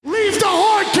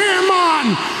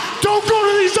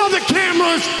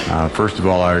First of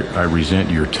all, I resent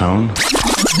your tone.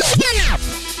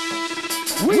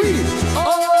 We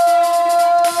are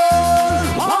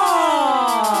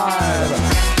live!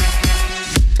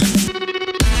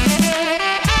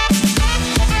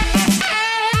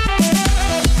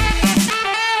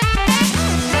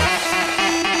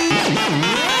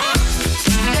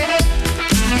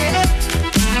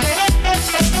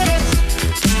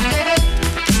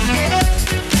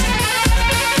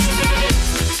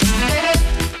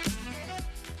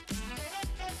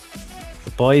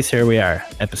 Boys, here we are,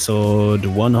 episode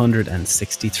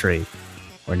 163.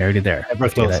 We're nearly there. Ever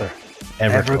closer.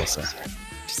 Ever closer.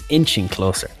 Just inching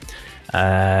closer.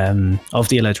 Of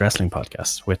the Alleged Wrestling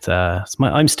Podcast. With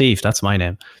I'm Steve. That's my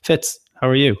name. Fitz, how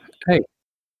are you? Hey,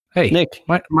 Nick.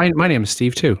 My name is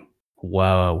Steve too.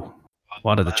 Wow,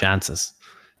 what are the chances?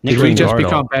 Did we just Gordo.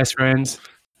 become best friends?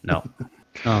 No.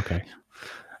 Okay.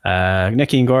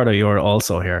 Nicky and Gordo, you're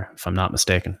also here, if I'm not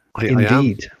mistaken.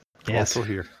 Indeed. I am also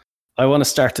here. I want to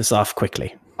start this off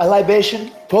quickly A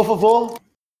libation, por favor.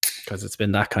 because it's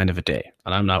been that kind of a day,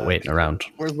 and I'm not waiting around.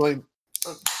 Where's mine?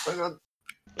 Hang on.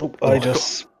 I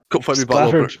just Couldn't find me bottle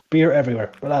opener. splattered beer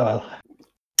everywhere. But well.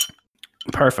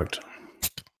 Perfect.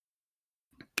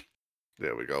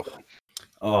 There we go.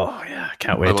 Oh yeah, I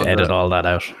can't wait I'm to on edit the- all that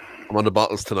out. I'm on the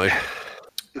bottles tonight.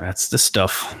 That's the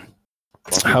stuff.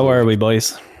 How are we,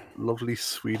 boys? Lovely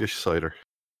Swedish cider.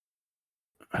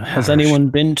 Has anyone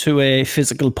been to a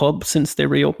physical pub since they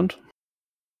reopened?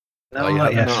 No, you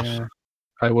not have yet. not.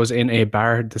 I was in a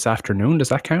bar this afternoon. Does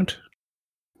that count?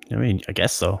 I mean, I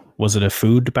guess so. Was it a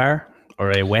food bar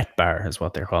or a wet bar is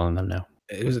what they're calling them now?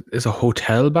 It's a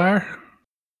hotel bar.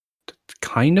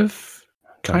 Kind of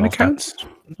Don't know if counts. I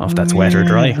don't know if that's wet or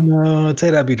dry. No, I'd say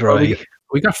that'd be dry.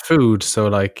 We got food, so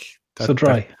like So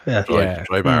dry. Yeah. Dry, Yeah.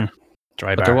 dry bar.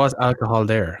 Dry But bar. there was alcohol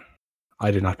there.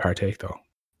 I did not partake though.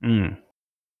 Mm.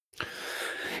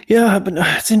 Yeah, but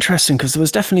it's interesting because there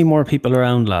was definitely more people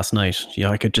around last night. Yeah,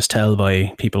 I could just tell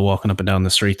by people walking up and down the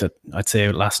street that I'd say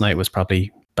last night was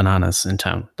probably bananas in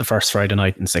town. The first Friday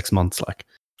night in 6 months, like.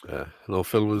 Yeah. No,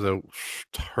 Phil was out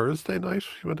Thursday night.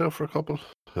 He went out for a couple.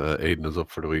 Aiden is up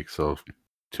for the week, so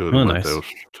two of them went nice. out.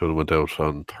 Two of them went out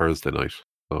on Thursday night.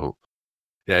 So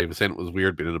yeah, he was saying it was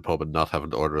weird being in a pub and not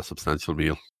having to order a substantial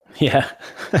meal. Yeah.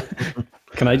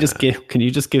 Can you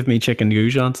just give me chicken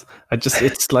goujons?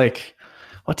 It's like,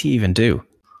 what do you even do?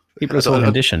 People are so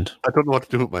conditioned. I don't know what to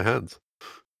do with my hands.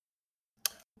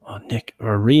 Oh, Nick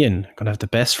or Rian gonna have the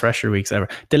best fresher weeks ever.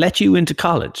 They let you into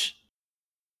college.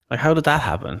 Like, how did that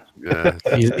happen? Yeah,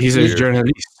 He's a weird.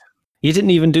 journalist. You didn't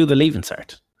even do the leaving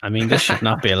cert. I mean, this should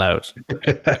not be allowed.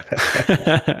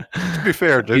 To be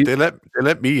fair, they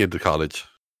let me into college.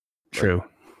 True.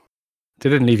 They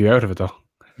didn't leave you out of it though.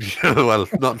 Well,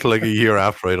 not until like a year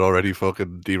after I'd already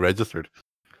fucking deregistered.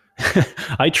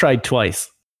 I tried twice.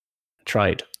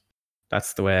 Tried.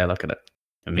 That's the way I look at it.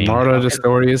 I mean, Moral of the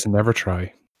story is never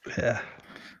try. Yeah.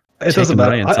 It taking doesn't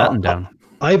matter. Ryan Satin down.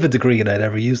 I have a degree and I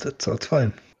never used it, so it's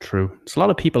fine. True. There's a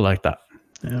lot of people like that.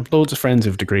 Yeah, loads of friends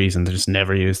who have degrees and they just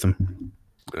never use them.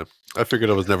 I figured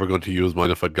I was never going to use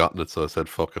mine if I'd gotten it, so I said,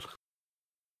 fuck it.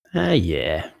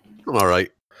 Yeah. I'm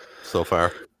alright so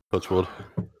far. Touch wood.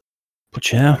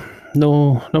 But yeah,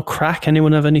 no crack.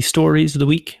 Anyone have any stories of the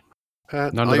week?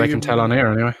 None that I can tell on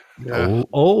air anyway. Yeah.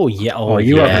 Oh yeah. Oh,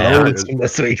 You yeah. have loads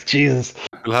this week. Jesus.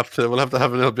 We'll have to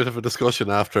have a little bit of a discussion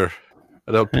after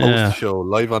an post Yeah. show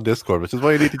live on Discord, which is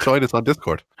why you need to join us on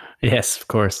Discord. Yes, of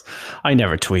course. I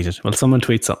never tweeted. Well, someone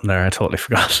tweet something there. I totally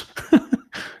forgot.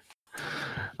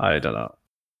 I don't know.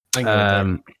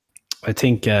 I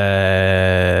think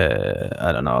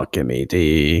I don't know. Give me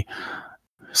the.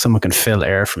 Someone can fill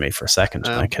air for me for a second.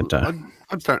 I could.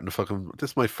 I'm starting to fucking.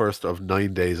 This is my first of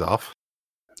 9 days off.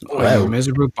 Wow,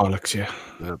 miserable bollocks, yeah.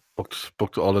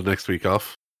 Booked all of next week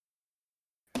off.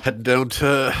 Heading down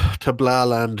to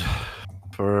Blaland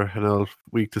for a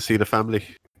week to see the family.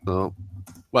 So,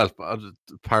 well,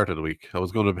 part of the week. I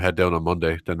was going to head down on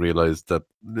Monday, then realised that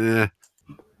then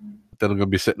I'm going to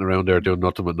be sitting around there doing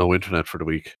nothing with no internet for the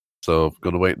week. So I'm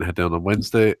going to wait and head down on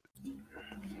Wednesday.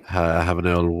 Have an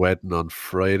old wedding on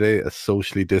Friday, a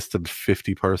socially distant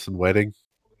 50-person wedding.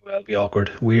 That'll be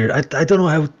awkward. Weird. I don't know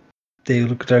how they're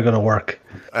going to work.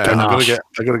 I'm not.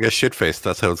 gonna get shit faced.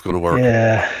 That's how it's going to work.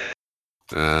 Yeah.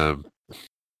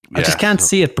 I just can't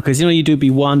see it because you do be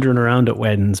wandering around at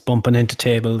weddings, bumping into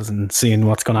tables and seeing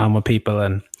what's going on with people,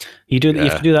 and you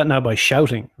have to do that now by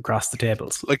shouting across the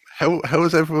tables. Like, how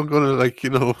is everyone going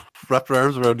to wrap their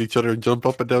arms around each other and jump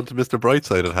up and down to Mr.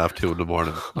 Brightside at 2:30 in the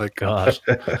morning? Like, God.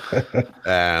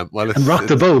 well, And rock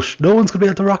the boat. No one's going to be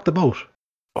able to rock the boat.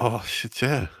 Oh shit,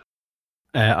 yeah.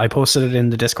 I posted it in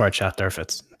the Discord chat there,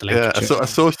 Fitz. The link. Yeah, so a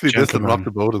socially distant Gentleman. rock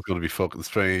the boat is going to be fucking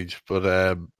strange. But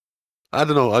I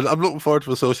don't know. I'm looking forward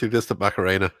to a socially distant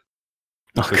Macarena,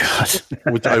 Oh God.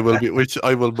 which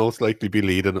I will most likely be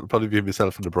leading. It'll probably be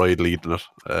myself and the bride leading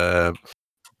it.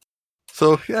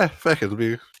 So yeah, feck, it'll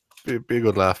be a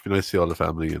good laugh. Be nice to see all the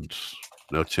family and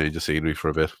change the scenery for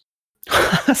a bit.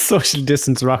 Social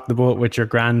distance rock the boat with your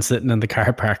gran sitting in the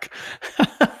car park.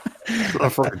 Not a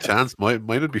fucking chance. Mine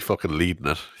would be fucking leading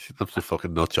it. She'd have the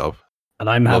fucking nut job. And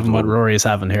I'm Love having what the- Rory is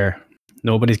having here.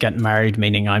 Nobody's getting married,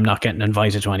 meaning I'm not getting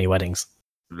invited to any weddings.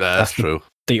 That's true.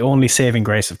 The only saving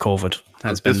grace of COVID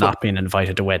has been This one- not being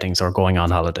invited to weddings or going on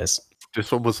holidays.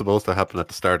 This one was supposed to happen at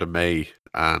the start of May,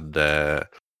 and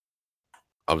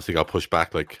obviously got pushed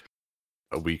back like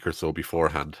a week or so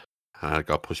beforehand. It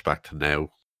got pushed back to now.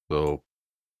 So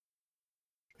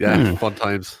yeah, fun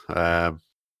times.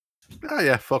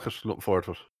 Yeah, fuck it. Looking forward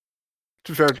to it.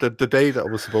 To be fair, the day that I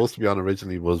was supposed to be on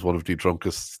originally was one of the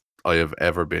drunkest I have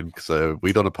ever been, because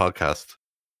we done a podcast,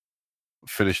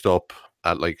 finished up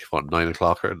at 9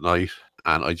 o'clock at night,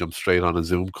 and I jumped straight on a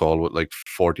Zoom call with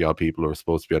 40 odd people who were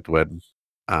supposed to be at the wedding,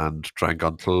 and drank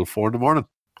until 4 in the morning.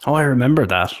 Oh, I remember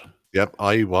that. Yep,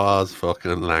 I was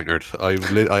fucking langered.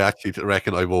 I actually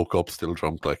reckon I woke up still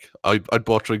drunk. I'd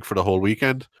bought drink for the whole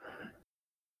weekend.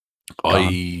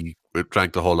 I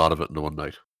drank the whole lot of it in the one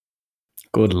night.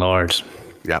 Good Lord.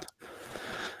 Fun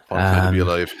time to be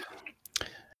alive.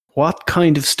 What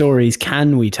kind of stories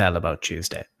can we tell about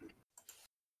Tuesday?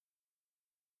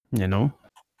 Well,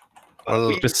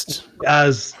 Just,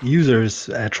 As users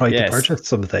try Yes. to purchase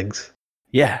some things,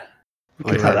 yeah.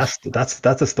 we can tell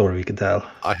that's a story we can tell.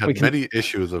 I had we can- many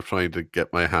issues of trying to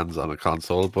get my hands on a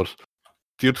console, but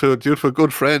due to a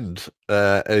good friend,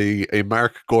 a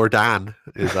Mark Gordon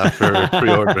is after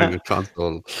pre-ordering a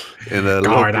console in a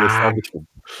local Gordon. establishment.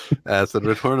 So the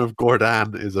return of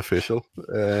Gordon is official.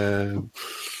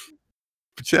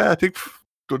 But yeah, I think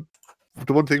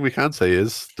the one thing we can say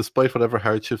is, despite whatever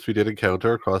hardships we did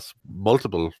encounter across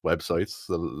multiple websites,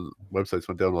 the websites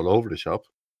went down all over the shop.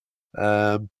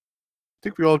 I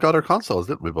think we all got our consoles,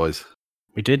 didn't we, boys?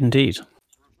 We did indeed.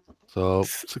 So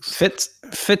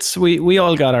Fitz, we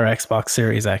all got our Xbox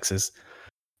Series X's.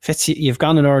 Fitz, you've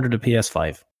gone and ordered a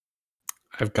PS5.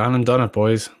 I've gone and done it,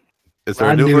 boys. is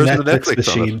there a Brand new new version of Netflix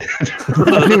Netflix on machine. it?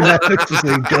 Brand new Netflix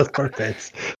machine just for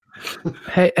pets.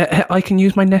 Hey, I can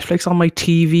use my Netflix on my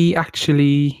TV,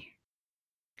 actually.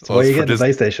 So why are you it's for getting a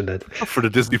PlayStation then? For the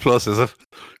Disney Plus, is it?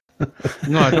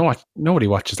 No, I don't watch. Nobody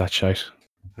watches that shit.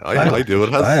 I do.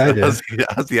 It has, I do.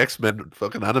 it has the X-Men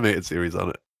fucking animated series on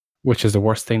it. Which is the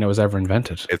worst thing that was ever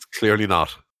invented. It's clearly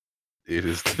not. It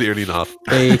is clearly not.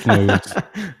 Fake news.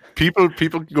 People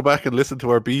can go back and listen to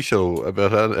our B show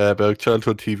about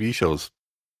childhood TV shows,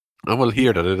 and we'll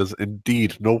hear that it is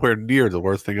indeed nowhere near the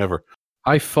worst thing ever.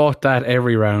 I fought that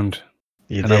every round,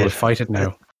 You and I will did. fight it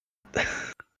now.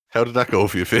 How did that go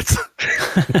for you, Fitz?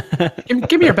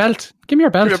 Give me your belt. Give me your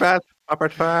belt. You're bad. Upper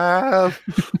 12.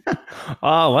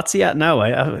 Oh, what's he at now?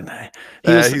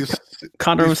 He's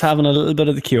Connor was having a little bit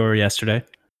of the cure yesterday.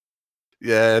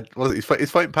 yeah. He's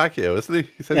fighting Pacquiao, isn't he?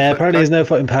 He said Yeah, he's apparently he's now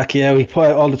fighting Pacquiao. He put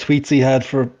out all the tweets he had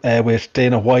for with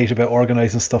Dana White about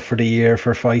organising stuff for the year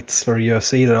for fights for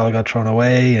UFC that all got thrown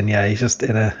away, and yeah, he's just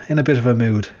in a bit of a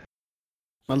mood.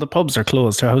 Well, the pubs are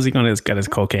closed. So how's he going to get his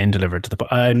cocaine delivered to the pub?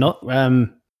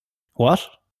 What?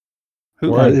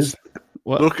 Who? Well, What?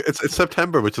 What? Look, it's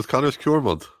September, which is Connor's cure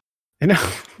month. You know,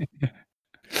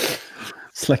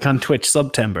 it's like on Twitch,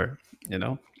 September. You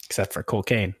know, except for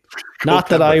cocaine. Not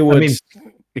that I would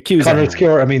accuse Connor's anyone.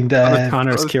 cure. I mean,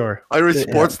 Connor's cure. Irish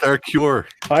Yeah. sports star cure.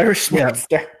 Irish sports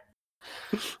star.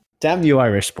 Damn you,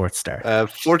 Irish sports star.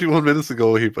 41 minutes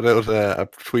ago, he put out a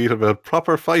tweet about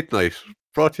proper fight night,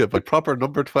 brought to you by proper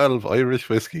number 12 Irish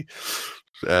whiskey.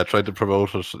 Tried to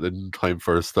promote it in time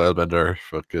for Stylebender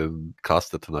fucking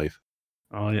Costa tonight.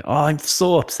 Oh, yeah. Oh, I'm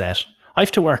so upset. I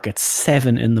have to work at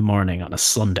 7 in the morning on a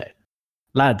Sunday.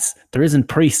 Lads, there isn't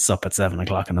priests up at 7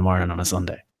 o'clock in the morning on a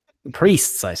Sunday.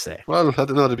 Priests, I say. Well, I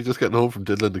don't know, they'd be just getting home from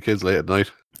diddling the kids late at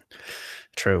night.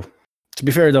 True. To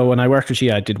be fair, though, when I worked with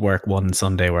you, I did work one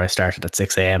Sunday where I started at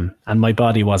 6 a.m. and my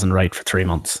body wasn't right for 3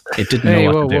 months. It didn't Hey,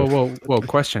 know what to do. whoa!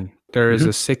 Question: There is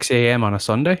a 6 a.m. on a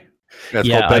Sunday. Yeah, it's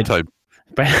Yeah, called bedtime.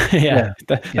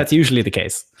 But that's usually the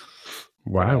case.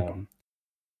 Wow.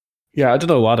 Yeah, I don't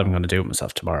know what I'm going to do with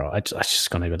myself tomorrow. I'm just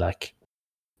going to be like,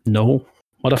 no.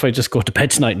 What if I just go to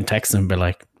bed tonight and text them and be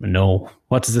like, no.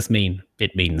 What does this mean?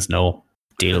 It means no.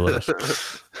 Deal with it.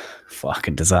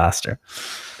 Fucking disaster.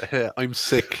 I'm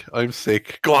sick.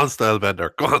 Go on, Stylebender.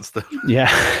 Go on, Style. Yeah.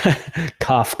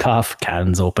 Cough, cough,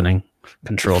 cans opening,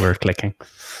 controller clicking.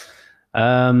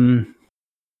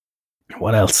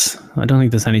 What else? I don't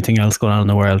think there's anything else going on in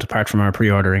the world apart from our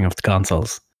pre-ordering of the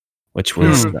consoles, which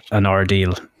was an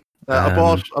ordeal. I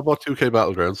bought 2K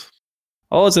Battlegrounds.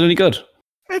 Oh, is it any good?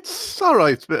 It's all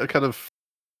right. It's a bit of kind of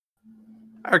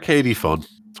arcadey fun.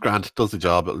 It's grand. It does the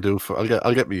job. It'll do.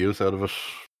 I'll get my use out of it.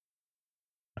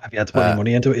 Have you had to put any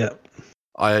money into it yet?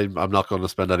 I'm not going to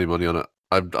spend any money on it.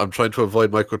 I'm trying to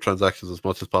avoid microtransactions as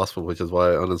much as possible, which is why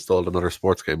I uninstalled another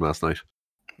sports game last night.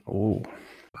 Oh.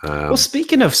 Well,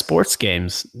 speaking of sports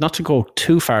games, not to go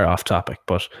too far off topic,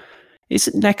 but is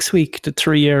it next week the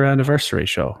 3-year anniversary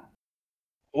show?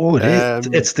 Oh, it is.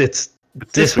 It's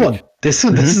this one. week. This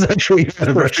is actually It's our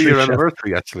 3-year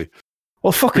anniversary, actually.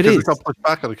 Oh, fuck, Because it is. It got pushed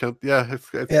back on account. Yeah, it's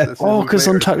Oh, because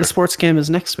later. Untitled Sports Game is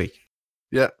next week.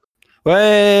 Yeah.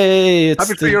 Way, it's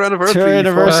Happy the 3-year anniversary. 3-year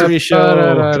anniversary show.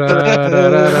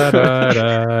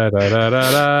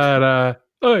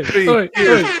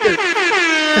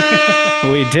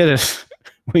 We did it.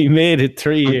 We made it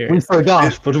 3 We years.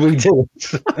 forgot, but we did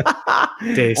it.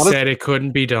 They said it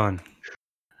couldn't be done.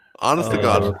 Honest to you're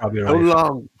God, probably how right.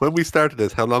 long, when we started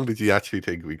this, how long did you actually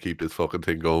think we keep this fucking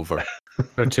thing going for?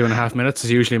 About 2.5 minutes is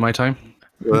usually my time.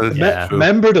 Yeah.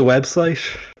 Remember the website?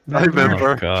 I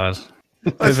remember. Oh, God.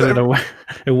 I said Pivoted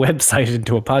a website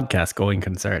into a podcast going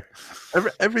concern.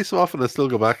 every so often I still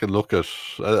go back and look at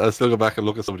some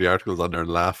of the articles on there and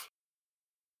laugh.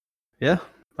 Yeah.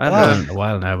 I haven't done it in a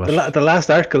while now, but The last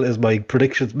article is my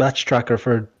predictions match tracker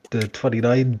for the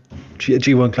 29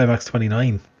 G1 Climax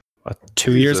 29. what,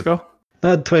 2 years Jesus. ago?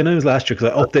 No, 29 was last year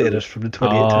because I updated it from the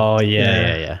 28th. Oh,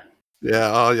 yeah.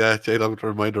 Yeah, oh yeah, Jade, I'm a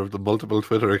reminder of the multiple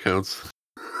Twitter accounts.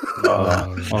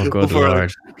 Oh, good Before I-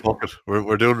 Lord. Fuck it,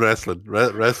 we're doing wrestling.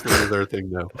 Wrestling is our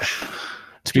thing now.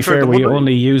 To be fair, fair, the we one I-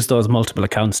 only used those multiple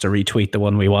accounts to retweet the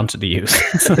one we wanted to use.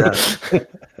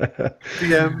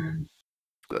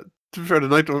 To be fair, the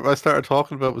night I started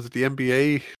talking about was it the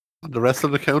NBA on the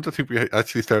wrestling account. I think we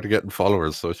actually started getting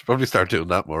followers, so I should probably start doing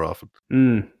that more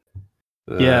often.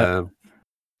 Yeah.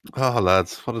 Oh,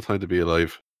 lads, what a time to be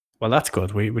alive. Well, that's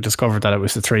good. We discovered that it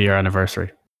was the 3-year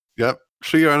anniversary. Yep,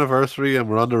 3-year anniversary, and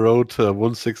we're on the road to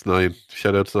 169.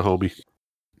 Shout out to the homie.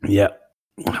 Yeah.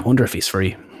 I wonder if he's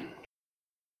free.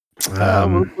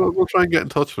 We'll try and get in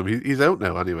touch with him. He's out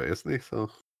now anyway, isn't he?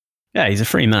 So Yeah, he's a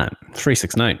free man.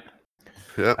 369.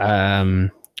 yeah.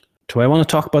 Do I want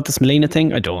to talk about this Melina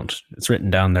thing? I don't. It's written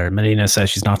down there. Melina says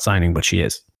she's not signing, but she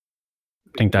is.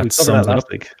 I think We that's covered that sums it last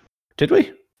up. week. Did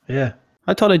we? Yeah.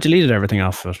 I thought I deleted everything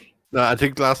off of it. No, I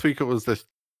think last week it was that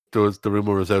the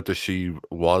rumor was out that she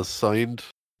was signed,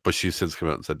 but she's since come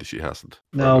out and said that she hasn't.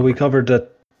 No, we covered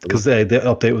that because the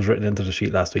update was written into the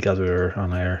sheet last week as we were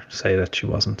on air to say that she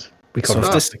wasn't. We So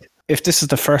covered that. if this is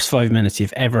the first 5 minutes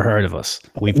you've ever heard of us,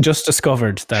 we've just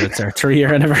discovered that it's our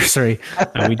 3-year anniversary,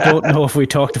 and we don't know if we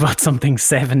talked about something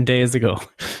 7 days ago.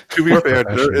 To be fair,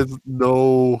 there is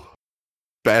no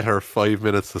better 5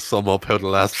 minutes to sum up how the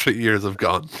last 3 years have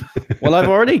gone. Well, I've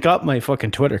already got my fucking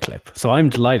Twitter clip, so I'm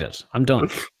delighted. I'm done.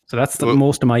 So that's the Well-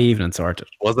 most of my evening sorted.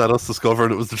 Was that us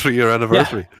discovering it was the 3-year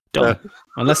anniversary? Done.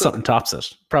 Unless something tops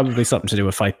it. Probably something to do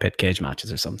with fight pit cage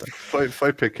matches or something.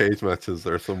 Five pick cage matches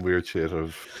or some weird shit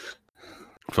of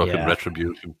fucking Yeah.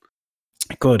 retribution.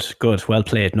 Good. Well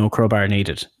played. No crowbar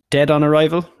needed. Dead on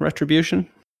arrival, Retribution?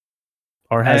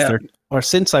 Or has or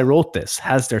since I wrote this,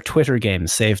 has their Twitter game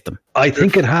saved them? I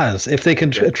think it has. If they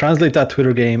can translate that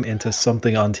Twitter game into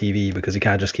something on TV, because you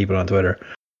can't just keep it on Twitter,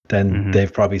 then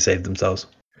they've probably saved themselves.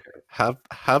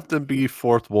 Have them be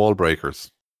fourth wall breakers.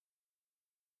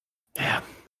 Yeah.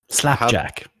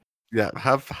 Slapjack. Yeah,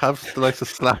 have the likes of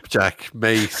Slapjack,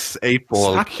 Mace,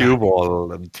 8-Ball, Slapjack. Cue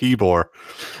Ball, and T-Bor.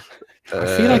 I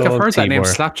feel like I've Old heard that name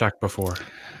T-Bar. Slapjack before.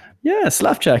 Yeah,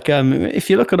 slapjack. If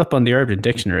you look it up on the Urban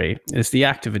Dictionary, it's the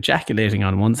act of ejaculating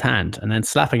on one's hand and then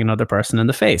slapping another person in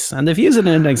the face. And they've used it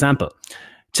in an example.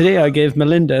 Today I gave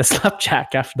Melinda a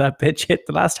slapjack after that bitch hit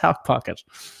the last hot pocket.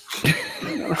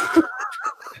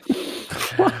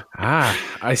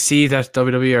 I see that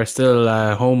WWE are still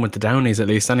home with the Downies at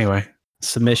least anyway.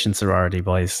 Submission sorority,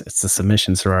 boys. It's the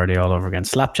submission sorority all over again.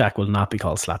 Slapjack will not be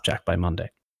called slapjack by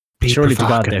Monday. Surely to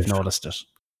God they've noticed it.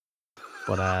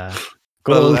 But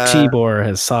good Well, old T-Bor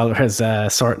has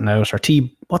sorting out, or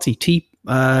what's he?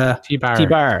 T-Bar.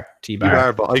 T-Bar.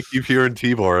 T-Bar, but I keep hearing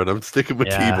T-Bor, and I'm sticking with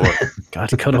Yeah. T-Bor. God,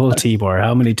 good old T-Bor.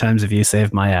 How many times have you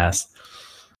saved my ass?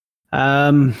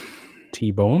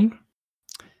 T-Bone?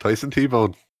 Tyson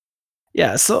T-Bone.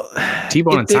 Yeah, so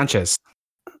T-Bone and they- Sanchez.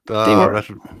 Shout out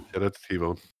to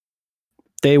T-Bone.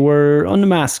 they were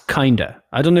unmasked, kinda.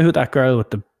 I don't know who that girl with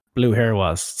the blue hair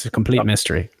was. It's a complete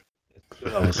mystery. Could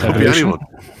be Evolution? anyone.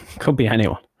 Could be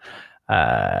anyone.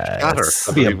 Scatter. it's-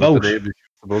 I be a believe was boat. the name it's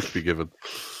supposed to be given.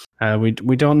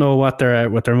 We don't know what their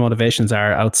motivations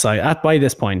are outside by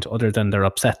this point, other than they're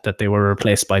upset that they were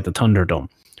replaced by the Thunderdome.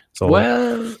 So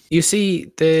Well, you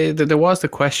see, there was the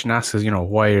question asked,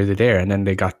 why are they there? And then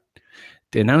they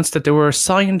announced that they were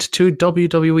signed to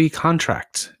WWE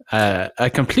contract. A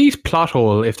complete plot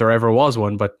hole if there ever was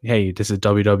one, but hey, this is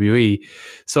WWE.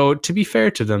 So to be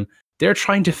fair to them, they're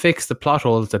trying to fix the plot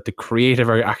holes that the creative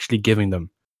are actually giving them.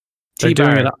 they're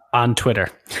doing it on Twitter.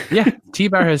 Yeah,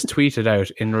 T-Bar has tweeted out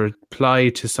in reply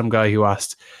to some guy who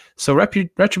asked, so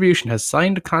Retribution has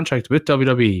signed a contract with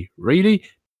WWE. Really?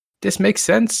 This makes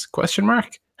sense? ?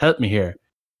 Help me here.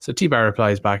 So T-Bar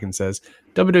replies back and says,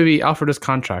 WWE offered us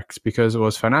contracts because it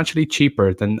was financially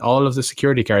cheaper than all of the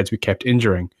security guards we kept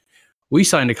injuring. We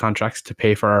signed the contracts to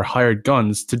pay for our hired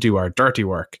guns to do our dirty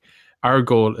work. Our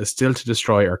goal is still to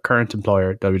destroy our current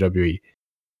employer, WWE.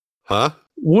 Huh?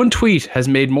 One tweet has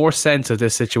made more sense of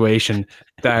this situation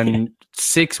than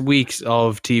 6 weeks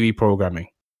of TV programming.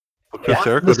 Chris Yeah,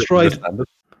 Jericho that's didn't right. understand it.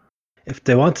 If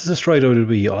they want to destroy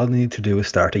WWE, all they need to do is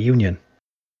start a union.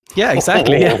 Yeah,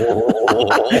 exactly. Yeah.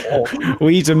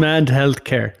 We demand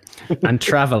healthcare and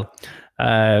travel.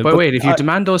 But wait, if you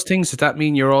demand those things, does that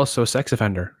mean you're also a sex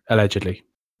offender, allegedly?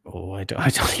 Oh, I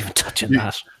don't even touch on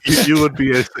that. You would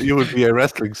be a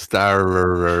wrestling star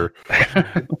or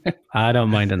I don't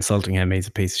mind insulting him. He's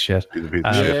a piece of shit. he's a piece of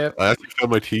Uh, shit. I actually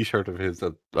found my T-shirt of his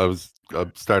that I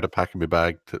started packing my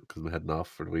bag because I'm heading off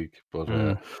for the week. But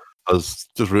I was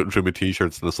just rooting through my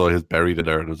T-shirts and I saw his buried in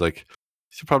there and I was like, you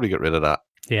should probably get rid of that.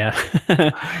 Yeah.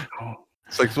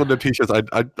 It's like one of the T-shirts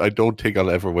I don't think I'll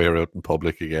ever wear out in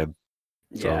public again.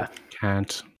 So, Yeah.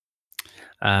 Can't.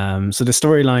 So the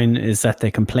storyline is that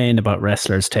they complained about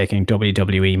wrestlers taking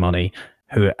WWE money,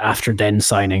 who after then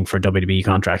signing for WWE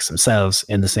contracts themselves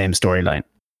in the same storyline.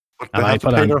 But And they I have to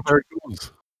put pay on- their hired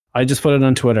goons. I just put it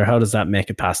on Twitter. How does that make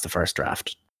it past the first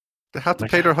draft? They have to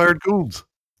pay their hired goons.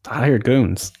 Hired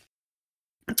goons.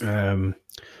 Yeah,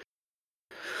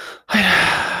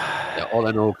 all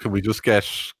I know, can we just take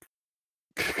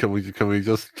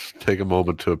a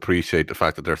moment to appreciate the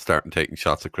fact that they're starting taking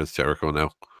shots at Chris Jericho now?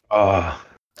 Oh,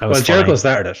 That was well, Jericho funny.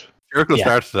 started it. Jericho Yeah.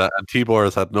 started that, and T-Bar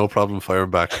has had no problem firing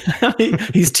back.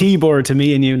 He's T-Bor to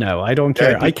me and you now. I don't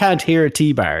care. Yeah, I can't hear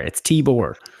T-Bar. It's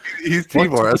T-Bor. He's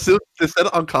T-Bar. As soon as they said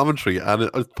it on commentary, and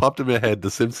it popped in my head the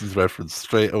Simpsons reference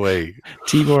straight away.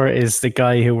 T-Bor is the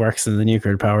guy who works in the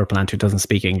nuclear power plant who doesn't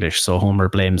speak English, so Homer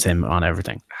blames him on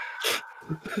everything.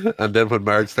 And then when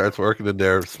Marge starts working in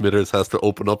there, Smithers has to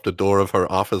open up the door of her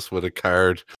office with a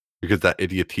card because that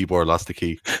idiot T-Bar lost the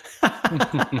key.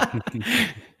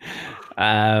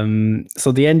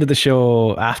 So the end of the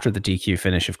show, after the DQ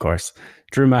finish, of course,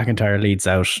 Drew McIntyre leads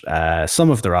out some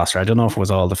of the roster. I don't know if it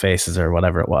was all the faces or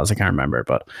whatever it was. I can't remember,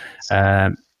 but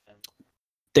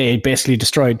they basically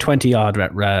destroyed 20 odd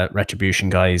Retribution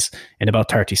guys in about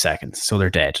 30 seconds. So they're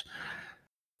dead.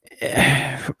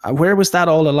 Where was that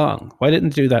all along? Why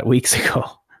didn't they do that weeks ago?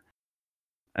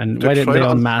 And why didn't tried they it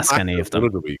on unmask any SmackDown of them?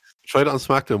 one the weeks. Tried it on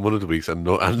SmackDown one of the weeks, and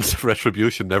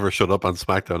Retribution never showed up on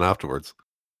SmackDown afterwards.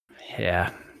 Yeah.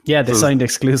 Yeah, they So- signed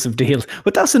exclusive deals.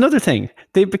 But that's another thing.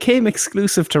 They became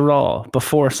exclusive to Raw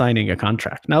before signing a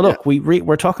contract. Now, look,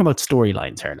 we're talking about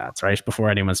storylines here, lads, right? Before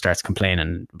anyone starts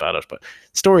complaining about it. But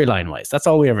storyline-wise, that's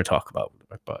all we ever talk about.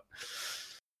 But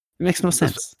it makes no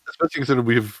sense. Especially considering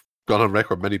we've gone on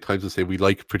record many times to say we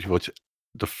like pretty much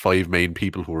the 5 main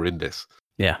people who are in this.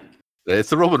 Yeah.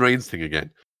 It's the Roman Reigns thing again.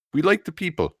 We like the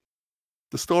people.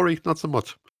 The story, not so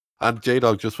much. And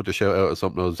J-Dog, just with a shout out of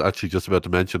something I was actually just about to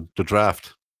mention, the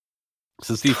draft.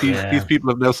 Since these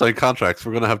people have now signed contracts,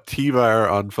 we're going to have T-Bar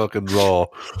on fucking Raw,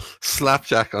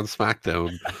 Slapjack on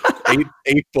SmackDown,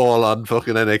 8-Ball on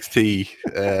fucking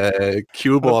NXT,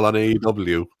 Q-Ball on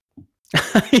AEW.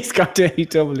 He's got to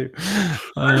AEW.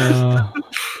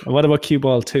 What about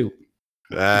Q-Ball 2?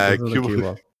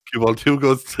 Q-Ball 2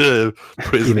 goes to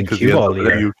prison Even because he ends up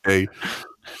Q-Ball, in the UK.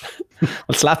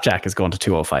 Well, Slapjack is going to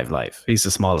 205 Live. He's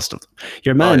the smallest of them.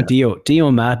 Your man,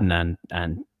 Dio Madden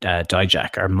and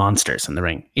Dijak are monsters in the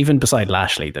ring. Even beside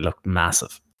Lashley, they look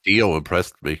massive. Dio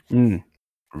impressed me. Mm.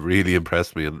 Really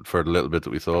impressed me for the little bit that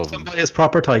we saw of him. His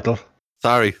proper title,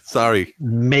 Sorry.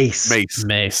 Mace.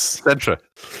 Mace. Centra.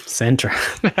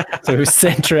 So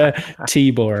Centra,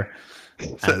 T-Bor,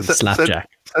 and Slapjack.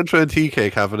 Centra and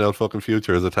T-Cake have an fucking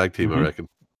future as a tag team, I reckon.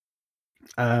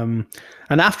 And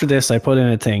after this, I put in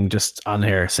a thing just on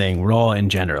here saying Raw in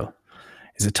general.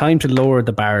 Is it time to lower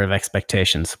the bar of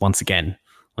expectations once again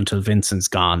until Vincent's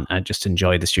gone and just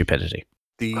enjoy the stupidity?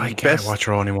 I can't watch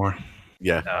Raw anymore.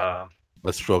 Yeah,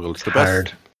 I struggled. The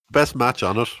Hard. best match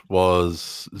on it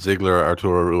was Ziggler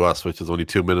Arturo Ruas, which is only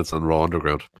 2 minutes on Raw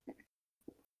Underground.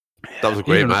 That was a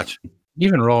great match.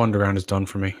 Even Raw Underground is done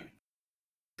for me.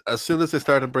 As soon as they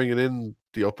started bringing in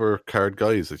the upper card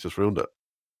guys, it just ruined it.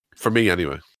 For me,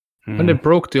 anyway. When they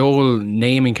broke the whole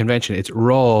naming convention, it's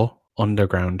Raw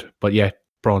Underground, but yet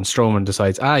Braun Strowman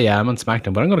decides, yeah, I'm on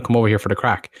SmackDown, but I'm going to come over here for the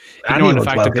crack. Ignoring the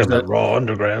fact that there's a Raw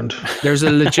Underground. There's a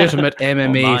legitimate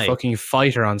MMA my. fucking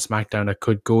fighter on SmackDown that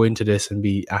could go into this and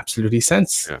be absolutely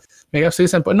sense. Yeah. Make absolute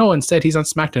sense. But no, instead he's on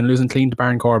SmackDown losing clean to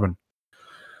Baron Corbin.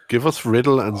 Give us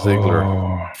Riddle and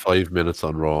Ziggler 5 minutes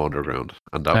on Raw Underground,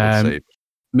 and that would save.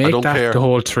 Make don't that care. the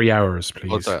whole 3 hours, please.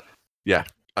 What's that? Yeah.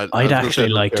 I'd was gonna actually say,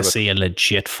 like to but- see a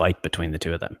legit fight between the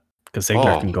two of them because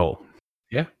Ziggler can go.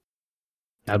 Yeah.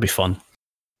 That'd be fun.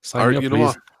 Sign Or me up, you know please.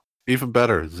 what? Even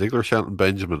better, Ziggler, Shelton,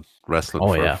 Benjamin wrestling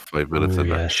Oh, for yeah. 5 minutes Ooh, in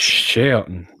there. yeah.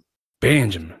 Shelton.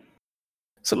 Benjamin.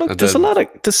 So look, And there's then-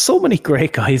 there's so many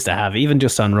great guys to have, even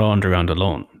just on Raw Underground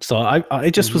alone. So I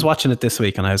just was watching it this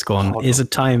week and I was going, is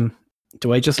it time?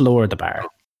 Do I just lower the bar?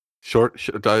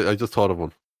 I just thought of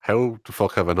one. How the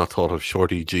fuck have I not thought of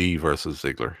Shorty G versus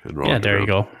Ziggler in Raw? Yeah, there you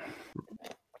Underground? go.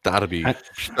 That'd be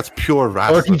that's pure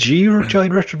wrestling. RTG or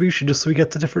Giant Retribution, just so we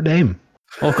get the different name.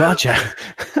 Oh god, yeah.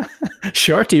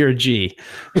 Shorty or G?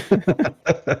 I'm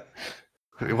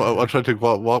trying to think.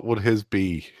 What would his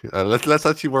be? Let's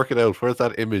actually work it out. Where's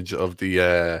that image of the?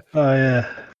 Oh yeah.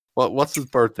 What's his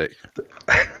birthday?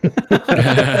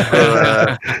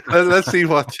 Let's see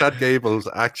what Chad Gable's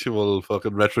actual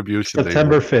fucking retribution. name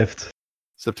September was. 5th.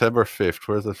 September 5th.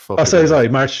 Where's it? Fucking Oh, sorry,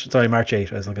 March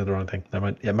 8th. I was looking at the wrong thing. Never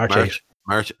mind. Yeah, March 8th.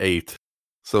 March 8th.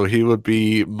 So he would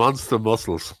be Monster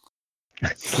Muscles.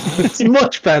 It's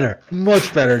much better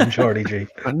than Shorty G.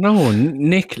 No,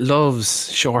 Nick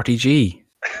loves Shorty G.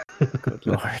 Good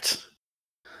lord.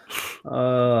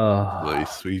 Oh, My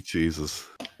sweet Jesus.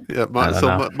 Yeah, I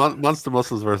don't know. Monster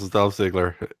Muscles versus Dolph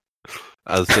Ziggler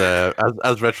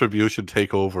as Retribution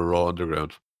take over Raw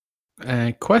Underground.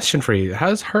 Question for you.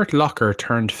 Has Hurt Locker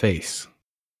turned face?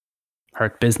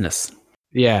 Hurt Business.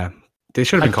 Yeah. They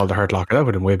should have been called the Hurt Locker. That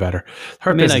would have been way better.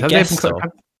 Hurt I Business. Have guess they been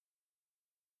so.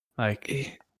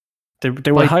 Like they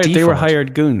By were hired. They were default.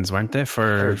 hired goons, weren't they,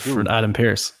 for Hired goons. Adam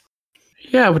Pearce?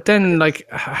 Yeah, but then like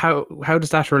how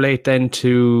does that relate then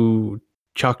to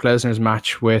Chuck Lesnar's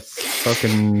match with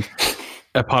fucking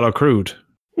Apollo Creed?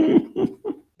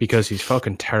 Because he's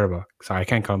fucking terrible. Sorry, I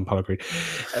can't call him Apollo Creed.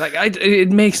 Like it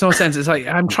makes no sense. It's like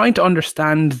I'm trying to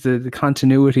understand the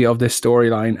continuity of this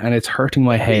storyline, and it's hurting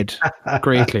my head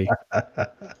greatly.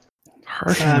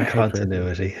 Hurting my head.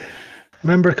 Continuity.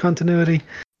 Remember continuity?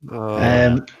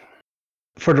 Oh,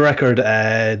 For the record,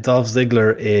 Dolph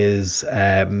Ziggler is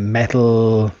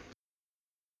metal.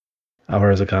 Oh, where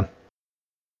is it gone?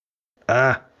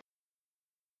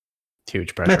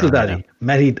 Huge pressure. Metal on Daddy.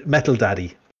 him. Metal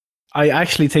Daddy. I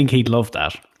actually think he'd love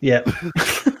that. Yeah.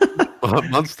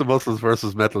 Monster Muscles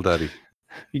versus Metal Daddy.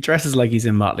 He dresses like he's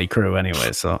in Motley Crue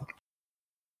anyway, so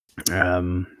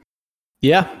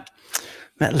yeah.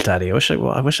 Metal Daddy. I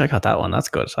wish I got that one. That's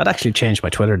good. I'd actually change my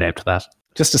Twitter name to that.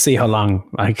 Just to see how long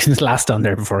I can last on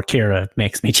there before Kira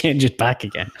makes me change it back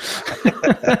again.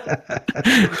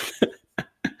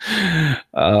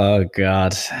 Oh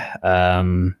God.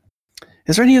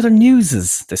 Is there any other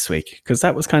newses this week? Because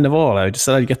that was kind of all. I just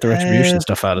said I'd get the Retribution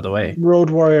stuff out of the way. Road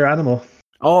Warrior Animal.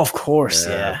 Oh, of course,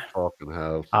 yeah. Fucking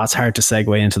hell. Oh, it's hard to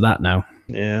segue into that now.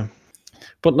 Yeah.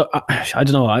 But look, I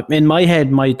don't know. In my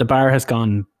head, the bar has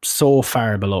gone so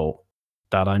far below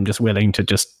that I'm just willing to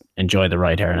just enjoy the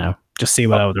ride here now. Just see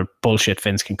what other bullshit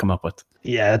Vince can come up with.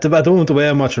 Yeah, the way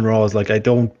I'm watching Raw is like I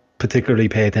don't particularly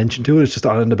pay attention to it. It's just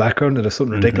on in the background, and if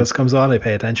something ridiculous comes on, I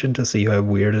pay attention to see how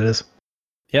weird it is.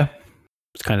 Yeah.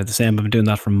 It's kind of the same. I've been doing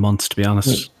that for months, to be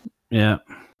honest. Yeah.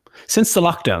 Since the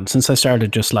lockdown, since I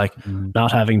started just like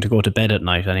not having to go to bed at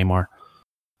night anymore.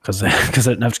 Because I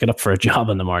didn't have to get up for a job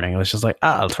in the morning. I was just like,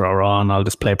 I'll throw Raw on, I'll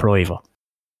just play Pro Evo.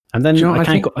 And then I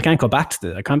can't go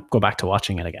back to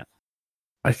watching it again.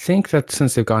 I think that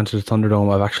since they've gone to the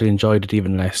Thunderdome, I've actually enjoyed it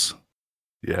even less.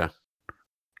 Yeah.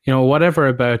 You know, whatever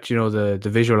about, you know, the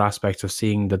visual aspects of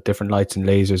seeing the different lights and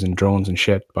lasers and drones and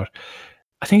shit, but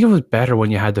I think it was better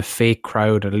when you had the fake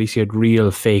crowd, and at least you had real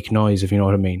fake noise, if you know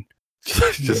what I mean.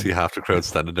 Just see half the crowd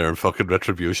standing there in fucking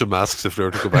Retribution masks if they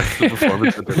were to go back to the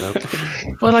performance center now.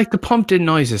 Well, like the pumped in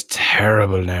noise is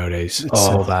terrible nowadays. It's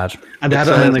so bad. And they had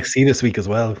it on NXT this week as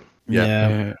well.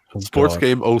 Yeah. Sports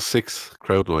Game 06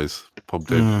 crowd noise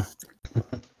pumped in.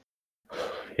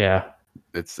 Yeah.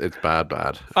 It's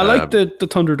bad. I like the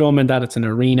Thunderdome in that it's an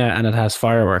arena and it has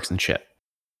fireworks and shit.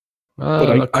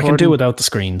 But I can do without the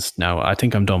screens now. I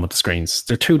think I'm done with the screens.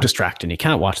 They're too distracting. You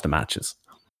can't watch the matches.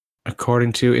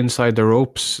 According to Inside the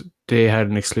Ropes, they had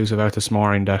an exclusive out this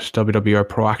morning that WWE are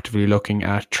proactively looking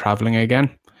at traveling again.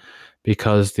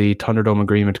 because the Thunderdome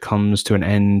agreement comes to an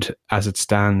end as it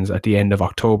stands at the end of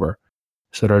October.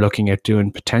 So they're looking at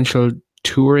doing potential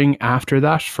touring after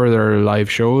that for their live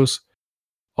shows,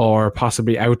 or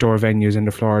possibly outdoor venues in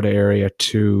the Florida area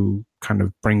to kind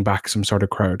of bring back some sort of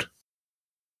crowd.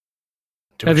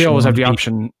 They always have the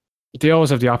option. They always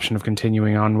have the option of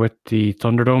continuing on with the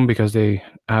Thunderdome because they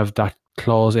have that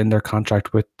clause in their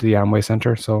contract with the Amway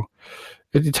Center. So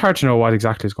it's hard to know what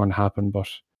exactly is going to happen, but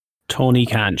Tony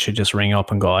Khan should just ring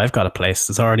up and go, I've got a place.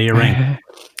 There's already a ring.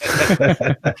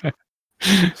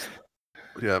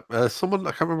 Yeah, someone,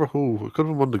 I can't remember who, it could have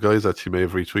been one of the guys actually may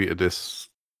have retweeted this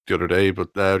the other day,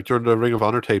 but during the Ring of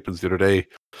Honor tapings the other day,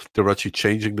 they were actually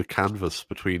changing the canvas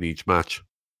between each match.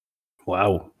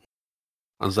 Wow.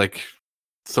 I was like,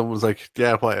 someone was like,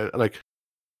 yeah, why? Like,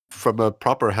 from a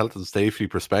proper health and safety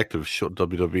perspective, should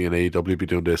WWE and AEW be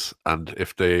doing this? And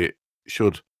if they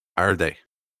should, are they?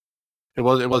 It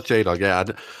was J-Dog, yeah.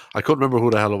 I couldn't remember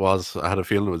who the hell it was. I had a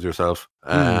feeling it was yourself.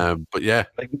 But yeah.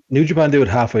 Like New Japan do it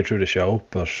halfway through the show,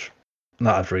 but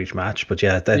not for each match. But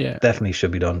yeah, that definitely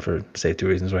should be done for safety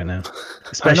reasons right now.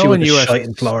 Especially with the shite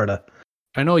in Florida.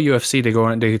 I know UFC, they go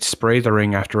and they spray the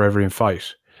ring after every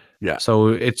fight. Yeah.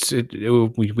 So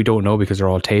we don't know because they're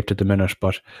all taped at the minute,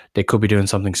 but they could be doing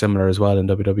something similar as well in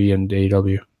WWE and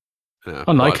AEW. Yeah.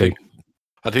 Unlikely. Well,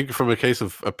 I think from a case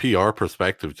of a PR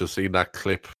perspective, just seeing that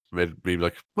clip made me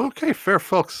like, okay, fair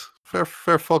fucks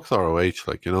ROH.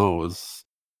 Like, you know, it was.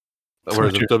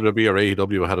 Whereas if WWE or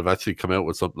AEW had have actually come out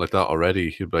with something like that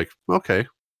already, you'd be like, okay,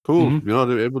 cool. Mm-hmm. You know,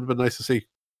 it would have been nice to see.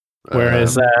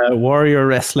 Whereas Warrior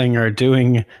Wrestling are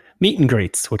doing meet and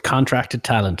greets with contracted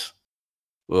talent.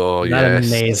 Oh, Isn't that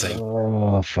amazing?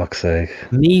 Oh, fuck's sake.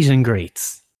 Meet and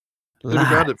greets.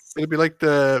 It'd be like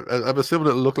I'm assuming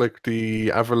it'll look like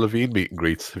the Avril Lavigne meet and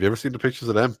greets. Have you ever seen the pictures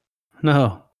of them?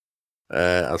 No.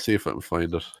 I'll see if I can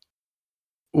find it.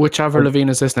 Which Avril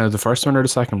Lavigne is this now? The first one or the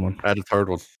second one? The third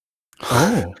one.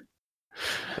 Oh.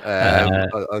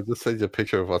 I'll just send you a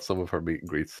picture of what some of her meet and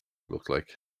greets look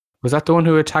like. Was that the one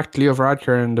who attacked Leo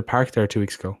Varadkar in the park there 2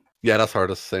 weeks ago? Yeah, that's her.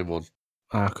 That's the same one.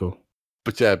 Ah, cool.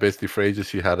 But yeah, basically for ages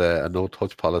she had a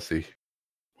no-touch policy.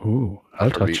 Ooh,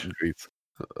 I'll touch. Meet and greets.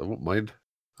 I won't mind.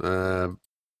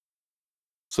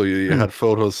 So you had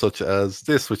photos such as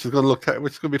this, which is going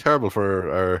to be terrible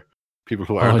for our people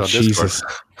who aren't on Jesus.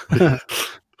 Discord.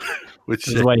 Which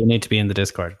is why you need to be in the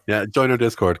Discord. Yeah, join our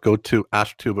Discord. Go to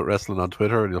 @2BitWrestling on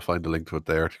Twitter, and you'll find the link to it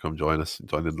there to come join us.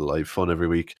 Join in the live fun every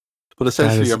week. But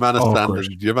essentially, your man is standing.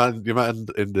 Your man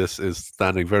in this is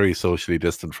standing very socially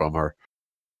distant from her.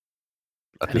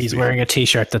 And he's wearing a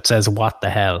T-shirt that says "What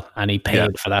the hell," and he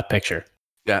paid for that picture.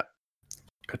 Yeah,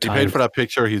 he paid for that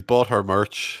picture. He's bought her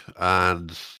merch,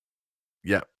 and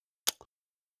yeah.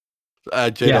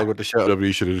 J-Dog with the shout.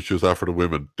 WWE should introduce that for the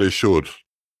women. They should.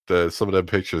 Some of them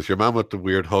pictures. Your man with the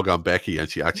weird hug on Becky, and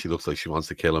she actually looks like she wants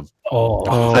to kill him.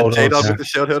 And J-Dog with the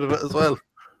shout out of it as well.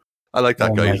 I like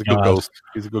that guy. He's a good ghost.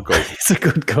 He's a good ghost. He's a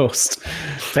good ghost.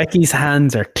 Becky's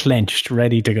hands are clenched,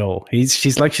 ready to go.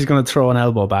 She's like she's going to throw an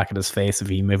elbow back at his face if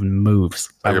he even moves.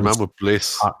 Your man with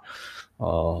bliss.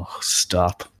 Oh,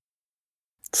 stop.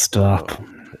 Stop.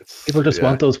 People just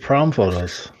want those prom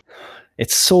photos.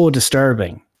 It's so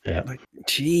disturbing. Yeah. Like,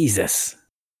 Jesus.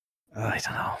 I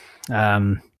don't know.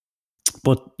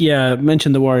 But yeah,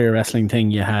 mentioned the Warrior Wrestling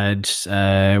thing. You had,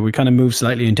 we kind of moved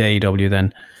slightly into AEW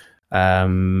then.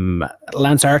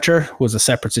 Lance Archer was a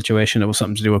separate situation. It was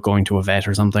something to do with going to a vet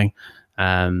or something.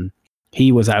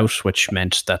 He was out, which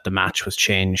meant that the match was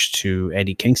changed to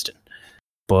Eddie Kingston.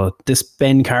 But this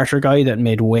Ben Carter guy that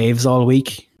made waves all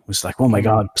week was like, oh my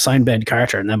God, sign Ben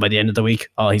Carter. And then by the end of the week,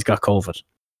 he's got COVID.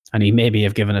 And he maybe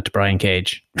have given it to Brian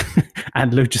Cage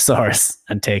and Luchasaurus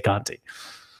and Tay Conti.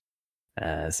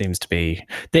 Seems to be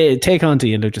Tay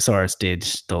Conti and Luchasaurus did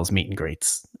those meet and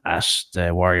greets at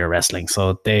the Warrior Wrestling,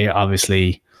 so they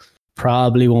obviously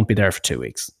probably won't be there for 2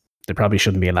 weeks. They probably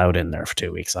shouldn't be allowed in there for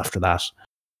 2 weeks after that.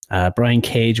 Brian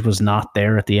Cage was not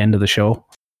there at the end of the show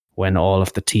when all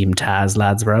of the Team Taz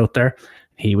lads were out there.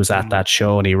 He was at that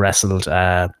show and he wrestled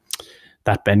that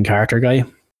Ben Carter guy.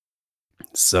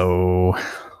 So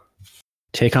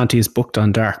Tay Conti is booked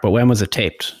on Dark, but when was it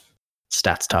taped?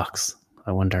 Stats Talks,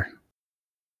 I wonder.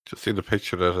 Just see the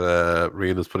picture that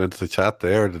Rihanna's put into the chat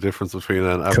there, the difference between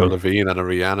an Avril Lavigne and a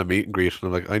Rihanna meet and greet. And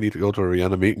I'm like, I need to go to a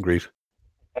Rihanna meet and greet.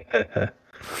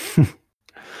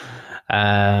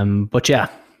 But yeah,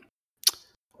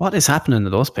 what is happening to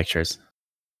those pictures?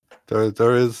 There is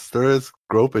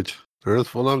gropage. There is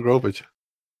full on gropage.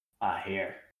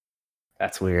 Here.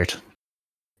 That's weird.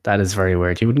 That is very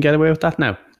weird. You wouldn't get away with that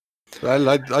now.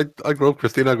 I groped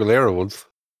Christina Aguilera once.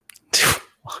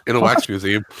 in a wax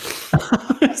museum.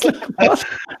 It's like, what?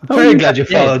 I'm very glad you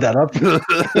followed that up.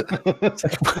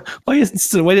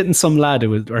 Why didn't some lad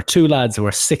or two lads who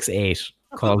were 6'8"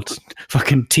 called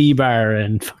fucking T-Bar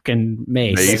and fucking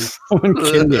Mace? Someone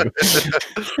kill you.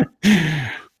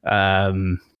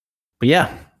 But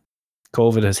yeah,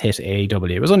 COVID has hit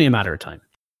AEW. It was only a matter of time,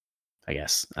 I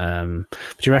guess. But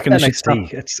you reckon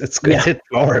NXT, it's good. Yeah. Hit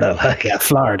Florida, like. Yeah,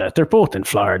 Florida. They're both in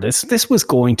Florida. This was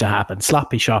going to happen,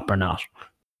 sloppy shop or not.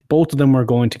 Both of them were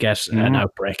going to get an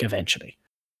outbreak eventually.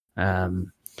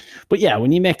 But yeah,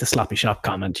 when you make the sloppy shop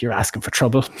comment, you're asking for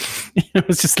trouble. It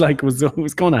was just like it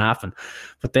was going to happen.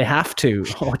 But they have to.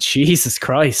 Oh, Jesus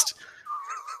Christ.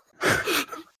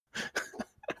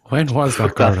 When was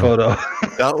that That photo.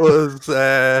 That was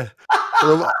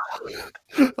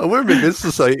I'm wearing my Biz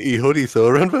Society hoodie, so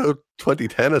around about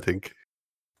 2010, I think.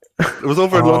 It was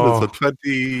over in London, so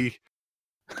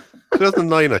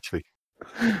 2009 actually.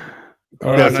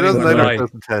 Yeah, 2009 or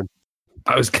 2010.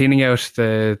 I was cleaning out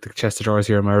the chest of drawers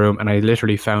here in my room, and I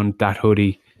literally found that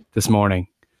hoodie this morning.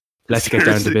 Let's get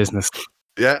down to business.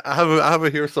 Yeah, I have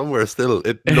it here somewhere still.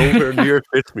 It nowhere near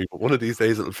fits me, but one of these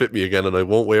days it'll fit me again, and I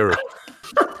won't wear it.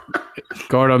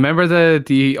 Gordo, remember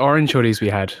the orange hoodies we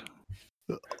had?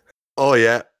 Oh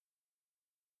yeah,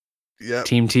 yeah.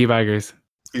 Team Teabaggers.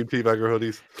 Team Teabagger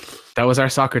hoodies. That was our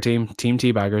soccer team, Team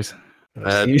Teabaggers.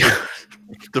 And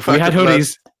the fact We had that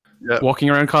hoodies Yeah. walking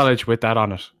around college with that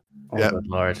on it. Oh, Yeah. good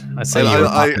Lord. I I, say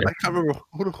I can't remember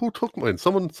who took mine.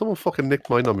 Someone fucking nicked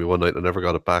mine on me one night and I never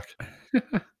got it back.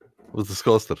 I was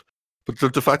disgusted. But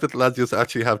the fact that the lads used to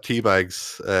actually have tea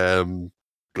bags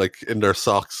like in their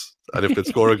socks, and if they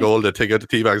score a goal, they take out the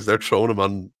tea bags, they're throwing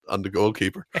them on the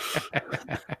goalkeeper.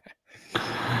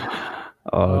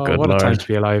 Oh, good what Lord. a time to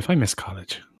be alive. I miss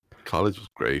college. College was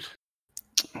great.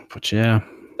 But yeah.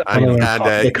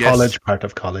 The college part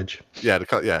of college. Yeah,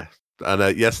 yeah.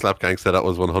 And yes, Slap Gang said that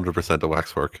was 100% a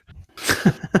waxwork.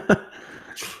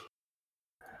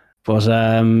 But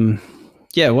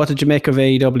yeah, what did you make of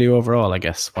AEW overall, I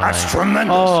guess? That's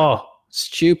tremendous. Oh,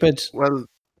 stupid. Well,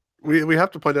 we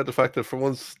have to point out the fact that for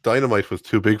once, Dynamite was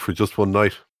too big for just one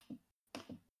night.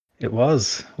 It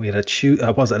was. We had a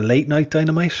late night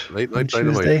Dynamite. Late on night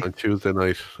Tuesday. Dynamite on Tuesday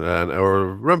night. And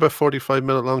around a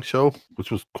 45-minute long show,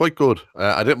 which was quite good.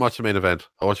 I didn't watch the main event.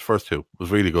 I watched the first two. It was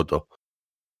really good, though.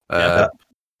 Ben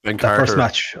That Carter, first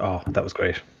match, that was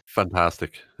great.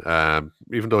 fantastic.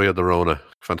 Even though he had the Rona,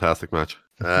 fantastic match.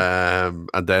 And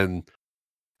then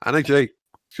Anna Jay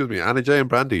and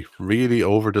Brandy really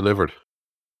over-delivered.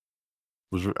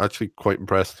 Was actually quite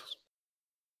impressed.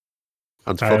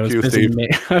 And fuck you, Steve.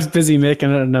 I was busy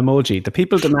making an emoji. The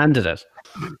people demanded it.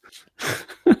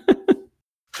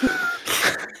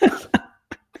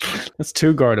 That's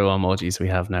two Gordo emojis we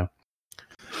have now.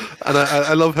 And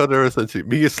I love how they're essentially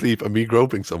me asleep and me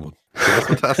groping someone. So that's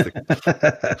fantastic.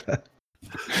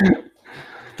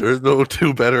 There's no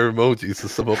two better emojis to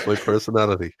sum up my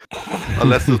personality.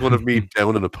 Unless there's one of me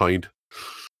down in a pint.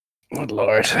 Good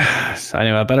Lord. So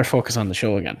anyway, I better focus on the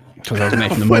show again because I was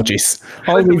making When- emojis.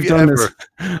 All we've done is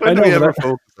When do we ever but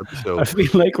focus on the show? I feel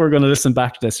like we're going to listen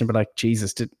back to this and be like,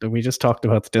 Jesus, we just talked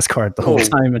about the Discord the whole No.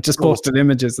 time and just posted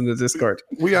images in the Discord.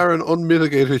 We are an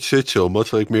unmitigated shit show,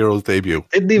 much like Miro's debut.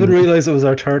 Didn't even realize it was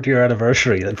our 3rd-year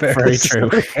anniversary. Very true.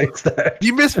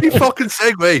 You missed me fucking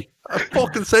segue. I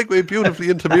fucking segued beautifully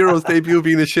into Miro's debut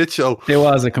being a shit show. It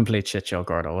was a complete shit show,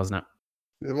 Gordo, wasn't it?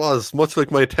 It was much like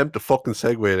my attempt to fucking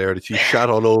segue there that you shat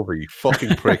all over, you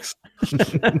fucking pricks.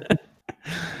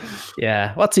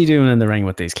 Yeah. What's he doing in the ring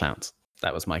with these clowns?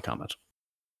 That was my comment.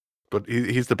 But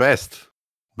he's the best,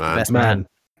 man. Best man.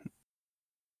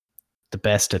 The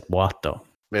best at what, though?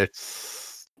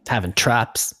 It's Having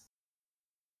traps.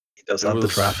 He does It have the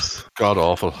was traps. god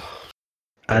awful.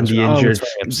 And the Oh, injured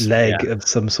traps. leg Yeah. of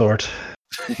some sort.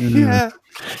 Yeah,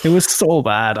 It was so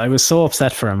bad. I was so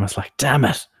upset for him. I was like, damn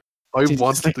it. I It's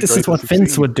wanted like, the this guy is to what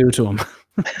Vince succeed. would do to him.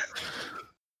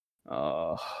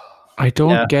 Oh. I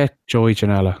don't Yeah. get Joey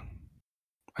Janela.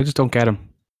 I just don't get him.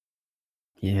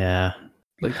 Yeah.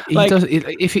 Like, Like-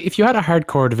 if you had a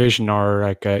hardcore division or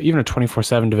like even a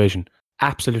 24/7 division,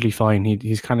 absolutely fine.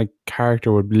 His kind of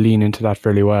character would lean into that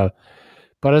fairly well.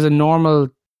 But as a normal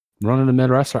run-of-the-mill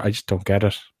wrestler, I just don't get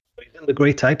it. He's in the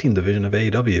great tag team division of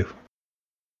AEW.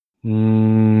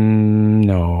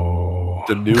 No.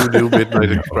 The new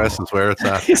Midnight Express is where it's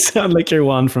at. You sound like you're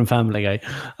one from Family Guy.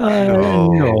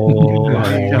 No.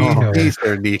 He's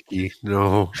there, Nikki.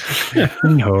 No.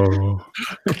 No.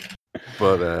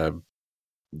 But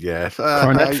yeah.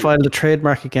 Cornette filed a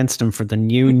trademark against him for the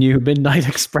new Midnight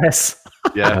Express.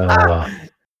 Yeah.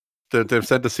 they've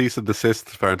sent a cease and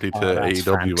desist apparently to that's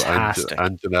AEW fantastic.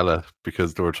 and Janela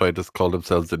because they were trying to call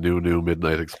themselves the new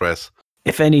Midnight Express.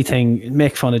 If anything,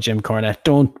 make fun of Jim Cornette.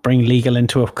 Don't bring legal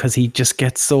into it because he just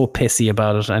gets so pissy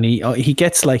about it, and he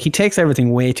gets like he takes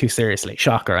everything way too seriously.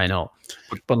 Shocker, I know,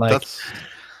 but like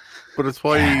but it's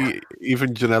why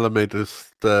even Janela made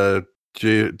the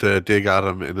dig at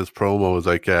him in his promo was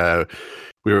like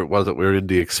we were in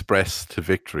the express to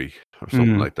victory or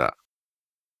something like that.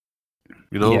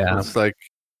 You know, it's like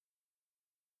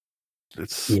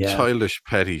it's childish,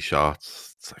 petty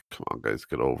shots. It's like, come on, guys,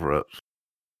 get over it.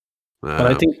 But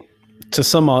I think to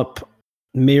sum up,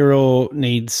 Miro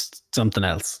needs something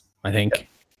else. I think.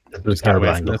 If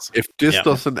this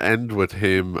doesn't end with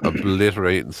him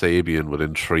obliterating Sabian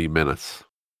within 3 minutes,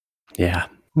 yeah,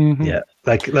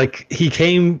 like he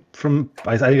came from.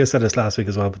 I think I said this last week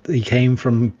as well, but he came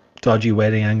from dodgy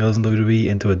wedding angles in WWE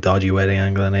into a dodgy wedding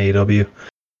angle in AEW.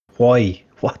 Why?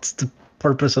 What's the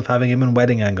purpose of having him in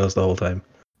wedding angles the whole time?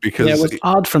 Because it was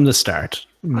odd from the start.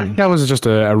 That was just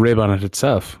a rib on it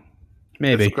itself.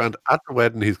 Maybe. At the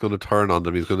wedding, he's going to turn on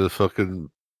them. He's going to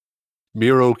fucking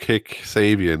Miro kick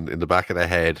Sabian in the back of the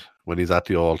head when he's at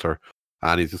the altar.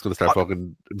 And he's just going to start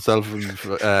fucking himself and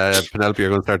Penelope are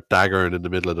going to start daggering in the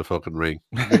middle of the fucking ring.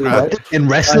 In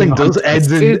wrestling, does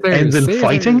ends in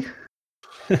fighting?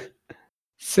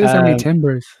 Scissor me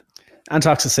timbers.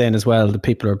 Antox is saying as well, the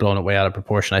people are blown away out of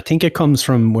proportion. I think it comes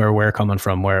from where we're coming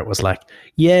from, where it was like,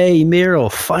 yay, Miro,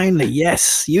 finally,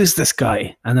 yes, use this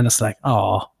guy. And then it's like,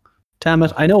 oh, damn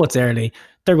it, I know it's early.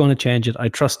 They're going to change it. I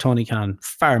trust Tony Khan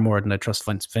far more than I trust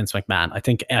Vince McMahon. I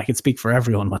think I can speak for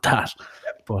everyone with that.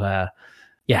 But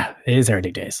yeah, it is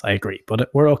early days. I agree. But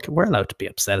we're okay. We're allowed to be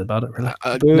upset about it. We're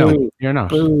like, no, you're not.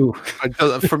 Boo.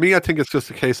 For me, I think it's just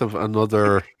a case of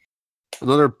another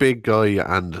big guy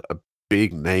and a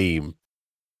big name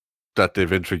that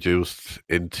they've introduced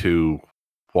into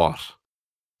what?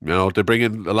 You know, they bring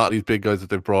in a lot of these big guys that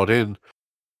they've brought in,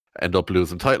 end up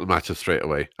losing title matches straight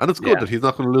away. And it's good that he's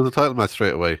not going to lose a title match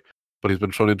straight away, but he's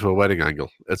been thrown into a wedding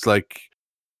angle. It's like,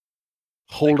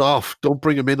 hold off. Don't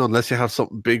bring him in unless you have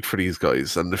something big for these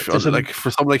guys. And if, like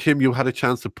for someone like him, you had a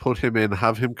chance to put him in,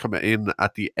 have him come in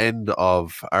at the end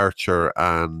of Archer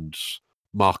and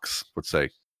Mox, would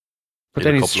say. But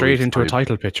then he's straight into a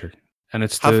title picture. And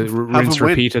it's the rinse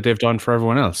repeat that they've done for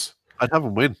everyone else. I'd have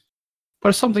him win. But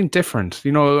it's something different.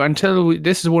 You know,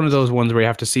 this is one of those ones where you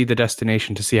have to see the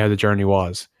destination to see how the journey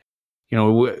was. You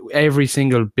know, every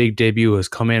single big debut has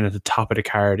come in at the top of the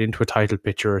card into a title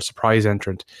picture or a surprise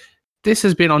entrant. This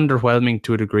has been underwhelming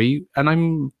to a degree, and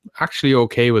I'm actually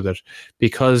okay with it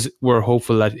because we're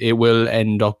hopeful that it will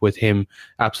end up with him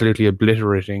absolutely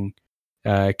obliterating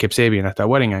Kip Sabian at that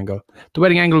wedding angle. The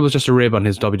wedding angle was just a rib on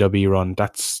his WWE run.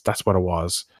 That's what it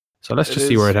was. So let's just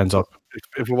see where it ends up.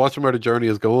 If we're watching where the journey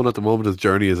is going at the moment, his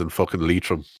journey is in fucking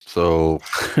Leitrim. So,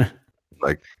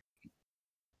 like,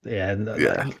 yeah.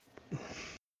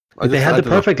 They had the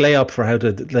perfect layup for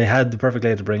they had the perfect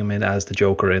layup to bring him in as the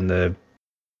Joker in the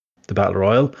Battle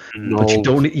Royal. No. But you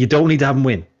don't need to have him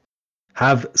win.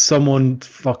 Have someone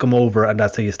fuck him over, and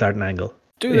that's how you start an angle.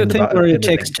 Do the thing where it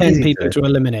takes 10 people to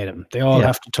eliminate him. They all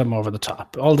have to come over the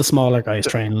top. All the smaller guys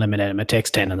try and eliminate him. It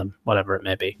takes 10 of them, whatever it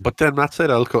may be. But then Matt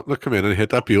Sydal couldn't come in and hit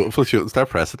that beautiful shooting star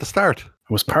press at the start. It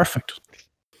was perfect.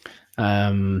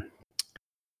 Nakazawa.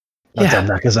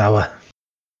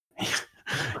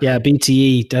 Yeah,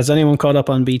 BTE. Has anyone caught up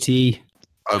on BTE?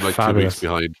 I'm like 2 weeks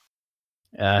behind.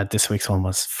 This week's one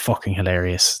was fucking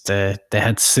hilarious. They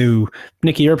had Sue.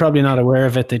 Nikki, you're probably not aware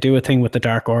of it. They do a thing with the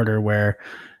Dark Order where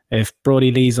if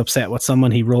Brody Lee's upset with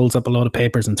someone, he rolls up a load of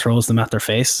papers and throws them at their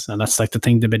face. And that's like the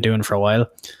thing they've been doing for a while.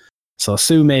 So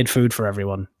Sue made food for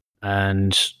everyone.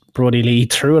 And Brody Lee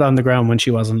threw it on the ground when she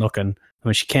wasn't looking. And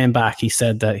when she came back, he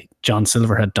said that John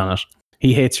Silver had done it.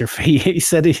 He hates your... He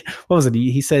said... What was it?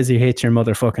 He says he hates your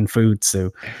motherfucking food, Sue.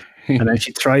 And then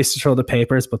she tries to throw the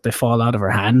papers, but they fall out of her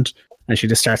hand. And she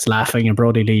just starts laughing, and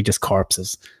Brody Lee just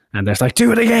corpses. And they're like,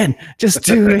 do it again! Just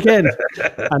do it again!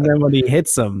 And then when he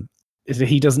hits him,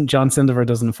 John Silver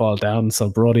doesn't fall down, so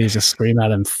Brody is just screaming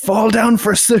at him, fall down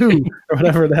for Sue! Or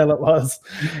whatever the hell it was.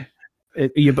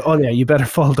 You better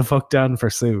fall the fuck down for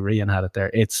Sue. Rian had it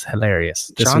there. It's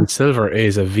hilarious. John Silver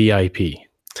is a VIP.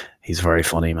 He's very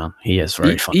funny, man. He is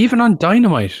very funny. Even on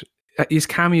Dynamite, his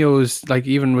cameos, like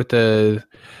even with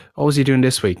what was he doing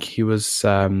this week? He was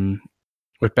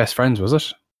with Best Friends, was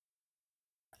it?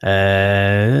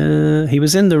 He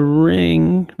was in the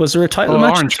ring. Was there a title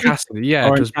match? Orange Cassidy. Yeah,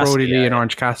 it was Brody Lee and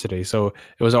Orange Cassidy. So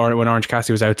it was when Orange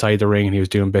Cassidy was outside the ring and he was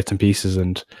doing bits and pieces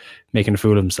and making a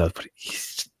fool of himself. But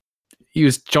he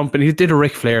was jumping. He did a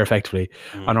Ric Flair effectively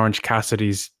on Orange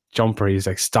Cassidy's jumper. He's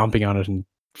like stomping on it and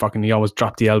he always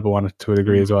dropped the elbow on it to a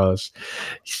degree as well. He's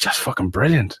just fucking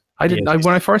brilliant. When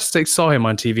I first saw him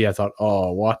on TV, I thought,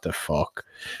 oh, what the fuck?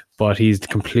 But he's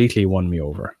completely won me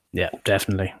over. Yeah,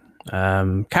 definitely.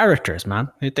 Characters, man,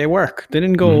 they work. They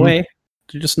didn't go away.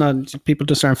 They're just not. People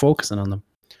just aren't focusing on them.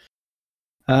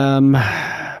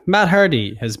 Matt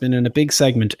Hardy has been in a big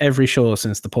segment every show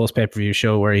since the post pay-per-view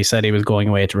show where he said he was going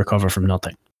away to recover from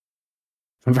nothing.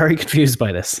 I'm very confused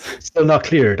by this. Still not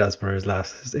cleared as per his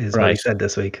what he said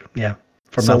this week. Yeah,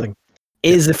 from nothing.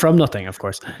 Is it from nothing, of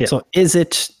course? Yeah. So is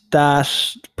it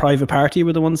that Private Party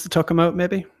were the ones that took him out,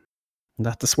 maybe? Is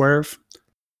that the swerve?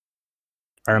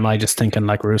 Or am I just thinking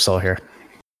like Russo here?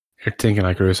 You're thinking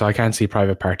like Russo. I can't see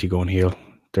Private Party going heel.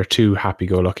 They're too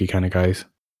happy-go-lucky kind of guys.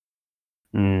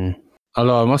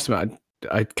 Although I must admit,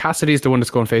 Cassidy's the one that's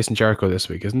going facing Jericho this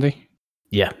week, isn't he?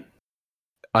 Yeah.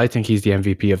 I think he's the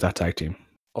MVP of that tag team.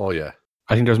 Oh, yeah.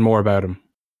 I think there's more about him.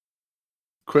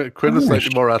 Quinn is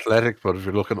slightly more athletic, but if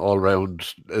you're looking all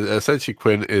round, essentially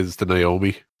Quinn is the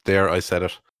Naomi. There, I said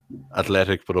it.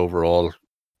 Athletic, but overall.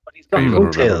 But he's got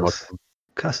coattails.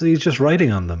 Cassidy's just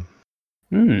riding on them.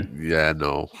 Yeah,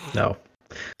 no.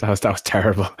 That was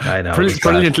terrible. I know.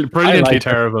 Brilliantly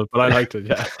terrible, but I liked it,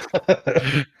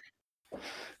 yeah.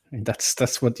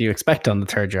 That's what you expect on the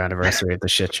 3rd year anniversary of the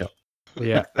shit show.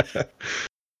 Yeah.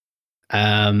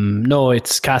 No,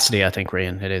 it's Cassidy, I think,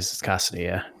 Rian. It's Cassidy,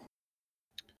 yeah.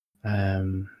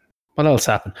 What else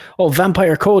happened? Oh,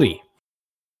 Vampire Cody.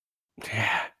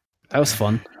 Yeah. That was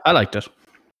fun. I liked it.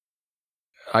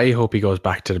 I hope he goes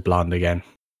back to the blonde again.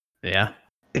 Yeah.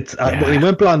 When he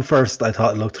went blonde first, I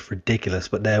thought it looked ridiculous,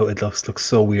 but now it looks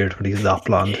so weird when he's not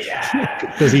blonde. Yeah.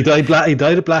 Because he dyed black. He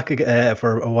dyed it black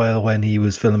for a while when he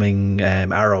was filming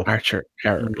Arrow.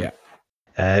 Arrow, yeah.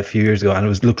 A few years ago, and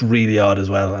it looked really odd as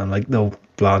well. I'm like, no,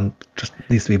 blonde just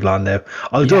needs to be blonde now.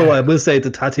 Although I will say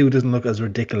the tattoo doesn't look as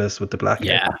ridiculous with the black.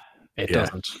 Yeah, it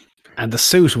doesn't. And the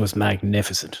suit was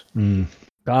magnificent.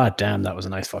 God damn, that was a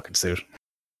nice fucking suit.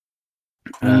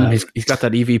 He's got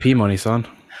that EVP money, son.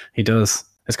 He does.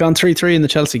 It's gone 3-3 in the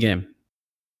Chelsea game.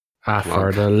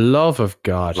 For the love of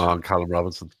God. Come on, Callum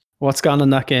Robinson. What's gone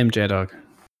in that game, J-Dog?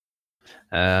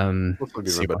 Looks like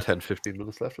there's about 10-15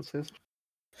 minutes left, it says.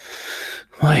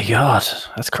 My God,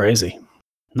 that's crazy.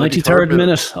 93rd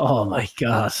minute. Oh my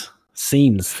God.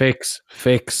 Scenes. Fix.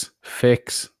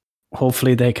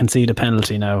 Hopefully they concede a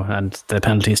penalty now, and the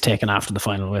penalty is taken after the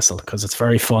final whistle, because it's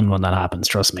very fun when that happens.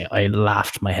 Trust me, I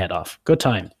laughed my head off. Good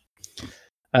time.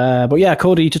 But yeah,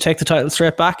 Cody to take the title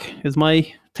straight back is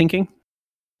my thinking.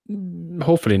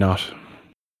 Hopefully not.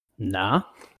 Nah.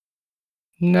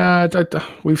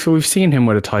 We've seen him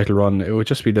with a title run. It would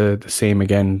just be the same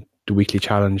again. The weekly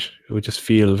challenge. It would just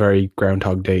feel very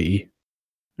Groundhog Day-y.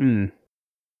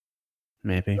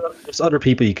 Maybe. There's other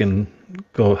people you can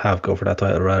go for that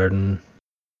title rather than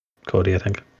Cody, I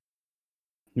think.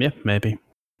 Yeah, maybe.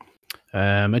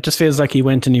 It just feels like he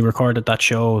went and he recorded that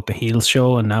show, the Heels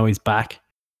show, and now he's back.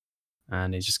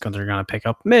 And he's just they're going to pick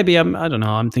up. Maybe, I don't know,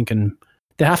 I'm thinking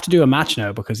they have to do a match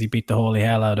now because he beat the holy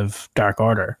hell out of Dark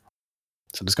Order.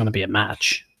 So there's going to be a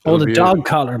match. The dog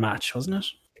collar match, wasn't it?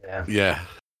 Yeah.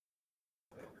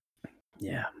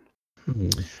 Yeah.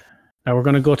 Now we're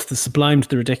going to go to the sublime to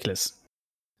the ridiculous.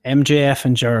 MJF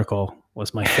and Jericho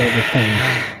was my favorite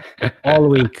thing all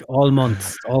week, all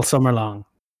month, all summer long.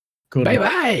 Good.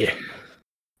 Bye.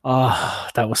 Oh,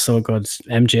 that was so good.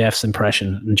 MJF's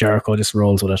impression, and Jericho just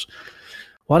rolls with it.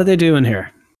 What are they doing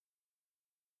here?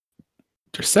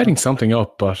 They're setting something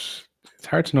up, but it's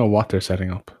hard to know what they're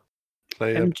setting up.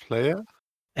 Player.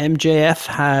 MJF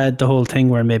had the whole thing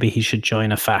where maybe he should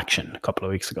join a faction a couple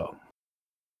of weeks ago.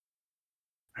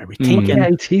 Are we thinking? Yeah,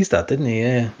 he teased that, didn't he?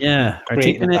 Yeah. Are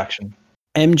creating thinking a faction.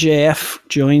 MJF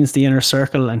joins the Inner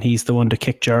Circle and he's the one to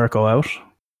kick Jericho out.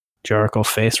 Jericho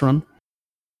face run.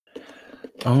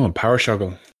 Oh, power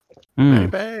struggle.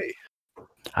 Baby.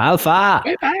 Alpha.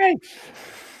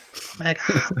 Baby.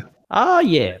 Oh,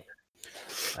 yeah.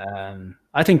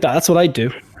 I think that's what I'd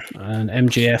do. And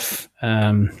MJF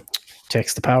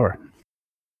takes the power.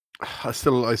 I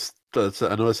know I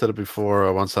said it before.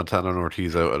 I want Santana and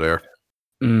Ortiz out of there.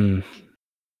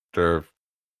 They're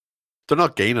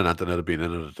not gaining anything out of being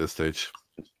in it at this stage.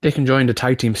 They can join the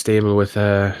tag team stable with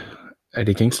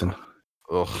Eddie Kingston.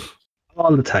 Ugh.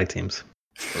 All the tag teams.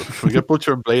 We get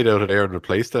Butcher and Blade out of there and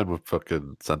replace them with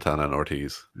fucking Santana and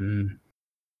Ortiz.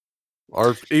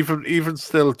 Or even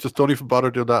still, just don't even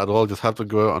bother doing that at all. Just have them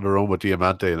go out on their own with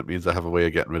Diamante, and it means they have a way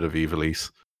of getting rid of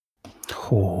Evilise.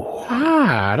 Oh.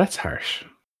 That's harsh.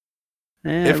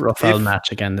 Rough old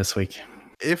match again this week.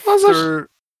 It wasn't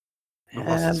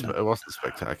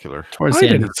spectacular. Towards I the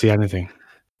end. didn't see anything.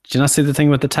 Did you not see the thing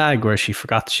with the tag where she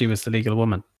forgot she was the legal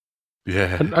woman?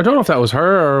 Yeah. I don't know if that was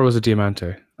her or was it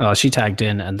Diamante. Oh, she tagged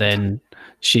in and then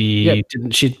she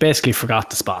didn't. She basically forgot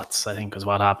the spots, I think, was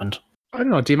what happened. I don't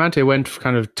know. Diamante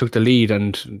took the lead,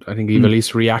 and I think Eva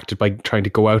Elise reacted by trying to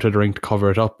go out of the ring to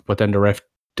cover it up, but then the ref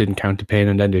didn't count the pin,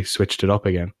 and then they switched it up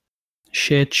again.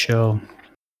 Shit show.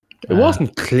 It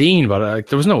wasn't clean, but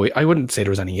there was no. I wouldn't say there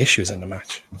was any issues in the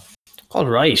match. All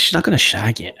right, she's not going to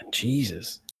shag you.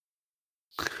 Jesus.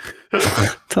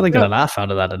 Thought I got a laugh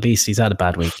out of that. At least he's had a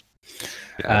bad week.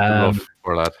 Yeah,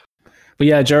 poor lad. But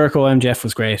yeah, Jericho MJF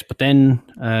was great. But then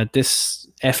this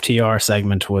FTR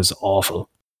segment was awful.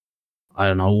 I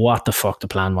don't know what the fuck the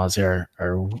plan was here.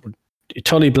 Or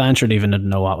Tully Blanchard even didn't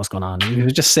know what was going on. He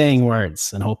was just saying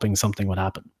words and hoping something would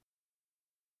happen.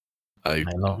 I'm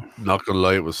not going to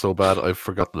lie, it was so bad, I've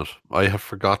forgotten it. I have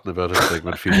forgotten about a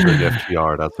segment featuring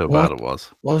FTR. That's how bad it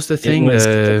was. What was the thing? It was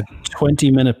a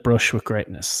 20-minute brush with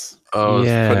greatness. Oh,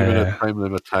 yeah. 20-minute time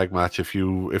limit tag match. If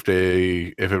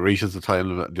it reaches the time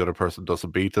limit, the other person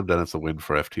doesn't beat them, then it's a win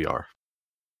for FTR.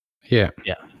 Yeah.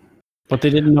 Yeah. But they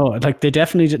didn't know. Like, they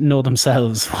definitely didn't know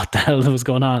themselves what the hell was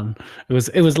going on. It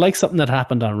was like something that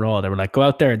happened on Raw. They were like, "Go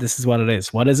out there. This is what it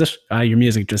is. What is it? Your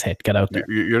music just hit. Get out there.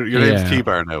 Your name's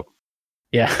T-Bar now."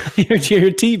 Yeah,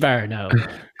 you're T-Bar now.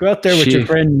 Go out there with your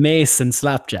friend Mace and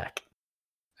Slapjack.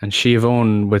 And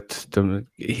Siobhan with them.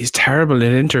 He's terrible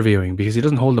at interviewing because he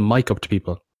doesn't hold the mic up to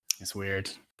people. It's weird.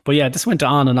 But yeah, this went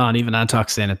on and on. Even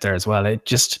Antok's in it there as well.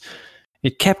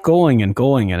 It kept going and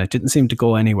going, and it didn't seem to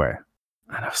go anywhere.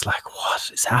 And I was like, what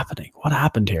is happening? What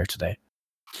happened here today?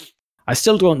 I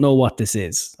still don't know what this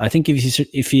is. I think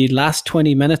if you last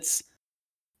 20 minutes,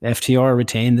 FTR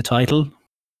retain the title.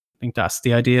 I think that's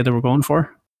the idea that we're going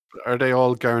for. Are they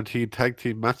all guaranteed tag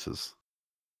team matches?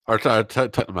 Or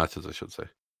title matches, I should say.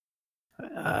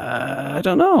 I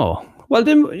don't know. Well,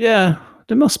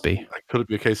 there must be. Could it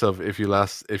be a case of if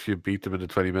you beat them in the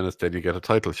 20 minutes, then you get a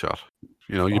title shot?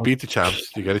 You know, you beat the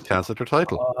champs, you get a chance at their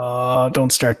title. Oh,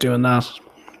 don't start doing that.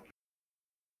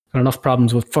 Got enough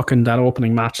problems with fucking that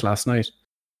opening match last night.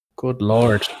 Good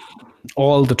Lord.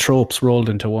 All the tropes rolled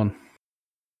into one.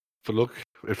 But look,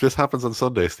 if this happens on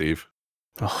Sunday, Steve.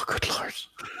 Oh, good Lord.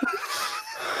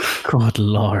 Good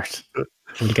Lord.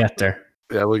 We'll get there.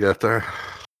 Yeah, we'll get there.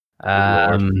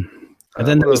 And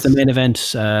then there was the main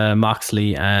event,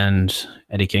 Moxley and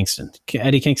Eddie Kingston.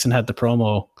 Eddie Kingston had the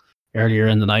promo earlier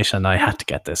in the night, and I had to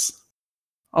get this.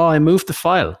 Oh, I moved the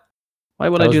file. Why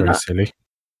would I do that? Silly.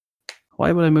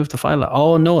 Why would I move the file?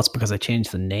 Oh, no, it's because I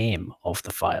changed the name of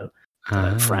the file that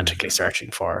I'm frantically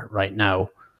searching for right now.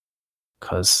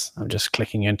 Because I'm just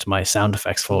clicking into my sound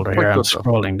effects folder here. I'm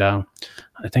scrolling down.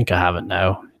 I think I have it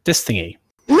now. This thingy.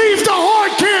 Leave the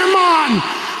hard cam on!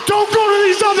 Don't go to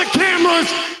these other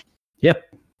cameras! Yep.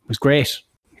 It was great.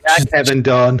 Yeah, Kevin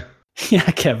Dunn. Yeah,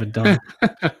 Kevin Dunn.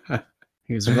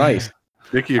 He was right.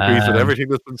 Nicky agrees with everything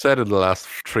that's been said in the last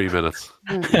 3 minutes.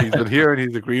 He's been here and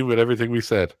he's agreeing with everything we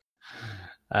said.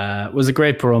 It was a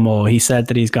great promo. He said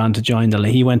that he went to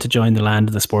join the land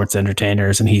of the sports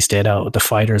entertainers, and he stayed out with the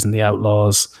fighters and the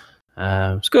outlaws. It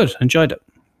was good. Enjoyed it.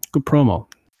 Good promo.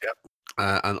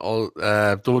 Yeah. And all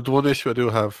the one issue I do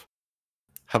have,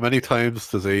 how many times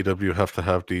does AEW have to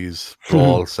have these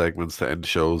brawl segments to end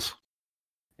shows?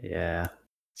 Yeah.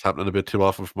 It's happening a bit too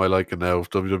often for my liking now. If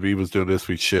WWE was doing this,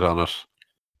 we'd shit on it.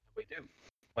 We do.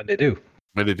 When they do.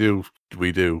 When they do,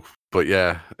 we do. But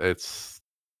yeah, it's...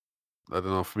 I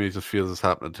don't know, for me it just feels it's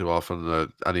happening too often.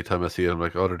 Anytime I see it, I'm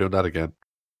like, oh, they're doing that again.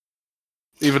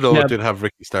 Even though it did have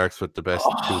Ricky Starks with the best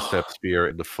two-step spear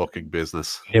in the fucking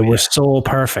business. It was so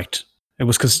perfect. It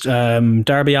was because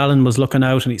Darby Allin was looking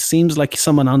out, and it seems like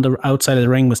someone on the outside of the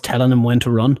ring was telling him when to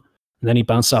run. And then he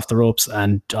bounced off the ropes,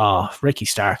 and Ricky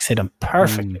Starks hit him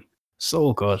perfectly.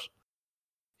 So good.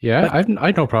 Yeah,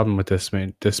 I've no problem with this,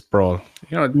 man. This brawl.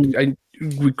 You know,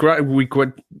 we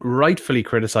could rightfully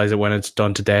criticize it when it's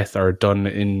done to death or done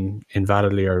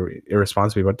invalidly or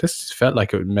irresponsibly, but this felt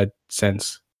like it made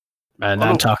sense. And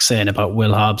I'm talking saying about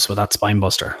Will Hobbs with that spine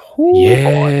buster.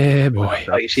 Yeah, boy.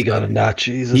 Nice, he got him that,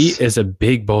 Jesus. He is a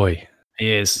big boy.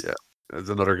 He is. Yeah. There's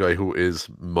another guy who is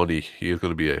money. He is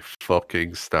going to be a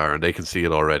fucking star, and they can see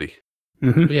it already.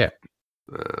 Mm-hmm. Yeah.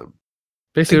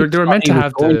 Basically, they were meant to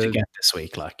have to get this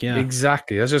week,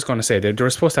 Exactly. I was just going to say they were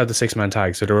supposed to have the 6-man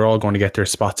tag, so they were all going to get their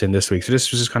spots in this week. So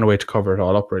this was just kind of a way to cover it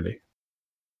all up, really.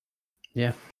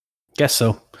 Yeah, guess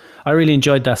so. I really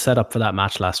enjoyed that setup for that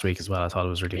match last week as well. I thought it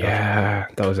was really good. Yeah,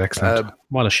 that was excellent.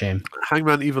 What a shame.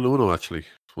 Hangman Evil Uno, actually.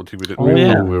 One thing we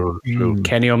didn't we were through.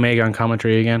 Kenny Omega on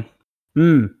commentary again.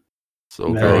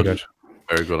 So very good.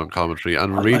 Very good on commentary.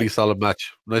 And really solid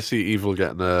match. Nice to see Evil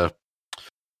getting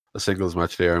a a singles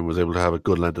match there and was able to have a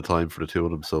good length of time for the two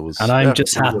of them. So it was, And I'm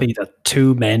just happy that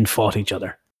two men fought each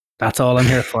other. That's all I'm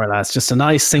here for, lads. Just a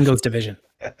nice singles division.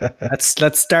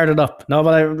 Let's start it up. No,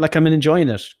 but I'm enjoying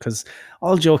it because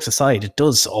all jokes aside, it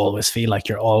does always feel like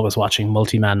you're always watching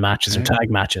multi-man matches or tag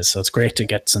matches. So it's great to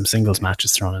get some singles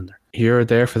matches thrown in there. You're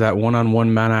there for that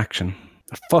one-on-one man action.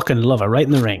 I fucking love it. Right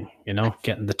in the ring,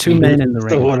 getting the two men in the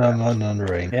ring. The one-on-one on the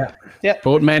ring. Yeah.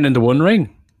 Both men in the one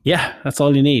ring. Yeah, that's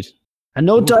all you need. And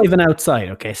no diving outside,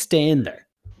 okay? Stay in there.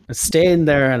 Let's stay in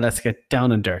there and let's get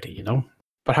down and dirty,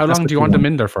 But how long do you want them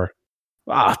in there for?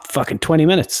 Fucking 20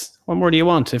 minutes. What more do you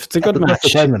want? If it's a good match. That's the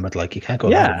time limit, like, you can't go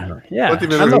longer. Yeah.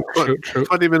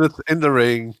 20 minutes in the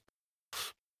ring,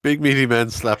 big meaty men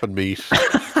slapping meat,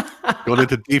 going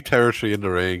into deep territory in the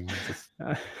ring.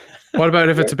 What about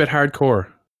if it's a bit hardcore?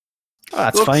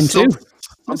 That's fine too.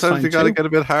 Sometimes you got to get a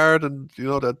bit hard, and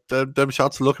that them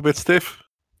shots look a bit stiff.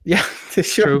 Yeah, they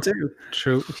sure do.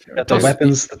 True. Got the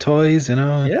weapons, the toys,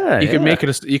 Yeah, you can make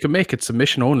it. You can make it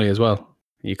submission only as well.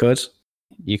 You could,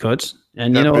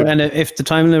 and and if the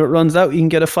time limit runs out, you can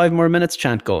get a 5 more minutes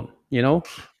chant going.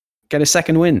 Get a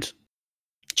second wind,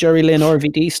 Jerry Lynn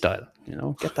RVD style.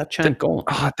 Get that chant going.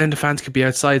 Then the fans could be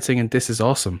outside singing, "This is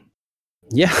awesome."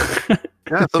 Yeah.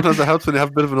 Yeah, sometimes it helps when you have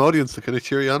a bit of an audience to kind of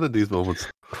cheer you on in these moments.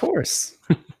 Of course.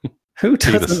 Who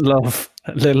doesn't love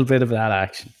a little bit of that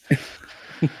action?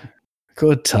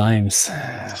 Good times.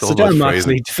 So John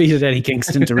Moxley defeated Eddie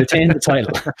Kingston to retain the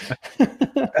title.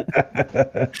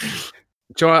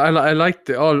 Joe, I liked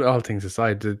all things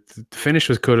aside. The finish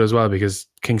was good as well because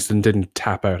Kingston didn't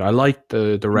tap out. I liked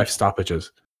the ref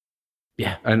stoppages.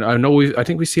 Yeah, and I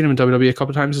think we've seen him in WWE a couple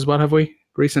of times as well, have we?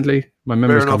 Recently, my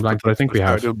memory's gone blank, but I think we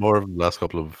have. Doing more of them last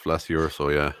year or so,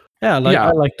 yeah. Yeah,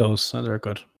 I like those. They're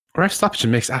good. Ref stoppage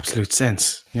makes absolute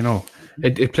sense.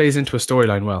 It plays into a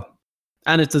storyline well.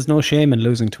 And there's no shame in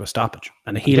losing to a stoppage.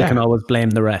 And a heel can always blame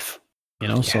the ref.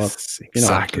 Yes, so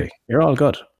exactly. You're all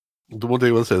good. The one thing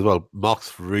I will say as well,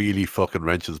 Mox really fucking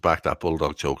wrenches back that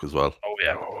bulldog choke as well. Oh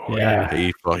yeah.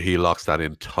 He locks that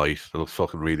in tight. It looks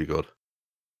fucking really good.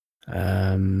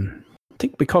 I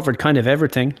think we covered kind of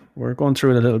everything. We're going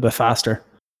through it a little bit faster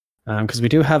because we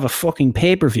do have a fucking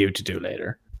pay-per-view to do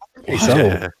later.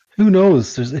 So who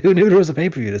knows? Who knew there was a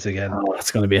pay-per-view this again? Oh,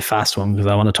 it's going to be a fast one because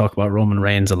I want to talk about Roman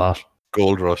Reigns a lot.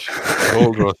 Gold Rush.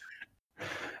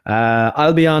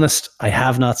 I'll be honest, I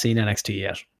have not seen NXT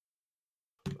yet.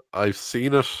 I've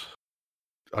seen it.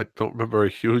 I don't remember a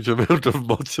huge amount of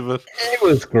much of it. It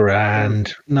was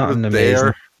grand. Not an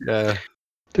amazing. Yeah.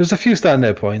 There's a few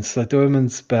standout points, like the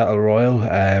women's battle royal.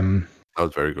 That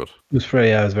was very good. It was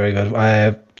very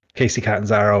good. Casey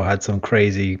Catanzaro had some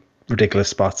crazy, ridiculous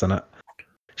spots in it.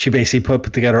 She basically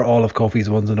put together all of Kofi's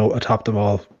ones and topped them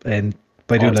all, and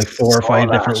by doing like 4 or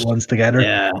 5 different ones together.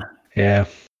 Yeah.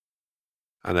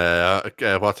 And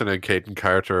what's her name? Kaden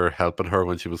Carter helping her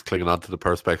when she was clinging onto the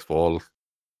Perspex wall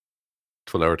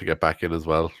to allow her to get back in as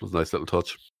well. It was a nice little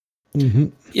touch. Mm-hmm.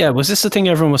 Yeah, was this the thing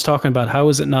everyone was talking about? How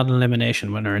was it not an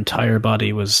elimination when her entire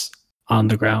body was on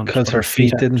the ground? Because her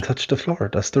feet didn't touch the floor.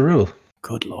 That's the rule.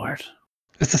 Good Lord.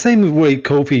 It's the same way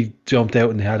Kofi jumped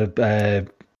out and had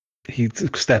he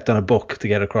stepped on a book to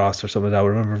get across or something like that. I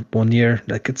remember one year,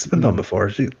 like it's been done before.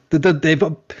 They've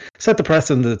set the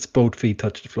precedent that it's both feet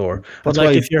touch the floor. That's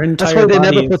why they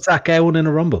never put Zach Gowen in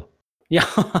a rumble. Yeah,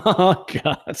 oh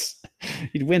God,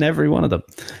 you'd win every one of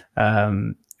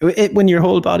them. When your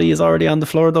whole body is already on the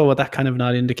floor, though, would that kind of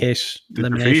not indicate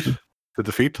elimination? Did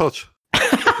the feet touch?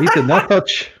 He did not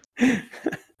touch.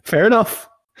 Fair enough.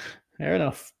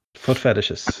 Foot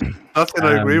fetishes. Not saying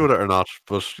I agree with it or not,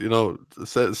 but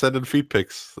sending feet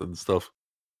pics and stuff.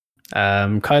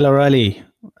 Kyle O'Reilly.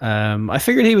 I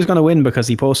figured he was going to win because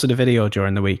he posted a video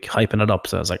during the week hyping it up.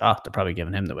 So I was like, they're probably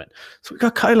giving him the win. So we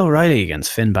got Kyle O'Reilly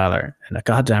against Finn Balor in a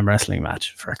goddamn wrestling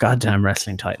match for a goddamn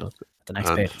wrestling title at the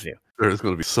next pay-per-view. There's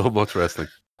going to be so much wrestling.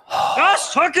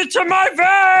 Just hook it to my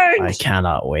veins! I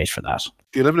cannot wait for that.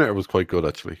 The Eliminator was quite good,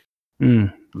 actually.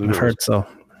 I've heard so.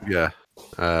 Yeah.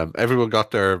 Everyone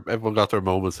got their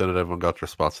moments in it. Everyone got their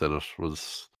spots in it.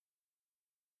 Was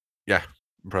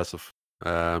impressive.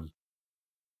 Yeah,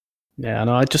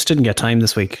 no, I just didn't get time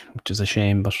this week, which is a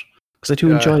shame, but because I do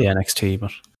enjoy NXT.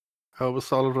 But it was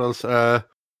solid. Else,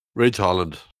 Ridge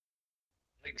Holland.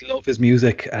 I love his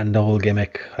music and the whole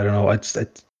gimmick. I don't know.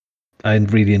 I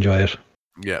really enjoy it.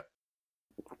 Yeah,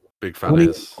 big fan.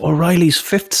 O'Reilly's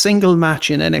 5th single match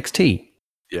in NXT.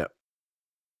 Yeah,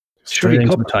 straight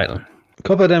into the title. A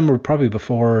couple of them were probably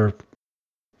before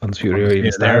Undisputed Era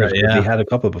even started. Yeah. He had a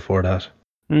couple before that.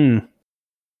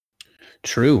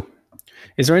 True.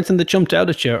 Is there anything that jumped out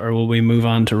at you, or will we move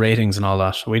on to ratings and all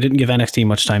that? We didn't give NXT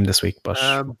much time this week, but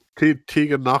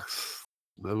Tegan Knox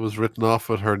was written off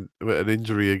with an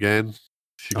injury again.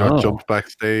 She got jumped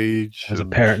backstage. It was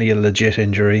apparently a legit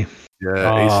injury.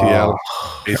 Yeah,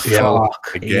 ACL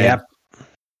again. Yep.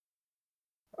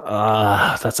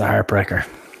 That's a heartbreaker.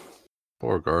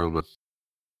 Poor girl, man.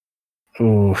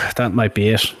 Oh, that might be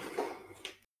it.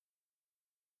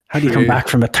 How do you come back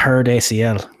from a third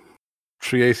ACL?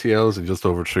 3 ACLs in just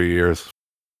over 3 years.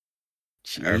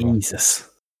 Jesus.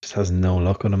 Just has no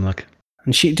luck with him, like.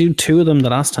 And she did 2 of them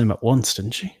the last time at once,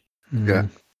 didn't she? Yeah.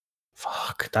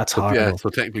 Fuck, that's horrible. Yeah, so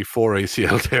technically 4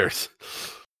 ACL tears.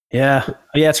 Yeah.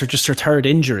 It's just her third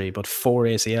injury, but 4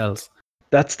 ACLs.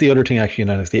 That's the other thing actually in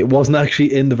NXT. It wasn't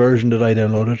actually in the version that I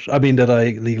downloaded. I mean, that I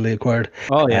legally acquired.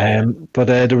 Oh, yeah. But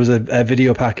there was a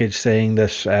video package saying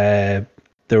that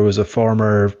there was a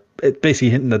former... basically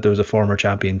hinting that there was a former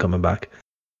champion coming back.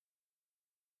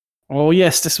 Oh,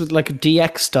 yes. This was like a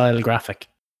DX style graphic.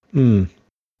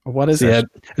 What is it? Yeah,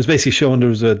 it was basically showing there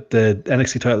was the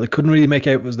NXT title. It couldn't really make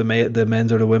out if it was the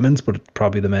men's or the women's, but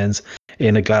probably the men's,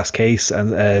 in a glass case,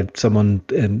 and someone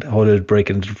had break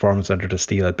into the Performance Center to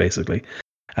steal it, basically.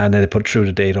 And then they put through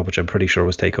the date up, which I'm pretty sure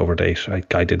was takeover date.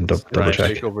 I didn't double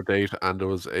check. Takeover date, and there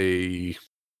was a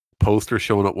poster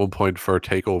shown at one point for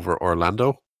Takeover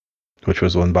Orlando, which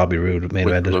was when Bobby Roode main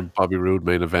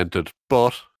evented,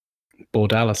 but Bo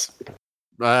Dallas.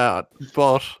 But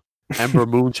Ember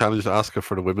Moon challenged Asuka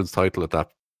for the women's title at that.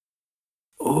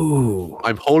 Ooh.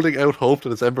 I'm holding out hope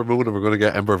that it's Ember Moon and we're going to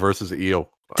get Ember versus Io.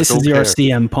 This is your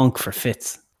CM Punk for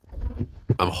Fitz.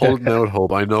 I'm holding out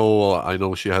hope. I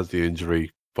know she has the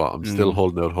injury, but I'm still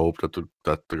holding out hope that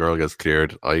the girl gets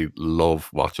cleared. I love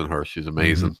watching her. She's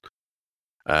amazing.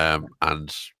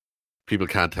 And people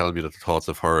can't tell me that the thoughts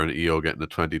of her and Io getting a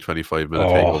 20-25 minute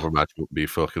takeover match would be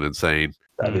fucking insane.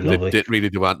 That'd be lovely. They didn't really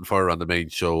do anything for her on the main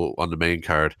show, on the main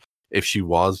card. If she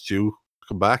was due to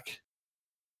come back,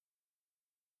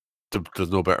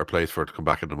 there's no better place for her to come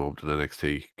back at the moment than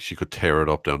NXT. She could tear it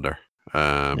up down there.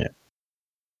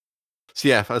 So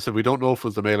yeah, as I said, we don't know if it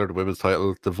was the male or the women's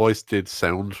title. The voice did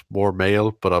sound more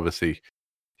male, but obviously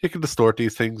you can distort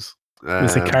these things.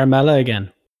 Was it Carmella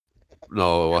again?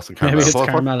 No, it wasn't Carmella. Maybe it's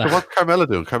Carmella. What's Carmella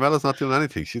doing? Carmella's not doing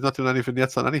anything. She's not doing any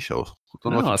vignettes on any show.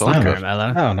 No, it's not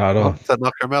Carmella. No, not at all. Is that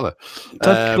not Carmella?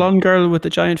 That blonde girl with the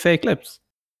giant fake lips.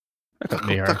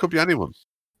 That could be anyone.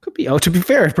 Could be. Oh, to be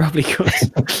fair, it probably could.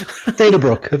 Dana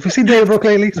Brooke. Have we seen Dana Brooke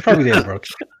lately? It's probably Dana Brooke.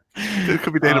 It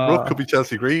could be Dana Brooke. Could be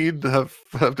Chelsea Green. Have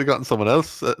they gotten someone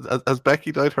else? Has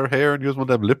Becky dyed her hair and used one of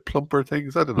them lip plumper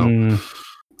things? I don't know.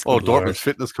 Dortmund's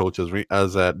fitness coach,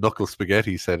 as Knuckle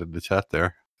Spaghetti said in the chat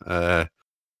there.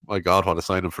 My God, what a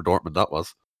signing for Dortmund that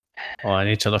was. Oh, I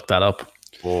need to look that up.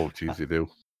 Oh, jeez, you do.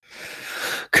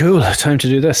 Cool. Time to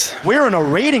do this. We're in a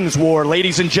ratings war,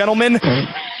 ladies and gentlemen.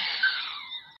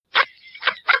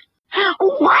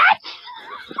 What?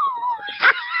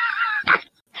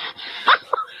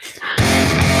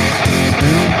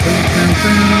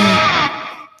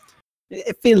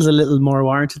 It feels a little more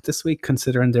warranted this week,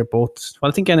 considering they're both.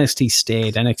 Well, I think NXT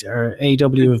stayed.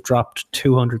 AEW have dropped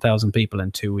 200,000 people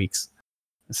in 2 weeks.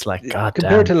 It's like, God damn.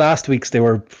 Compared to last week's, they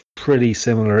were pretty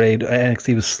similar.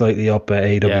 NXT was slightly up,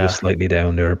 AEW was slightly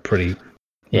down. They were pretty.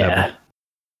 Yeah.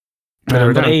 They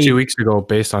were down 2 weeks ago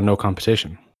based on no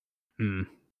competition.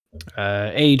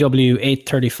 AEW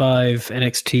 835,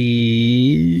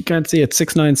 NXT, can't see it,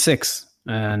 696.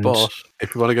 And but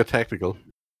if you want to get technical,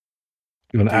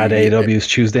 you want to add AEW's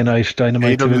Tuesday Night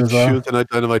Dynamite to it as well? Tuesday Night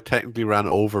Dynamite technically ran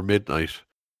over midnight.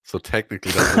 So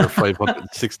technically that's under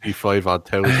 565 odd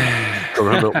thousand. So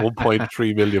around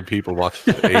 1.3 million people watched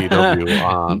AEW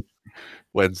on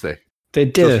Wednesday. They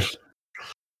did it.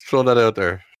 Throw that out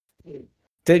there.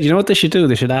 You know what they should do?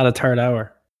 They should add a third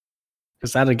hour.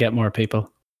 Because that'll get more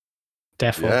people.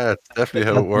 Definitely. Yeah, it's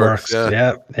definitely how it works.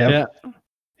 Yeah.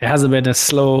 It hasn't been a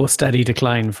slow, steady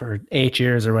decline for 8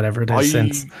 years or whatever it is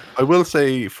since. I will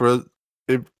say, for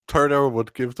a third hour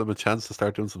would give them a chance to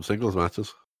start doing some singles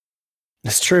matches.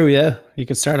 It's true, yeah. You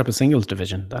could start up a singles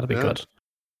division. That'll be good.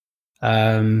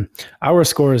 Our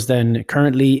scores then,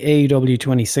 currently AEW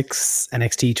 26,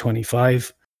 NXT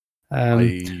 25.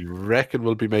 I reckon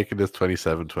we'll be making this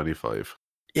 27-25.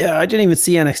 Yeah, I didn't even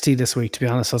see NXT this week, to be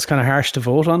honest. So it's kind of harsh to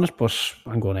vote on it, but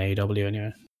I'm going AEW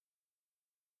anyway.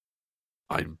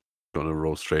 I'm going to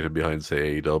roll straight in behind,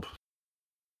 say AEW.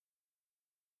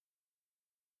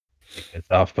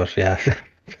 It's off, but yeah.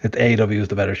 AEW is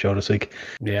the better show this week.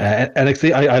 Yeah.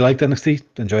 NXT, I liked NXT,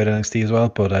 enjoyed NXT as well,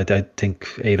 but I think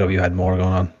AEW had more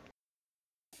going on.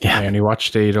 Yeah, I only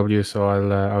watched AEW, so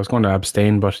I was going to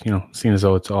abstain, but seeing as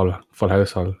though it's all full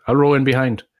house, I'll roll in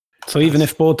behind. So even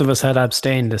if both of us had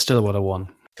abstained, they still would have won.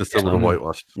 They still would have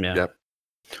whitewashed. Yeah. Yep.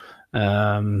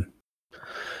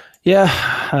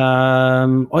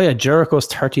 Jericho's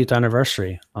 30th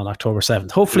anniversary on October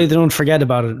 7th. Hopefully they don't forget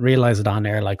about it and realize it on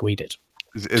air like we did.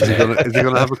 Is he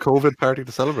gonna have a COVID party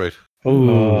to celebrate?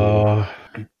 Oh,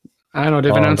 I know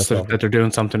they've announced that they're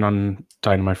doing something on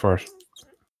Dynamite for it.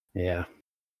 Yeah.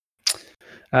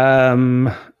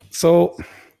 So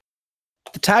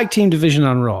the tag team division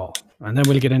on Raw, and then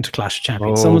we'll get into Clash of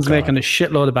Champions. Someone's making a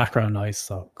shitload of background noise,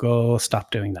 so go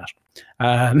stop doing that.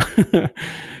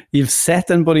 You've Seth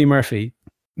and Buddy Murphy,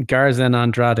 Garza and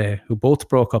Andrade, who both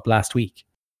broke up last week,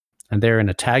 and they're in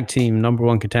a tag team number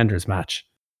 1 contenders match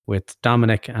with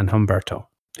Dominic and Humberto,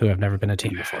 who have never been a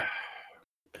team before.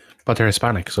 But they're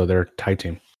Hispanic, so they're tag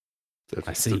team.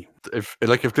 I see. If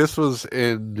this was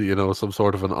in some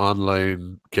sort of an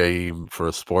online game for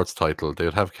a sports title,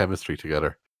 they'd have chemistry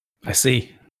together. I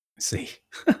see.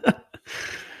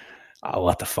 Oh,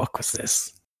 what the fuck was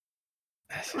this?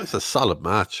 It's a solid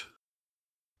match.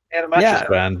 Yeah, the match is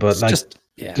grand, but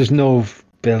there's no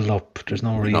build up. There's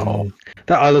no reason. No.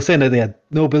 I was saying that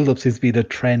no build up seems to be the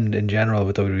trend in general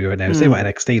with WWE right now. Same with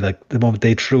NXT. Like the moment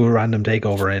they threw a random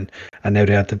takeover in, and now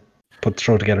they had to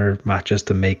throw together matches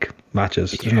to make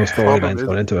matches. There's no storylines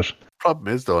going into it.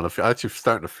 Problem is, though, and if you're actually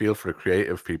starting to feel for the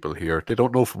creative people here, they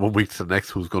don't know from one week to the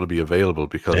next who's going to be available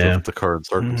because of the current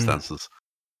circumstances.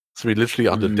 So we literally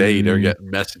on the day they're getting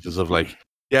messages of like,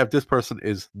 yeah, this person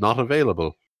is not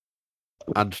available,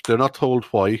 and they're not told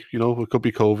why. It could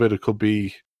be COVID, it could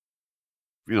be,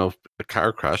 a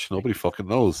car crash. Nobody fucking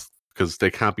knows because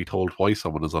they can't be told why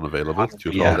someone is unavailable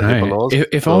due to all the HIPAA laws.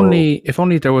 If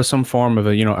only there was some form of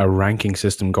a ranking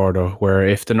system, Gordo, where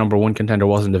if the number 1 contender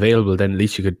wasn't available, then at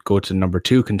least you could go to the number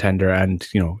 2 contender, and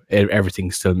everything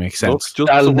still makes sense.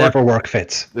 That'll never work,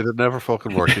 Fitz. It'll never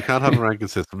fucking work. You can't have a ranking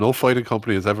system. No fighting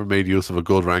company has ever made use of a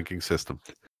good ranking system.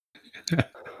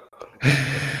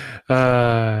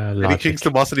 Eddie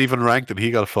Kingston wasn't even ranked, and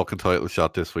he got a fucking title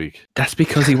shot this week. That's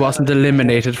because he wasn't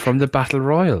eliminated from the Battle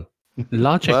Royal.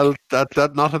 Logic. Well,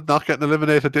 that not getting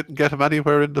eliminated didn't get him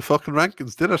anywhere in the fucking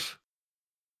rankings, did it?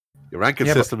 Your ranking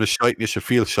system is shite, and you should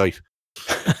feel shite.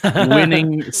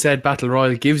 Winning said Battle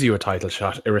Royal gives you a title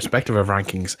shot, irrespective of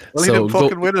rankings. Well, he didn't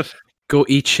fucking win it. Go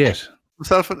eat shit.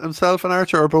 Himself and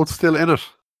Archer are both still in it.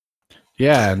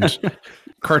 Yeah, and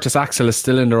Curtis Axel is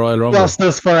still in the Royal Rumble.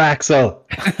 Justice for Axel.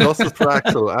 Justice for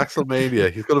Axel.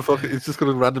 Axelmania. He's just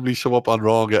gonna randomly show up on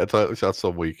Raw and get a title shot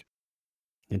some week.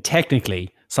 And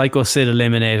technically, Psycho Sid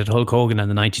eliminated Hulk Hogan in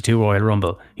the 92 Royal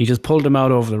Rumble. He just pulled him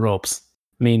out over the ropes.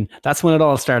 I mean, that's when it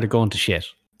all started going to shit,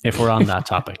 if we're on that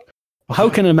topic. How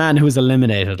can a man who is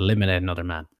eliminate another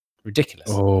man? Ridiculous.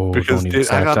 Oh, because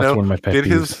that's one of my pet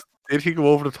peeves. Did he go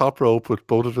over the top rope with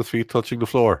both of his feet touching the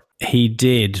floor? He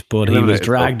did, but he was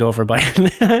dragged over by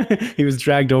an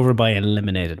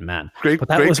eliminated man. Great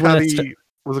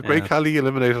Khali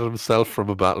eliminated himself from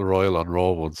a battle royal on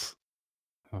Raw once.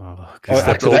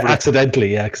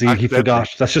 Accidentally, yeah, because he forgot.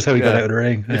 That's just how he got out of the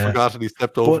ring. He forgot, and he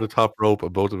stepped over the top rope,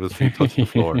 and both of his feet touched the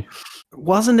floor.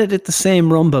 Wasn't it at the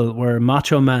same Rumble where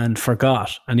Macho Man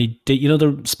forgot, and he did?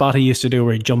 The spot he used to do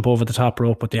where he'd jump over the top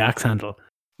rope with the axe handle.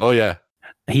 Oh yeah.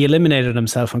 He eliminated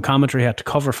himself, and commentary had to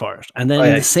cover for it. And then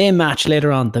in the same match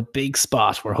later on, the big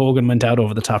spot where Hogan went out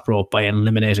over the top rope by an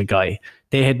eliminated guy,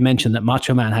 they had mentioned that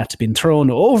Macho Man had to be thrown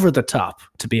over the top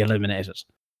to be eliminated.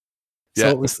 So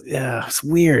it was, it's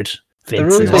weird. They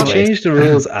change the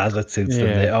rules as it suits them.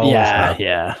 They always have.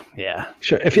 Yeah.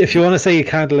 Sure. If you want to say you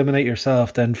can't eliminate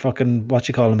yourself, then fucking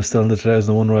him is still in the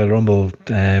 2001 Royal Rumble.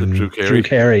 Drew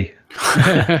Carey.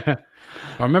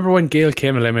 I remember when Gail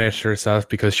Kim eliminated herself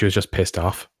because she was just pissed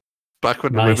off. Back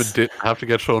when the women didn't have to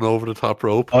get thrown over the top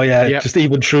rope. Oh yeah, just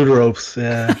even through the ropes.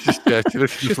 Yeah,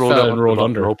 just rolled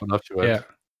under rope and up she went. Yeah,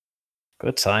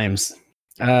 good times.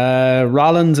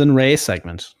 Rollins and Ray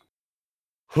segment.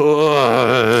 I'm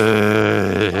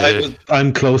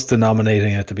close to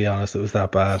nominating it, to be honest. It was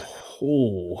that bad.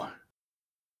 Oh,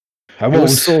 it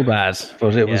was so bad,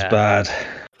 but it was bad.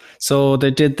 So they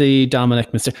did the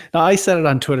Dominic Mysterio. Now I said it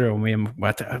on Twitter when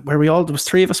there was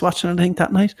 3 of us watching it, I think,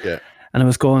 that night. Yeah, and I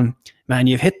was going, man,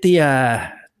 you've hit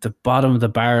the bottom of the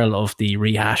barrel of the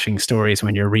rehashing stories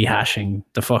when you're rehashing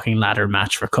the fucking ladder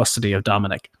match for custody of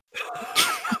Dominic.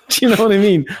 Do you know what I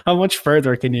mean? How much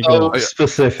further can you go?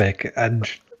 Specific and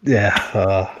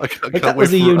that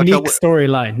was a unique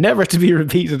storyline, never to be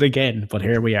repeated again. But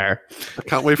here we are. I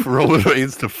can't wait for Roman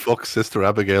Reigns to fuck Sister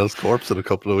Abigail's corpse in a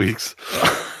couple of weeks.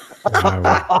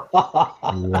 Wow.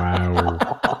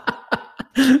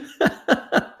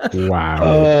 Wow.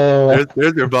 Oh,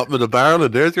 There's your bottom of the barrel,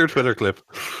 and there's your Twitter clip.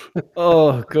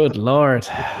 Oh, good lord.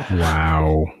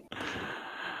 Wow.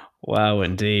 Wow,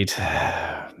 indeed.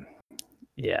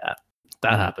 Yeah,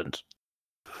 that happened.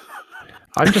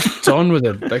 I'm just done with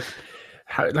it. Like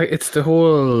it's the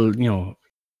whole,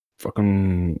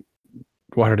 fucking,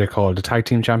 what are they called? The tag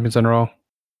team champions in a row?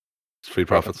 Street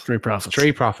Profits. Street Profits.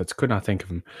 Street Profits. Could not think of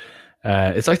them.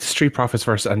 It's like the Street Profits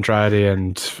versus Andrade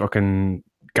and fucking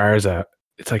Garza.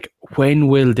 It's like, when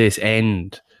will this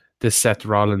end? This Seth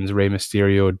Rollins, Rey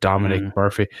Mysterio, Dominic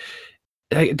Murphy.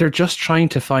 Like, they're just trying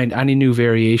to find any new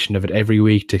variation of it every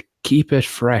week to keep it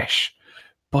fresh.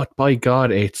 But by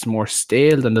God, it's more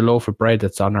stale than the loaf of bread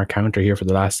that's on our counter here for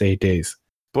the last 8 days.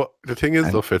 But the thing is,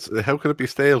 though, Fitz, how can it be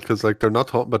stale? Because like they're not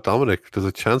talking about Dominic. There's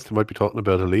a chance they might be talking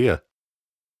about Aaliyah.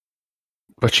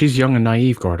 But she's young and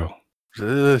naive, Gordo.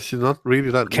 She's not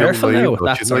really that Careful young. now with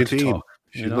that She's sort of 19. talk,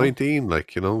 She's 19.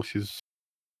 Like, she's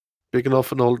big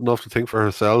enough and old enough to think for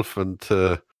herself and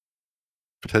to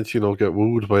potentially, get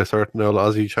wooed by a certain old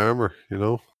Aussie charmer.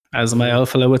 As my old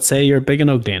fellow would say, you're big and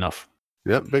ugly enough.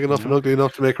 Yeah, big enough and ugly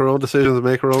enough to make her own decisions and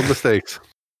make her own mistakes.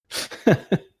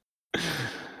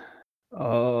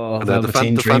 Oh, And then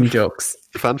Velveteen Dream jokes.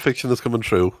 The fan fiction is coming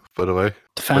true, by the way.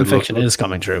 The fan fiction is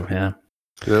coming true, yeah.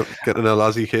 Yeah, getting an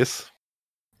Aussie kiss.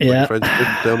 Yeah. French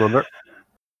kiss down under.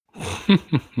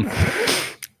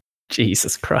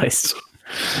 Jesus Christ.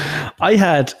 I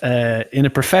had, in a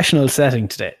professional setting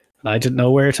today, and I didn't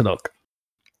know where to look.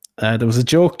 There was a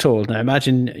joke told. Now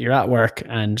imagine you're at work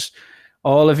and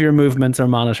all of your movements are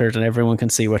monitored and everyone can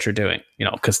see what you're doing,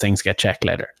 because things get checked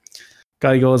later.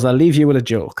 Guy goes, I'll leave you with a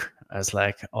joke. I was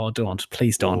like, oh,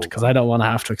 please don't, because I don't want to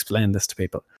have to explain this to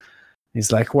people.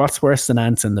 He's like, what's worse than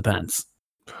ants in the pants?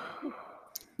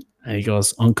 And he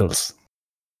goes, uncles.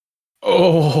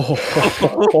 Oh.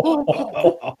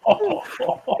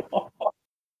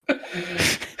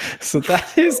 So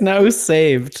that is now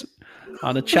saved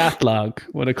on a chat log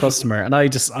with a customer. And I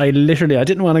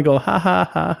didn't want to go, ha, ha,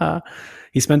 ha, ha.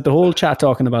 He spent the whole chat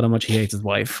talking about how much he hates his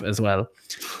wife as well.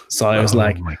 So I was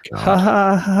like, ha,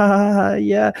 ha, ha,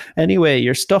 yeah. Anyway,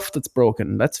 your stuff that's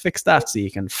broken, let's fix that so you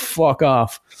can fuck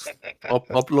off.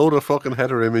 Upload a fucking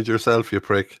header image yourself, you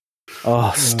prick.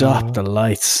 Oh, stop the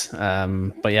lights.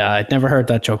 But yeah, I'd never heard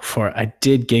that joke before. I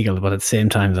did giggle, but at the same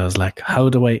time, I was like,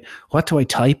 what do I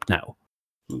type now?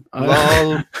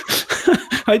 Lol.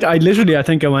 I literally, I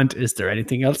think I went, is there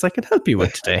anything else I can help you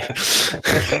with today?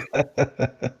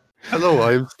 Hello,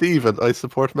 I'm Steve and I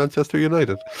support Manchester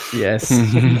United. Yes.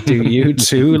 Do you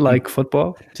too like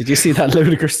football? Did you see that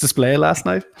ludicrous display last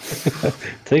night?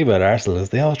 Think about Arsenal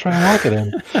as they always try and market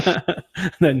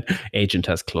in. Then agent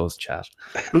has closed chat.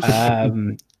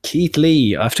 Keith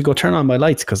Lee, I have to go turn on my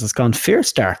lights because it's gone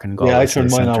fierce dark and I turned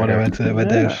mine on when I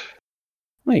went out.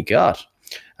 My God.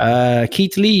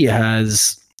 Keith Lee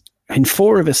has, in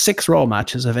 4 of his 6 Raw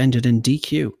matches, have ended in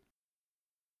DQ.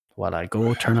 While I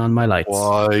go turn on my lights.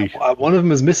 Why? One of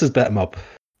them is Mrs. Bet 'em Up.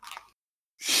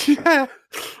 Yeah.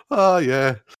 Oh,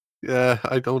 yeah. Yeah,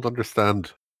 I don't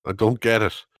understand. I don't get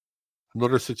it.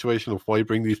 Another situation of why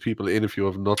bring these people in if you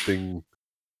have nothing,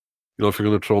 if you're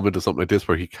going to throw him into something like this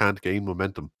where he can't gain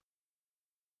momentum.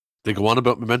 They go on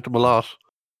about momentum a lot.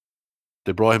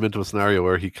 They brought him into a scenario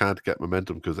where he can't get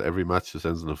momentum because every match just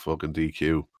ends in a fucking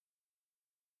DQ.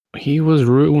 He was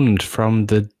ruined from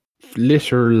the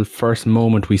literal first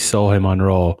moment we saw him on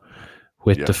Raw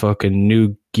with the fucking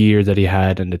new gear that he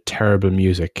had and the terrible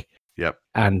music. Yep.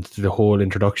 And the whole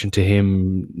introduction to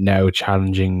him now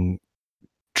challenging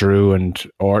Drew and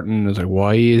Orton. I was like,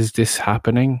 why is this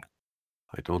happening?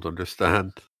 I don't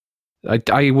understand.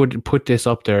 I would put this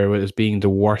up there as being the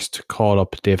worst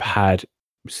call-up they've had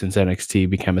since NXT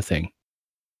became a thing.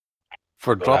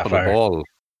 For dropping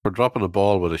a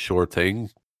ball with a short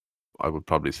thing, I would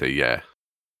probably say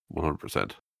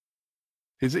 100%.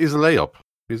 He's a layup.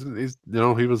 He's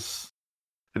he was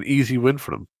an easy win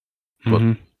for them.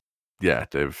 But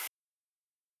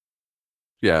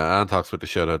Antox with the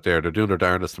shout out there. They're doing their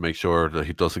darndest to make sure that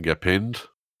he doesn't get pinned.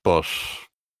 But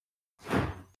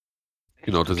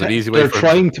there's an easy way. They're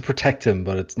trying to protect him,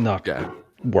 but it's not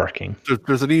working.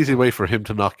 There's an easy way for him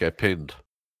to not get pinned.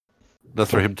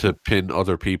 That's for him to pin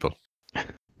other people.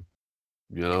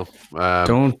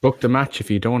 Don't book the match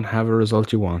if you don't have a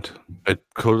result you want. I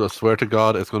swear to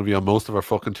God, it's going to be on most of our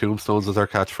fucking tombstones as our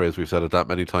catchphrase. We've said it that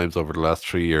many times over the last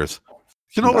 3 years.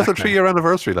 It was a 3-year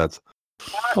anniversary, lads.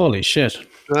 Holy shit.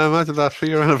 Imagine that,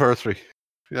 3-year anniversary.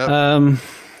 Yeah.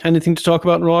 Anything to talk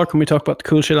about in Raw? Can we talk about the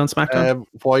cool shit on SmackDown?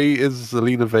 Why is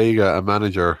Zelina Vega a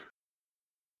manager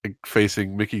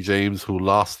facing Mickie James, who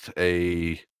lost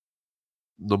a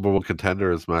number 1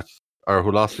 contenders match or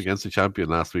who lost against the champion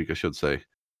last week, I should say.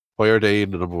 Why are they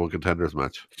in the number 1 contenders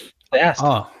match? They asked.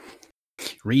 Oh,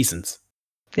 reasons.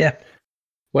 Yeah.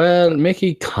 Well,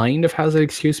 Mickey kind of has an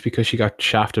excuse because she got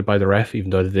shafted by the ref,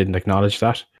 even though they didn't acknowledge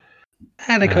that.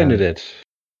 And I kind of did.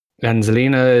 And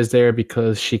Zelina is there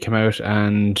because she came out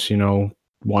and,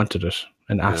 wanted it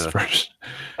and asked for it.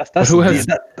 That's who has-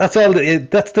 that's all.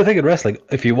 That's the thing in wrestling.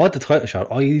 If you want the title shot,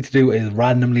 all you need to do is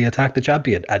randomly attack the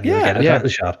champion, and you'll get a title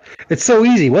shot. It's so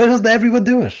easy. Why doesn't everyone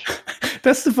do it?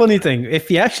 That's the funny thing. If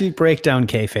you actually break down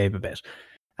kayfabe a bit,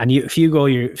 and if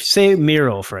you say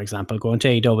Miro, for example, going to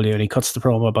AEW and he cuts the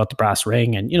promo about the brass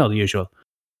ring and the usual.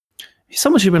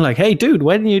 Someone should have been like, "Hey, dude,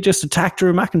 why didn't you just attack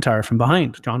Drew McIntyre from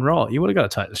behind on Raw? You would have got a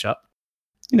title shot."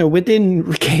 Within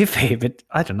kayfabe,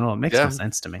 I don't know. It makes no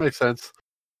sense to me. Makes sense.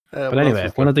 But anyway,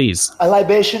 one of these. A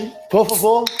libation, por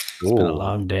favor. It's been a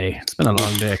long day. It's been a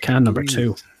long day. Can number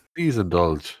 2. Please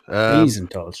indulge. Please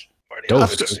indulge.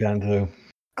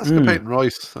 Asuka Peyton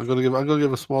Royce. I'm gonna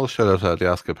give a small shout out to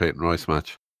the Asuka Peyton Royce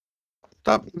match.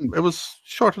 It was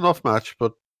short enough match,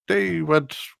 but they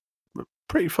went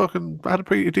had a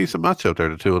pretty decent match out there,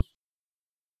 the two of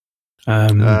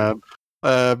them.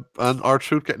 And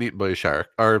R-Truth getting eaten by a shark,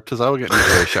 or Tozawa getting eaten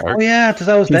by a shark. Oh yeah,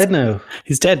 Tozawa's dead now.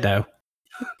 He's dead now.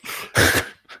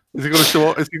 Is he going to show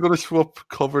up? Is he going to show up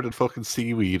covered in fucking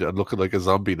seaweed and looking like a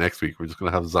zombie next week? We're just going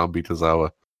to have zombie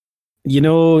Tozawa.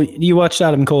 You watched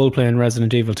Adam Cole playing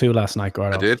Resident Evil 2 last night,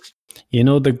 Gordo. I did.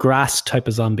 The grass type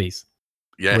of zombies.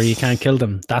 Yes. Where you can't kill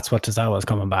them. That's what Tozawa is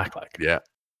coming back like. Yeah.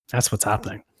 That's what's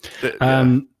happening.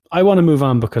 Yeah. I want to move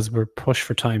on because we're pushed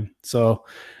for time. So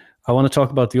I want to talk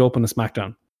about the Open of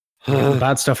SmackDown. Get the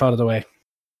bad stuff out of the way.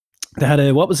 They had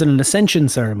an Ascension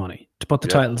ceremony to put the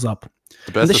titles up.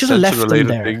 The best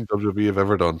Ascension-related thing WWE have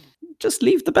ever done. Just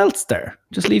leave the belts there.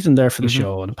 Just leave them there for the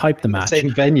show and pipe the match.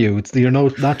 Same venue. You're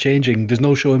not changing. There's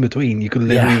no show in between. You could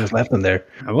literally just left them there.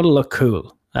 It would have looked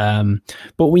cool.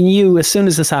 But we knew, as soon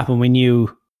as this happened, we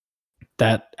knew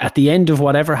that at the end of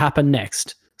whatever happened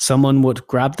next, someone would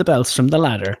grab the belts from the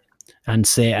ladder and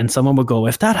someone would go,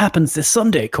 "If that happens this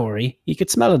Sunday, Corey, you could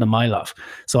smell it a mile off."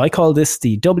 So I call this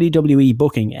the WWE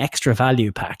Booking Extra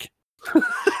Value Pack.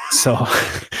 So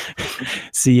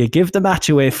you give the match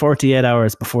away 48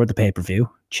 hours before the pay-per-view.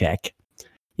 Check.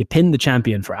 You pin the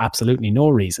champion for absolutely no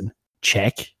reason.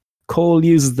 Check. Cole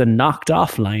uses the knocked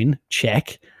off line.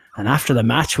 Check. And after the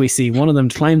match, we see one of them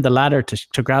climb the ladder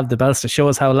to grab the belts to show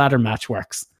us how a ladder match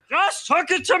works. Just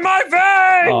hook it to my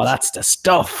veins! Oh, that's the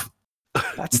stuff.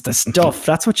 That's the stuff.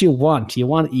 That's what you want. You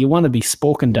want to be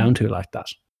spoken down to like that.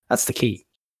 That's the key.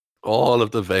 All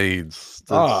of the veins.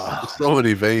 There's so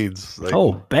many veins.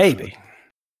 Oh, baby.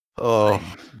 Oh,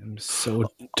 I'm so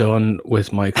done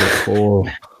with Michael Cole.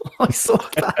 I'm so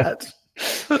bad.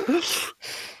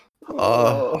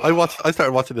 I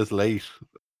started watching this late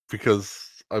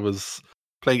because I was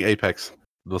playing Apex.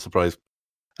 No surprise.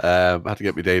 I had to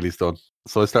get my dailies done.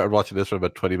 So I started watching this for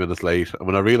about 20 minutes late. And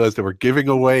when I realized they were giving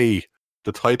away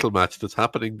the title match that's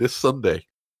happening this Sunday.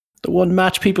 The one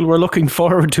match people were looking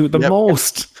forward to the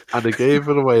most. And they gave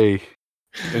it away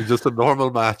in just a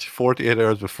normal match 48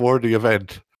 hours before the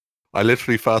event. I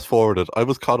literally fast forwarded. I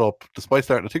was caught up, despite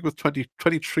starting, I think it was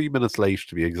 23 minutes late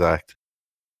to be exact.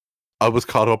 I was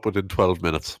caught up within 12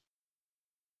 minutes.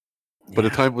 By the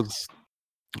time was,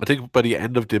 I think by the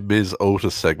end of the Miz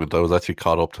Otis segment, I was actually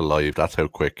caught up to live. That's how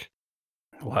quick.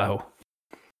 Wow.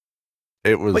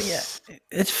 It was. But yeah,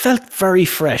 it felt very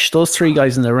fresh. Those three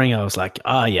guys in the ring, I was like,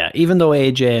 even though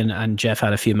AJ and Jeff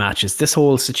had a few matches, this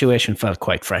whole situation felt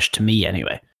quite fresh to me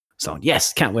anyway. So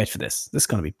yes, can't wait for this. This is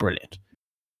going to be brilliant.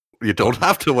 You don't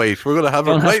have to wait. We're going to have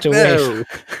it right now.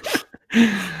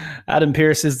 Adam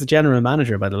Pearce is the general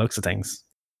manager by the looks of things.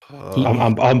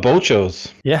 On both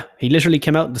shows. Yeah, he literally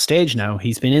came out on the stage now.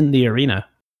 He's been in the arena.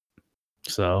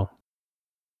 So,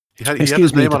 he had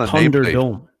his name on a nameplate.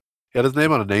 Dome. He had his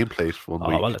name on a nameplate for 1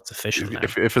 week. Oh, well, it's official now.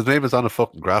 If his name is on a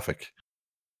fucking graphic.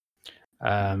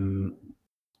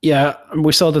 Yeah,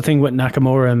 we saw the thing with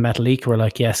Nakamura and Metalik. We're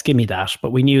like, yes, give me that.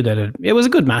 But we knew that it was a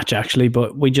good match, actually.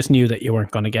 But we just knew that you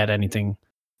weren't going to get anything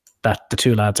that the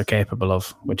two lads are capable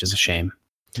of, which is a shame.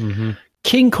 Mm-hmm.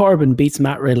 King Corbin beats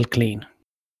Matt Riddle clean.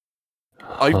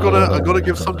 I'm gonna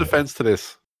give some defense to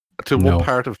this, one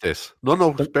part of this.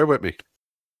 No, bear with me.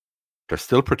 They're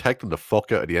still protecting the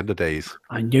fuck out of the end of days.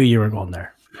 I knew you were going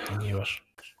there. I knew it.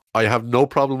 I have no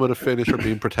problem with a finisher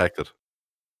being protected.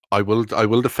 I will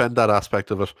defend that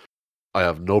aspect of it. I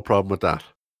have no problem with that.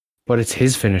 But it's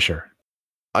his finisher.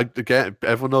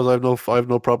 Everyone knows I have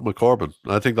no problem with Corbin.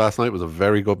 I think last night was a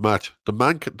very good match. The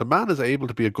man is able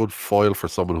to be a good foil for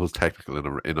someone who's technical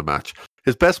in a match.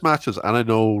 His best matches, and I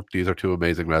know these are two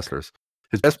amazing wrestlers,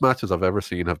 His best matches I've ever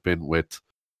seen have been with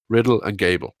Riddle and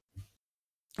Gable.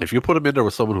 If you put him in there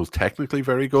with someone who's technically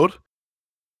very good,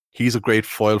 he's a great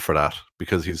foil for that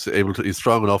because he's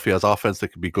strong enough. He has offense that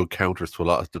can be good counters to a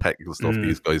lot of the technical stuff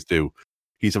these guys do.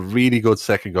 He's a really good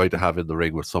second guy to have in the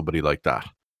ring with somebody like that.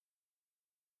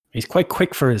 He's quite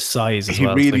quick for his size as he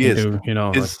well. Really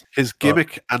is. His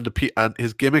gimmick and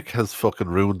his gimmick has fucking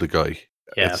ruined the guy.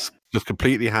 Yeah. It's just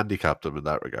completely handicapped him in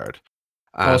that regard.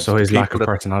 And also, his lack of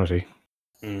personality.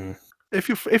 If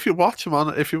you watch him on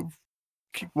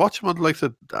like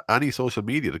any social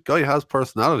media, the guy has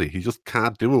personality. He just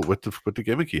can't do it with the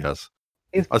gimmick he has.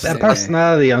 His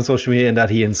personality on social media, and that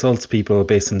he insults people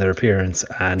based on their appearance,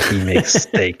 and he makes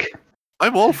steak.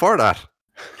 I'm all for that.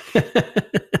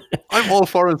 I'm all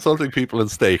for insulting people in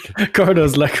steak.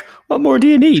 Gordo's like, what more do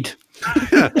you need?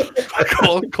 Yeah.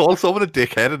 Call someone a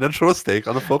dickhead and then throw a steak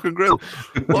on a fucking grill.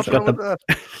 What's wrong with that?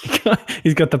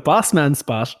 He's got the boss man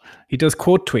spot. He does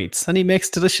quote tweets and he makes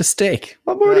delicious steak.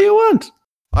 What more do you want?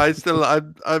 I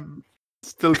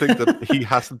still think that he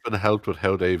hasn't been helped with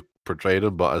how they've portrayed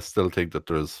him, but I still think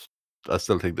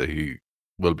that he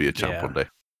will be a champ one day.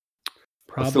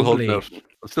 Probably. I'm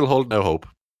still holding out hope.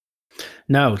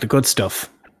 Now, the good stuff.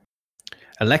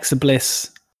 Alexa Bliss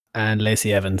and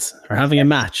Lacey Evans are having a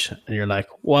match, and you're like,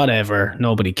 whatever,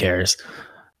 nobody cares.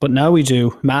 But now we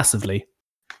do massively.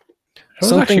 It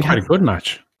was actually quite a good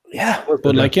match. Yeah,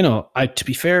 but like, you know, to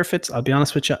be fair, Fitz, I'll be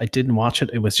honest with you, I didn't watch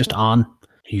it. It was just on.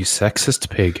 You sexist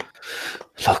pig.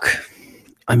 Look,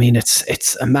 I mean,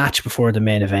 it's a match before the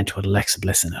main event with Alexa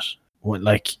Bliss in it.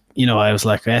 Like, you know, I was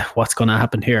like, what's going to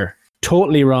happen here?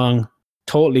 Totally wrong.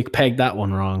 Totally pegged that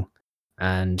one wrong.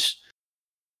 And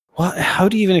how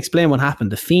do you even explain what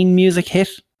happened? The Fiend music hit,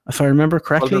 if I remember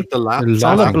correctly. Well, it's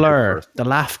all a blur. The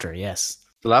laughter, yes.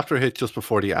 The laughter hit just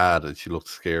before the ad, and she looked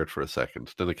scared for a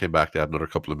second. Then it came back. They had another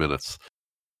couple of minutes.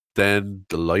 Then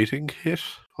the lighting hit,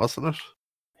 wasn't it?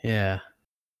 Yeah.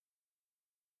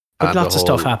 But lots of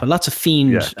stuff happened. Lots of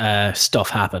Fiend stuff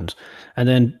happened. And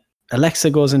then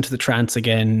Alexa goes into the trance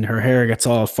again. Her hair gets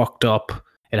all fucked up.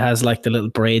 It has like the little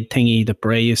braid thingy that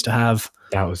Bray used to have.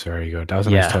 That was very good. That was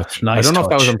a nice touch. I don't know if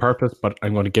that was on purpose, but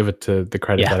I'm going to give it to the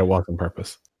credit that it was on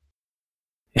purpose.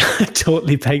 I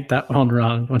totally pegged that one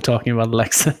wrong when talking about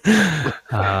Alexa.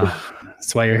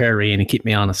 That's why you're here, Rian, and keep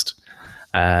me honest.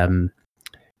 And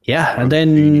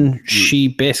then she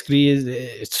basically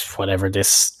it's whatever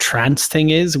this trance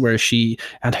thing is, where she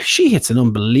hits an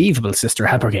unbelievable Sister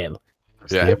Abigail.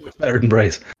 Yeah, better than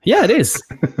Bryce. Yeah, it is.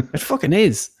 It fucking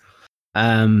is.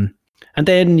 And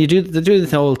then they do the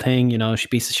whole thing, you know, she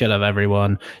beats the shit out of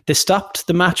everyone. They stopped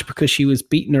the match because she was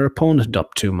beating her opponent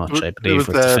up too much, I believe,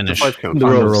 with the finish.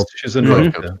 She's in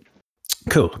the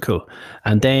rope. Cool.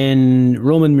 And then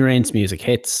Roman Reigns' music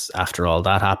hits. After all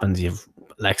that happens,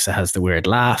 Alexa has the weird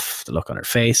laugh, the look on her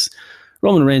face.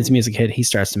 Roman Reigns' music hit, he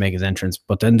starts to make his entrance,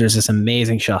 but then there's this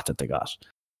amazing shot that they got.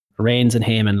 Reigns and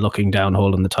Heyman looking down,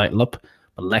 holding the title up,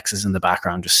 but Alexa's in the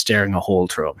background just staring a hole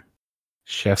through him.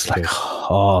 Chef's like,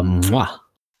 mwah.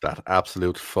 That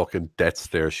absolute fucking death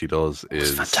stare she does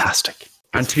is fantastic.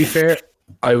 And to be fair,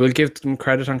 I will give them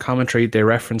credit on commentary. They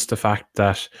referenced the fact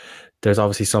that there's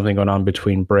obviously something going on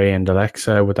between Bray and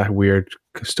Alexa with that weird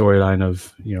storyline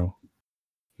of, you know,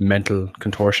 mental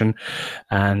contortion,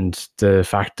 and the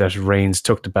fact that Reigns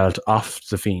took the belt off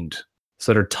the Fiend.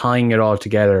 So they're tying it all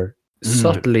together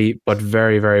subtly, but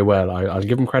very, very well. I'll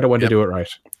give them credit when they do it right.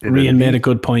 Rian made a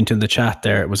good point in the chat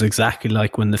there. It was exactly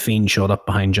like when the Fiend showed up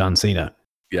behind John Cena.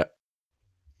 Yeah.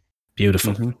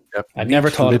 Beautiful. Mm-hmm. Yep. I never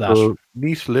thought of that.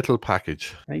 Neat little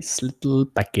package. Nice little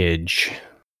package.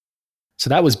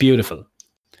 So that was beautiful.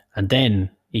 And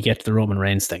then you get to the Roman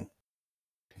Reigns thing.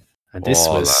 And this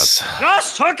was...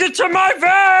 Just hook it to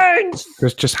my veins!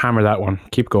 Just hammer that one.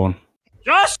 Keep going.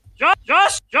 Just hook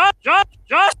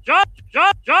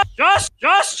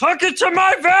it to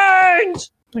my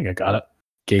veins! I think I got it.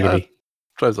 Giggity.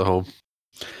 Tries at home.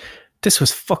 This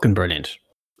was fucking brilliant.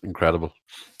 Incredible.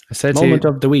 I said moment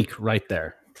of the week right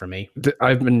there for me.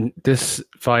 This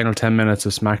final 10 minutes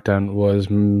of SmackDown was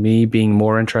me being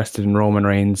more interested in Roman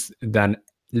Reigns than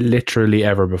literally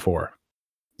ever before.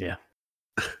 Yeah.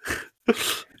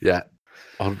 Yeah,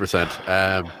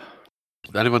 100%.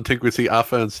 Does anyone think we see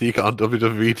Alpha and Sika on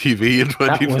WWE TV in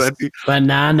 2020?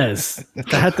 Bananas.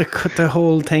 They had the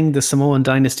whole thing, the Samoan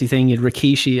Dynasty thing. You had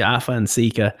Rikishi, Alpha, and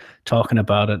Sika talking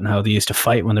about it and how they used to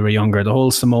fight when they were younger. The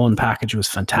whole Samoan package was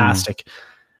fantastic.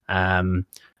 And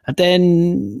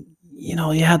then, you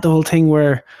know, you had the whole thing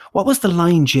where, what was the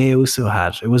line Jey Uso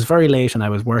had? It was very late and I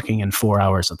was working in 4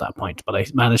 hours at that point, but I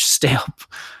managed to stay up.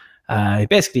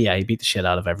 Basically, he beat the shit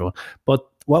out of everyone. But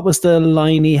what was the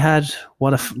line he had?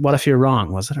 What if you're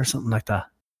wrong? Was it or something like that?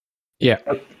 Yeah.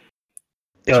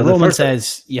 Yeah, So the Roman first-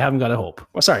 says you haven't got a hope.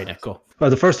 Oh, sorry, Nick. Go. Well,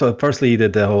 the firstly, he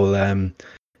did the whole,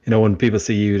 when people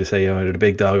see you, they say, "Oh, you're the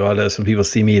big dog." All this. When people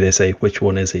see me, they say, "Which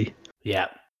one is he?" Yeah,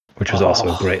 Which was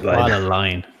also a great line. What a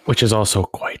line! Which is also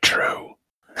quite true.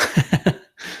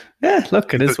 Yeah,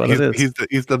 look, it is what it is.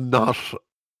 He's the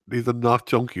not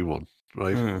junkie one,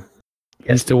 right?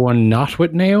 Is the one not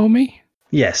with Naomi?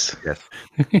 Yes. Yes.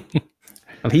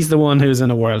 Well, he's the one who's in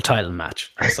a world title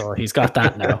match, so he's got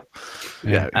that now.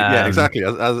 Yeah, exactly.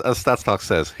 As Stats Talk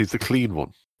says, he's the clean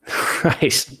one. Right.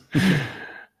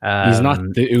 He's not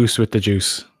the oos with the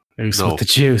juice. Who's No. with the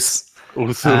juice.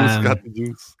 Who's Um, got the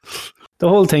juice? The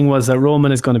whole thing was that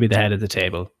Roman is going to be the head of the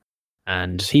table,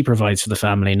 and he provides for the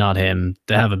family, not him.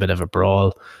 They have a bit of a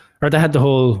brawl, or they had the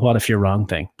whole "what if you're wrong"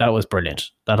 thing. That was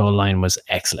brilliant. That whole line was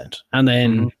excellent. And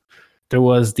then there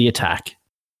was the attack,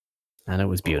 and it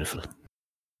was beautiful.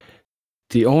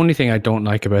 The only thing I don't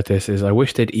like about this is I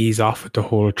wish they'd ease off with the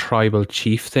whole tribal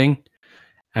chief thing,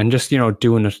 and just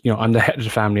doing it. I'm the head of the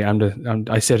family.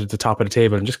 I sit at the top of the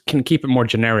table, and just can keep it more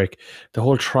generic. The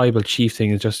whole tribal chief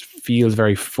thing just feels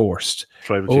very forced.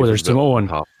 Tribal Oh, chief there's is the Samoan.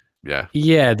 top. Yeah.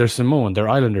 Yeah, they're Samoan. They're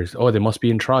Islanders. Oh, they must be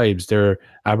in tribes. They're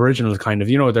Aboriginals, kind of.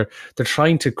 They're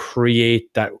trying to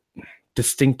create that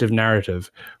distinctive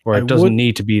narrative where it doesn't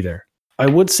need to be there. I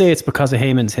would say it's because of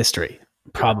Heyman's history,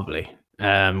 probably.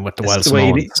 With the Wild It's the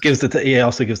way Samoans. he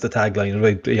also gives the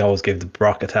tagline. He always gave the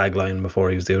Brock a tagline before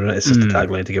he was doing it. It's just the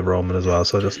tagline to give Roman as well.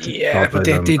 So just Yeah, but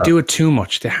they do it too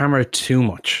much. They hammer it too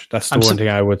much. That's the one thing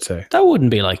I would say. That wouldn't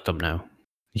be like them now.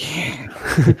 Yeah.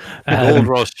 Gold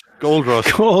rush. Gold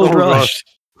rush. Gold rush.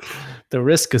 The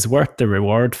risk is worth the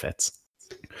reward, Fitz.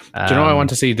 Do you know what I want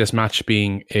to see this match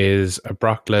being is a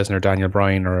Brock Lesnar, Daniel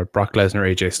Bryan, or a Brock Lesnar,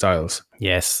 AJ Styles?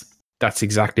 Yes. That's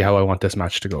exactly how I want this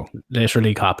match to go.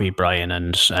 Literally copy Bryan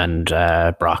and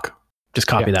Brock. Just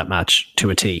copy that match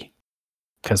to a T,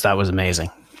 because that was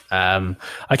amazing. I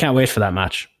can't wait for that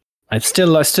match. I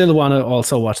still want to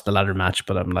also watch the ladder match,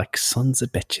 but I'm like, sons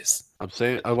of bitches. I'm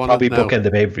saying I want probably to bookend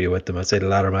the pay-per-view with them. I'd say the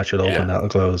ladder match will open, that'll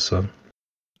close. So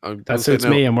that suits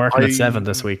me. I'm working at 7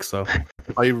 this week, so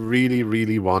I really,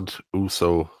 really want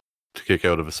Uso to kick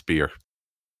out of a spear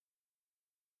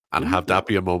and have that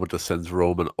be a moment that sends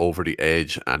Roman over the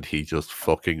edge, and he just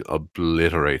fucking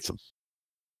obliterates him.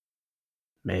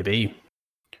 Maybe.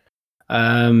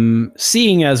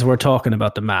 Seeing as we're talking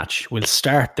about the match, we'll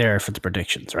start there for the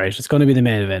predictions, right? It's going to be the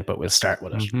main event, but we'll start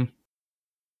with it.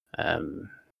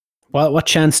 What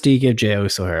chance do you give Jey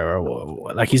Uso here?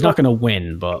 Or, like, he's not going to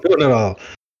win, but not at all.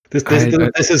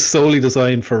 This is solely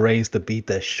designed for Reigns to beat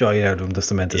the shit out of him to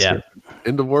cement his feud.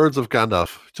 In the words of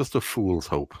Gandalf, just a fool's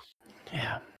hope.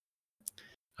 Yeah.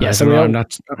 Yeah, so I'm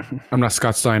not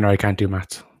Scott Steiner. I can't do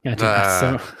maths.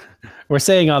 So we're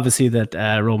saying obviously that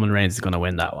Roman Reigns is going to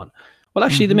win that one. Well,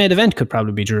 actually, the main event could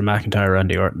probably be Drew McIntyre or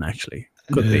Randy Orton. Actually,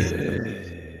 could be.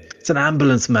 It's an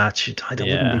ambulance match. I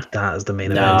wouldn't make that as the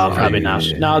main event. No, probably not.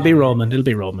 No, it'll be Roman. It'll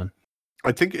be Roman.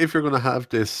 I think if you're going to have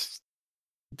this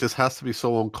has to be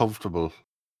so uncomfortable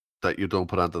that you don't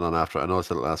put anything on after. I know I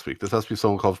said it last week. This has to be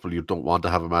so uncomfortable you don't want to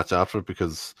have a match after it,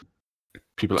 because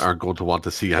people aren't going to want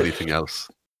to see anything else.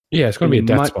 Yeah, it's going to be a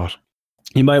dead spot.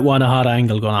 You might want a hot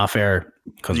angle going off air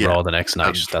because we're all the next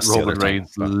night. And That's Roman the other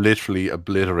Reigns thing. literally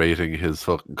obliterating his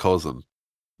fucking cousin.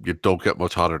 You don't get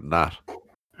much hotter than that.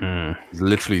 He's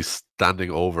literally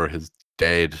standing over his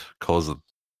dead cousin.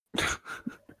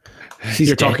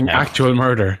 You're talking actual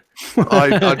murder.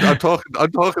 I'm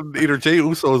talking either Jey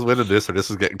Uso is winning this or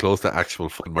this is getting close to actual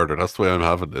fucking murder. That's the way I'm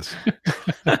having this.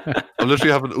 I'm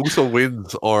literally having Uso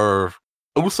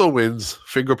wins,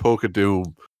 finger poke of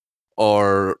doom,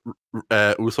 or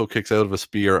Uso kicks out of a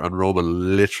spear and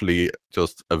Roman literally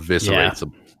just eviscerates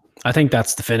him. I think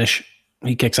that's the finish.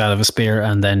 He kicks out of a spear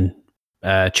and then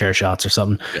chair shots or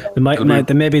something. Yeah.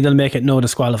 Maybe they'll make it no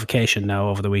disqualification now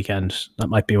over the weekend. That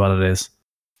might be what it is.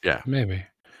 Yeah, maybe.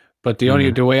 But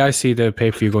the way I see the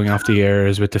pay-per-view going off the air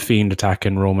is with the Fiend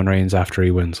attacking Roman Reigns after he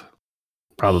wins.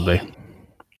 Probably.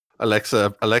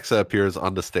 Alexa appears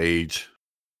on the stage,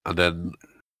 and then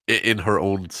in her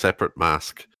own separate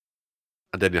mask,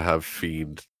 and then you have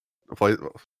Fiend.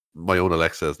 My own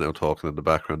Alexa is now talking in the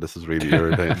background. This is really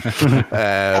irritating.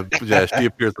 Yeah, she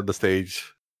appears on the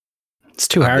stage. It's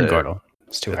too hard, Gordo.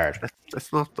 It's too hard.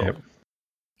 It's not though. Yep.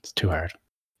 It's too hard.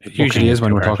 It usually is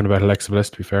when we're talking about Alexa Bliss,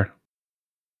 to be fair.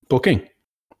 Booking.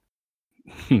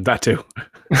 That too.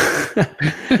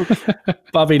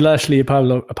 Bobby Lashley,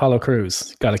 Apollo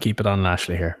Crews. Got to keep it on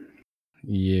Lashley here.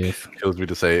 Yes. Kills me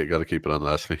to say it. Got to keep it on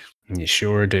Lashley. You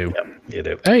sure do. Yep, you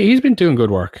do. Hey, he's been doing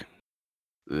good work.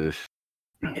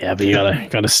 Yeah, but you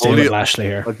gotta stay Only- with Lashley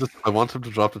here. I want him to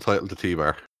drop the title to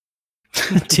T-Bar.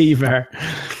 T-Bar.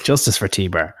 Justice for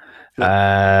T-Bar.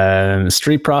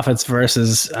 Street Profits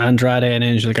versus Andrade and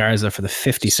Angel Garza for the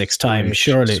 56th time.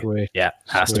 Surely. Switch. Yeah,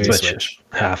 has to be Switch.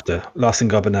 Have to. Los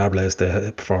Ingobernables is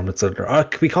the performance of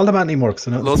can we call them that anymore?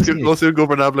 Los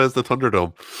Ingobernables the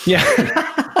Thunderdome. Yeah.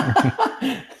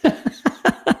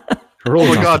 Oh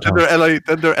my God!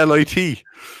 Then they're LIT.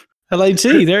 LIT,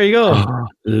 there you go.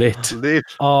 Lit.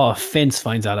 Oh, Vince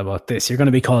finds out about this. You're going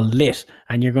to be called Lit,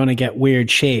 and you're going to get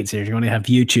weird shades. You're going to have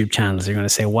YouTube channels. You're going to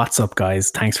say, "What's up,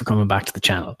 guys? Thanks for coming back to the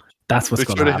channel." That's what's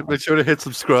going to happen. Make sure to hit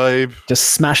subscribe.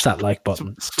 Just smash that like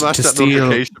button. Smash that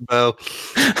notification bell.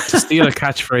 To steal a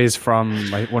catchphrase from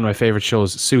one of my favorite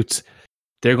shows, Suits,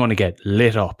 they're going to get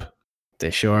lit up. They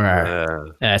sure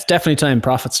are. It's definitely time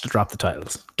Profits to drop the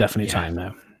titles. Definitely time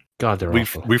now. God, they're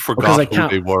awful. We forgot who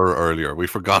they were earlier. We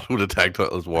forgot who the tag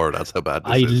titles were. That's how bad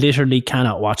this is. Literally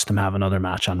cannot watch them have another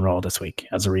match on Raw this week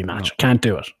as a rematch. No. Can't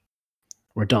do it.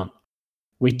 We're done.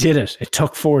 We did it. It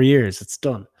took 4 years. It's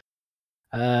done.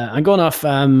 I'm going off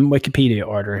Wikipedia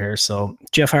order here. So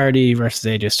Jeff Hardy versus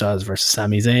AJ Styles versus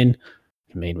Sami Zayn.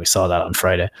 I mean, we saw that on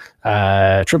Friday.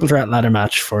 Triple threat ladder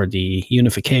match for the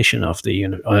unification of the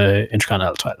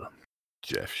Intercontinental title.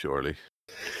 Jeff, surely.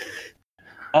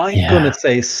 I'm going to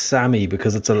say Sammy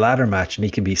because it's a ladder match and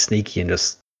he can be sneaky and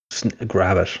just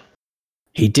grab it.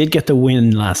 He did get the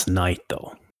win last night,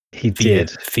 though. He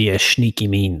did. Via sneaky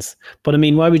means. But I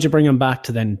mean, why would you bring him back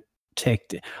to then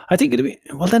take... I think it'd be...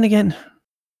 Well, then again,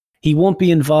 he won't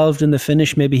be involved in the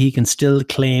finish. Maybe he can still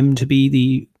claim to be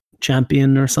the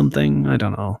champion or something. I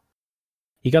don't know.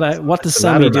 You gotta. What does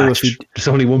Sammy do if he? There's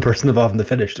only one person involved in the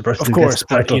finish. The person, of course,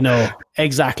 but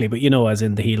exactly. But as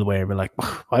in the heel way, we're like,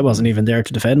 I wasn't even there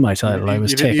to defend my title. I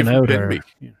was taken out, or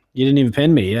you didn't even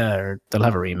pin me. Yeah, or they'll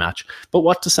have a rematch. But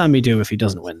what does Sammy do if he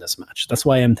doesn't win this match? That's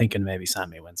why I'm thinking maybe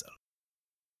Sammy wins it.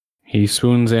 He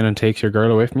swoons in and takes your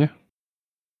girl away from you.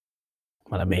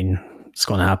 Well, I mean, it's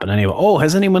going to happen anyway. Oh,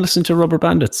 has anyone listened to Rubber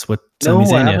Bandits with Sami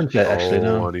Zayn I haven't yet? Actually,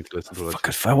 no. I need to listen to it. Fuck,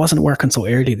 if I wasn't working so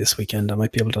early this weekend, I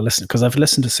might be able to listen because I've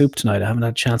listened to Soup tonight. I haven't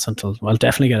had a chance until. Well, I'll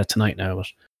definitely get it tonight now, but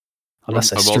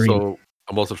unless I stream.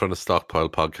 I'm also trying to stockpile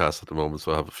podcasts at the moment,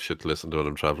 so I have shit to listen to when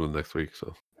I'm traveling next week.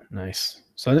 So nice.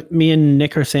 So me and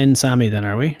Nick are saying Sammy, then,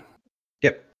 are we?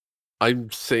 Yep. I'm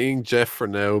saying Jeff for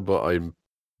now, but I'm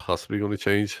possibly going to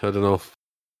change. I don't know.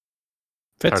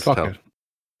 Fitz, fuck it.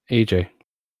 AJ.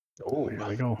 Oh, there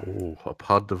we go. Oh, a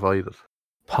pod divided.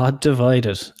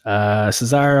 Cesaro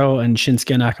and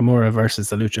Shinsuke Nakamura versus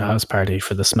the Lucha House Party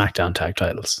for the SmackDown tag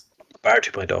titles. Bar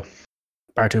 2.0.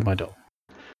 Bar 2.0.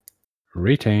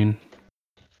 Retain.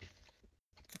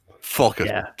 Fuck it.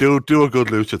 Yeah. Do a good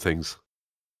Lucha things.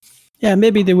 Yeah,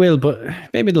 maybe they will, but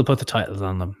maybe they'll put the titles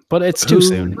on them. But it's too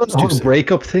soon. It's too soon.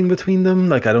 Breakup thing between them.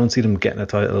 Like, I don't see them getting a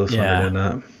title.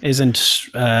 Isn't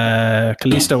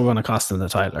Kalisto going to cost them the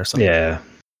title or something? Yeah.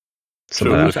 So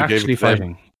who's actually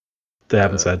fighting? They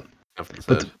haven't said.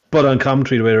 But on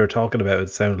commentary, the way they were talking about it,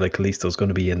 sounded like Kalisto's going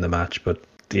to be in the match, but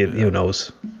who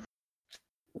knows?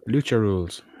 Lucha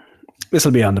rules. This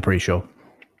will be on the pre-show.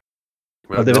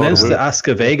 Well, they've announced the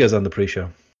Asuka Vegas on the pre-show.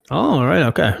 Oh, all right,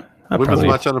 okay. Women's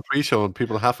match on a pre-show and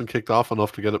people haven't kicked off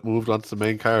enough to get it moved onto the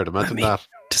main card. Imagine that.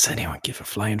 Does anyone give a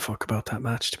flying fuck about that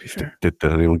match, to be fair? Did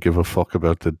anyone give a fuck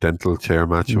about the dental chair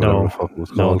match or whatever the fuck it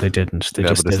was called? No, they didn't. They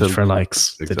just did it for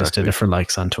likes. Exactly. They just did it for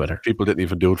likes on Twitter. People didn't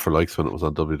even do it for likes when it was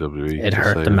on WWE. It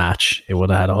hurt the match. It would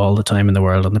have had all the time in the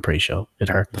world on the pre-show. It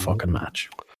hurt the fucking match.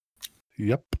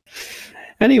 Yep.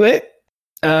 Anyway,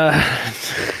 or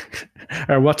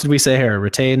what did we say here?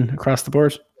 Retain across the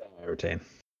board? Retain.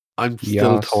 I'm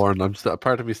still torn.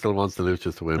 Part of me still wants the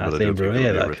Luchas to win, but I don't think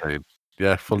they'll retain.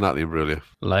 Yeah, full Natalie Imbruglia.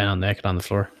 Lying on naked on the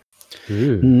floor.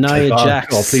 Nia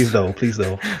Jax. Oh, please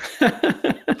no.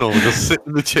 No, we'll just sit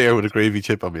in the chair with a gravy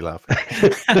chip on me laughing.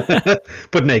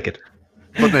 But naked.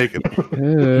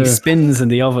 He spins in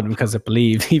the oven because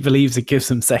he believes it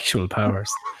gives him sexual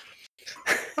powers.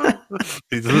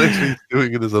 He's literally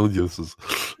doing it his own uses.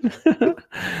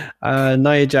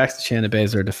 Nia Jax, Shayna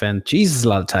Baszler defend. Jesus, a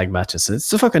lot of tag matches.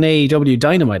 It's a fucking AEW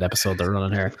Dynamite episode they're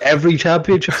running here. Every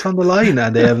championship's on the line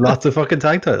and they have lots of fucking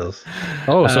tag titles.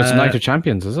 Oh, so it's Night of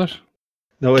Champions, is it?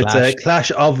 No, it's a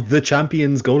Clash of the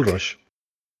Champions Gold Rush.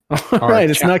 All right,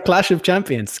 it's not Clash of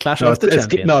Champions. Clash of the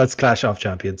Champions. No, it's Clash of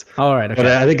Champions. All right, okay.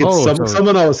 But I think it's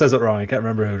someone always says it wrong. I can't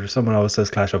remember who. Someone always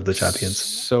says Clash of the Champions.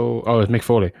 So, it's Mick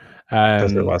Foley.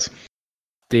 That's what it was.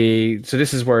 So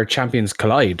this is where champions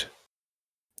collide.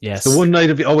 Yes. The one night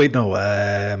of. Oh wait, no.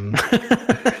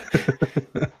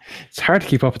 It's hard to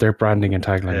keep up with their branding and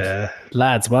taglines.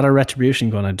 Lads, what are Retribution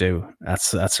going to do at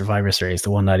Survivor Series,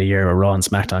 the one night a year where Raw and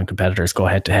SmackDown competitors go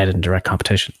head to head in direct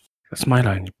competition? That's my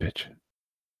line, you bitch.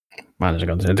 Man, they're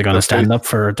going to stand up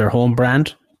for their home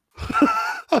brand.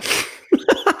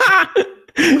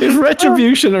 If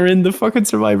Retribution are in the fucking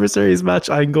Survivor Series match,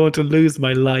 I'm going to lose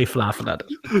my life laughing at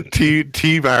it.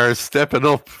 T-Bar is stepping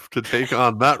up to take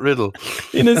on Matt Riddle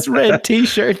in his red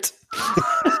t-shirt.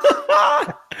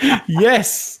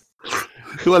 Yes.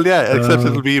 Well, yeah, except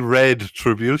it'll be Red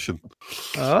Tribution.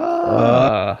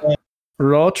 Raw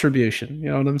Tribution. You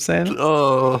know what I'm saying?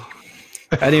 Oh.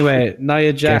 Anyway,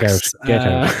 Nia Jax, Get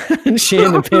out. and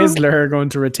Shane and Baszler are going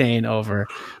to retain over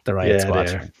the Riot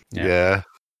Squad. Yeah.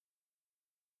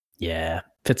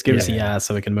 Fitz, give us a yeah,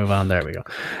 so we can move on. There we go.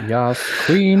 Yes,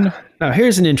 Queen. Now,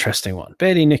 here's an interesting one.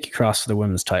 Bayley, Nikki Cross for the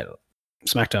women's title.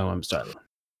 SmackDown women's title.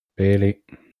 Bayley.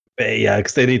 Yeah,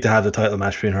 because they need to have the title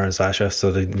match between her and Sasha,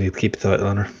 so they need to keep the title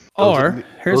on her. Or,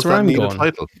 here's where I'm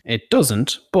going. It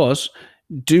doesn't, but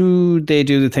do they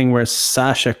do the thing where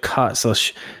Sasha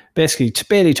basically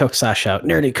Bayley took Sasha out,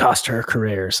 nearly cost her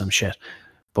career or some shit.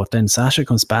 But then Sasha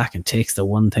comes back and takes the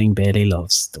one thing Bayley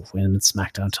loves, the women's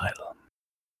SmackDown title.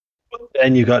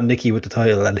 Then you got Nikki with the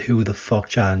title, and who the fuck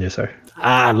challenges her?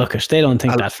 Look, they don't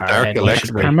think that far ahead.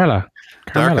 Carmella.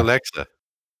 Dark Alexa.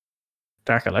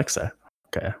 Dark Alexa.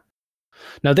 Okay.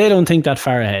 Now, they don't think that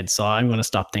far ahead, so I'm going to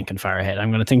stop thinking far ahead.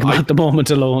 I'm going to think about the moment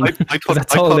alone.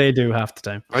 That's all they do half the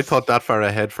time. I thought that far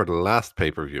ahead for the last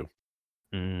pay-per-view.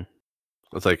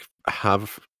 It's like,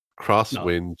 have Cross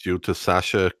win due to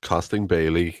Sasha costing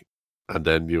Bayley, and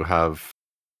then you have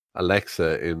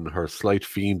Alexa in her slight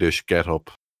fiendish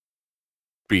get-up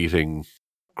beating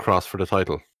Cross for the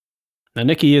title. Now,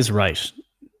 Nikki is right.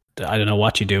 I don't know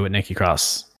what you do with Nikki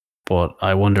Cross, but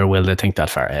I wonder, will they think that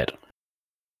far ahead?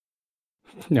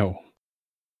 No.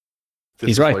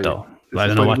 He's right, though. I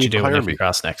don't know what you do with Nikki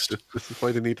Cross next. This is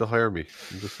why they need to hire me.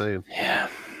 I'm just saying. Yeah.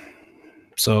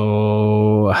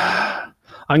 So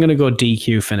I'm going to go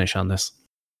DQ finish on this.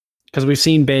 Because we've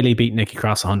seen Bayley beat Nikki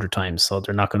Cross 100 times, so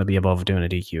they're not going to be above doing a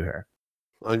DQ here.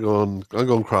 I'm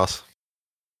going Cross.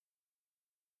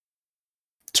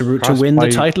 To win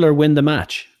the title or win the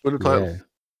match? Win the title. Yeah.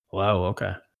 Wow,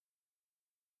 okay.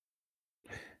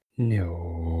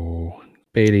 No.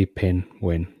 Bayley pin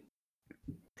win.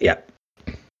 Yeah.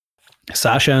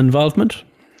 Sasha involvement?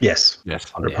 Yes.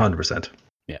 100%.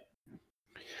 Yeah.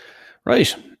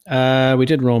 Right. We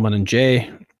did Roman and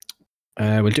Jay.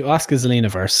 We'll do Asuka Zelina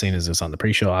versus, seeing as it's on the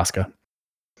pre-show. Asuka.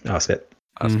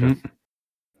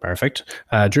 Perfect.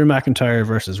 Drew McIntyre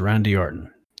versus Randy Orton.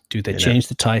 Do they change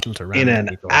the title to Randy? In an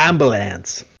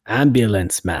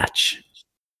ambulance match.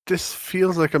 This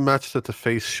feels like a match that the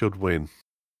face should win.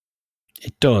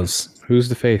 It does. Who's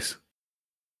the face?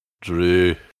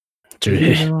 Drew.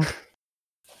 He's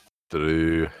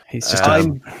just.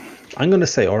 I'm going to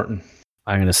say Orton.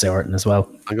 I'm going to say Orton as well.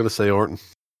 I'm going to say Orton.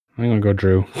 I'm going to go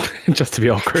Drew, just to be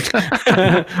awkward.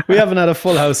 We haven't had a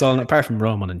full house on, apart from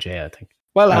Roman and Jay, I think.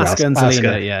 Well, Asuka and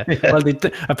Zelina, yeah. Well,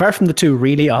 apart from the two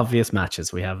really obvious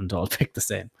matches, we haven't all picked the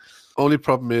same. Only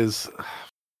problem is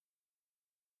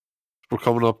we're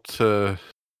coming up to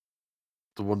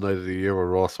the one night of the year where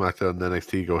Raw, SmackDown, and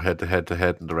NXT go head to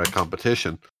head in direct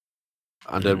competition.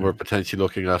 And then we're potentially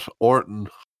looking at Orton,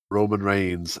 Roman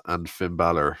Reigns, and Finn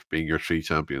Balor being your three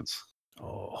champions.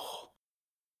 Oh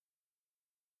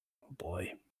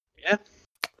boy. Yeah.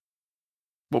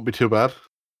 Won't be too bad.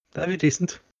 That'd be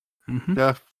decent. Mm-hmm.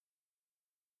 Yeah.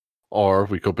 Or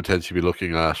we could potentially be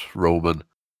looking at Roman,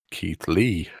 Keith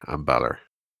Lee, and Balor.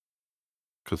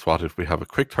 Because what if we have a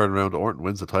quick turnaround, Orton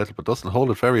wins the title, but doesn't hold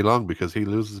it very long because he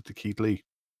loses it to Keith Lee.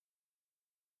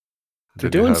 They're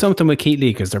doing something with Keith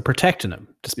Lee because they're protecting him,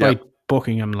 despite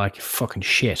booking him like fucking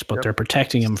shit, but they're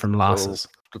protecting him from losses. So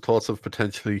the thoughts of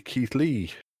potentially Keith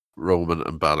Lee, Roman,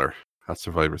 and Balor at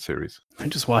Survivor Series. I'm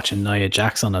just watching Nia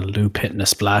Jax on a loop hitting a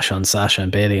splash on Sasha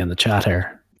and Bayley in the chat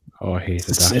here. Oh, I hate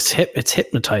that. It's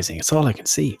hypnotizing. It's all I can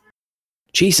see.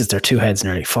 Jesus, their two heads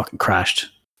nearly fucking crashed.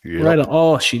 Yep. Right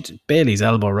on. Bayley's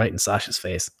elbow right in Sasha's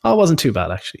face. Oh, it wasn't too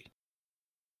bad, actually.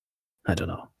 I don't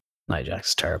know. Nia Jax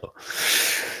is terrible.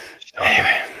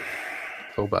 Anyway.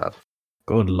 So bad.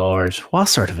 Good Lord. What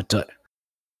sort of a...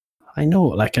 I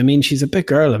know, she's a big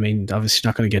girl. Obviously she's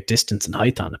not going to get distance and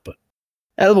height on it, but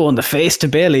elbow in the face to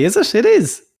Bayley, is it? It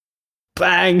is.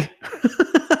 Bang.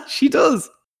 She does.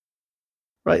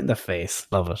 Right in the face.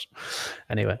 Love it.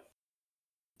 Anyway.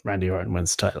 Randy Orton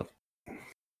wins the title.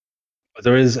 But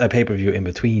there is a pay-per-view in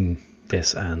between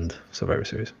this and Survivor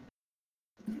Series.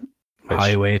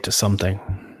 Highway to something.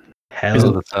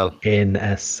 Hell in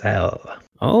a Cell.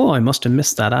 Oh, I must have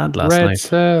missed that ad last night.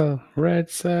 Red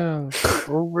Cell.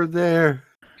 Over there.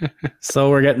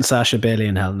 So we're getting Sasha Bailey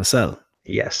in Hell in a Cell.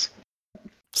 Yes.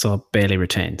 So Bailey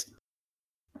retains.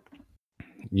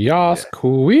 Yes,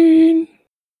 Queen.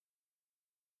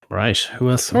 Right.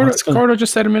 Who else? Cordo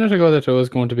just said a minute ago that it was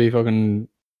going to be fucking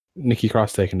Nikki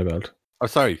Cross taking the belt. Oh,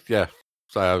 sorry. Yeah.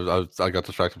 Sorry, I got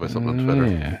distracted by something on Twitter.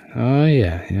 Yeah. Oh,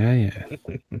 yeah.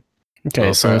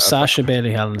 Okay, so Sasha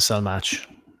Bailey Hell in a Cell match.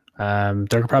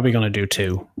 They're probably going to do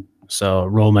 2. So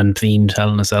Roman themed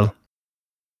Hell in a Cell.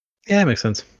 Yeah, makes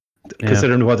sense.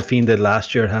 Considering what the Fiend did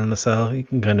last year at Hell in a Cell, you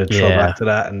can kind of throw back to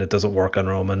that, and it doesn't work on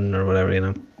Roman or whatever, you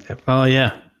know. Yeah. Oh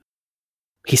yeah,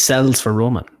 he sells for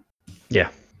Roman. Yeah.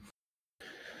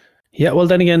 Yeah. Well,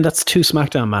 then again, that's 2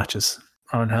 SmackDown matches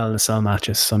or Hell in a Cell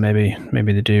matches. So maybe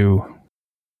they do.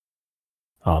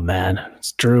 Oh man,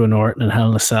 it's Drew and Orton and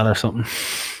Hell in a Cell or something.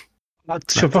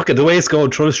 So fuck it, the way it's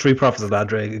going, throw the Street Profits at that,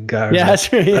 Drake. Yeah, that's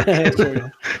true. Yeah.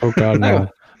 Oh god, no.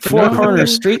 4-corner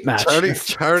street match.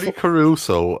 Charlie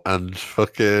Caruso and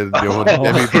fucking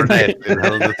Emmy Burnett in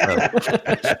Hell in a Cell.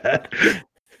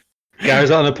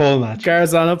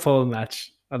 Garzana pole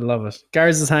match. I love it.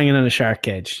 Garza is hanging in a shark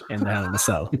cage in the Hell in a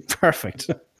Cell.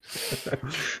 Perfect.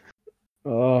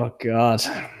 Oh god,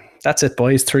 that's it,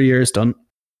 boys. 3 years done.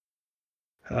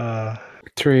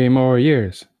 3 more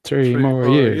years. 3 more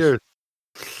years.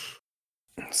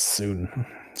 Soon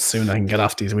I can get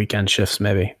off these weekend shifts,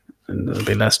 maybe. And it'll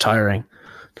be less tiring.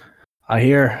 I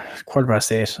hear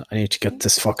 8:15. I need to get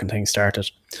this fucking thing started.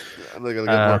 I'm not gonna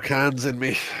get more cans in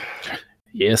me.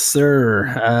 Yes,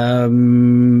 sir.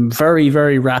 Very,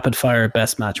 very rapid fire.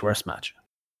 Best match, worst match.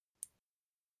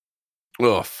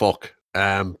 Oh fuck.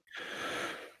 I don't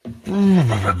know.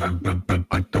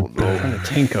 I'm trying to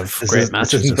think of great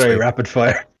matches. This isn't very rapid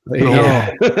fire. No,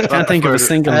 can't think of a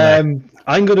single.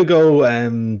 I'm gonna go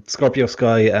Scorpio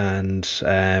Sky and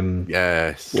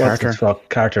yes,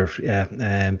 Carter,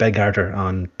 yeah, Ben Carter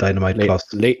on Dynamite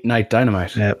Plus. Late Night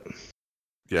Dynamite. Yep.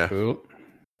 Yeah. Cool.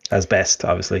 As best,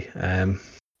 obviously.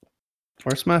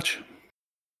 Worst match.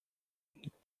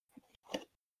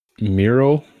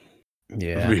 Miro.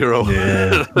 Yeah. Miro.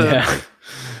 Yeah.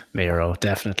 Miro,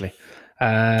 definitely.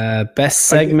 Best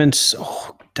segment.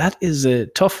 Oh, that is a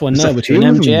tough one now between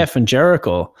MJF and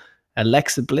Jericho,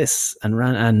 Alexa Bliss and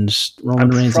Roman Reigns.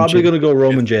 I'm probably going to go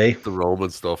Roman J. The Roman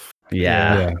stuff.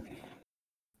 Yeah.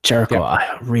 Jericho. Yeah.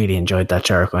 I really enjoyed that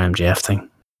Jericho MJF thing.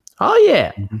 Oh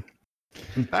yeah.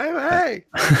 Hey.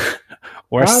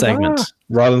 Worst segment.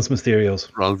 Rollins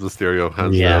Mysterio.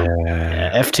 Hands down.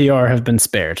 FTR have been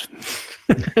spared.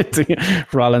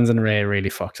 Rollins and Ray really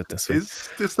fucked it this week. Is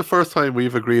this the first time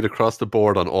we've agreed across the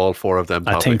board on all 4 of them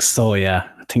topics? I think so, yeah.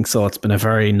 It's been a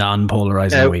very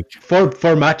non-polarizing week.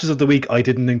 For matches of the week, I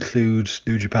didn't include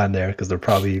New Japan there because they're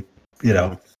probably,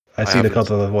 I've seen a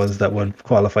couple of ones that would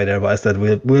qualify there, but I said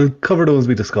we'll cover those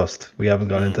we discussed. We haven't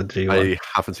gone into G1. I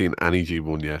haven't seen any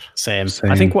G1 yet. Same.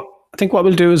 I think what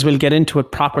we'll do is we'll get into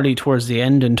it properly towards the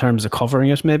end in terms of covering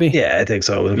it, maybe. Yeah, I think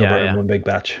so. We'll cover it in one big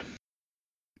batch.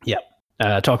 Yeah.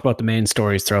 Talk about the main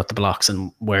stories throughout the blocks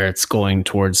and where it's going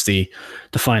towards the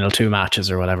final 2 matches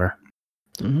or whatever.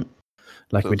 Mm-hmm.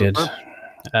 Like we did.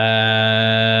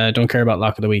 Don't care about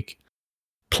Lock of the Week.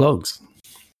 Plugs.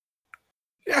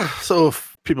 Yeah, so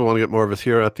if people want to get more of us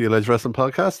here at the Alleged Wrestling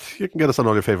Podcast, you can get us on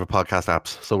all your favorite podcast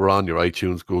apps. So we're on your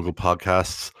iTunes, Google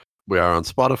Podcasts. We are on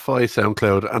Spotify,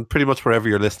 SoundCloud, and pretty much wherever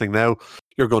you're listening now,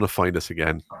 you're going to find us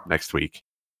again next week.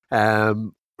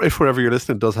 If wherever you're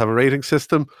listening does have a rating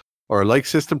system or a like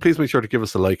system, please make sure to give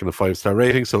us a like and a 5-star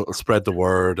rating so it'll spread the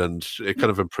word and it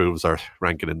kind of improves our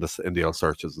ranking in the old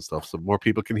searches and stuff so more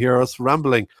people can hear us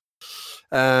rambling.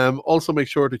 Also make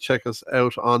sure to check us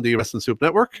out on the Wrestling Soup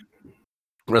Network,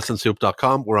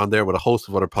 WrestlingSoup.com. We're on there with a host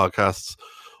of other podcasts.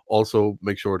 Also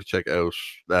make sure to check out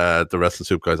the Wrestling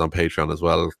Soup guys on Patreon as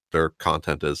well. Their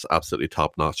content is absolutely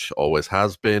top notch, always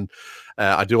has been.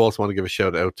 I do also want to give a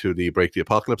shout out to the Break the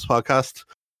Apocalypse podcast.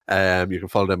 You can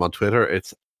follow them on Twitter.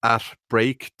 It's at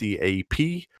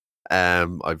BreakDAP.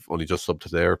 I've only just subbed to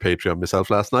their Patreon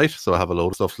myself last night, so I have a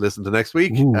load of stuff to listen to next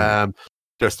week.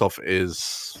 Their stuff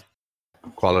is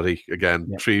quality.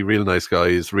 Again, 3 real nice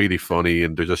guys, really funny,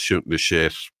 and they're just shooting the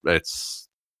shit. It's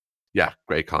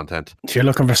great content. If you're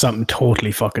looking for something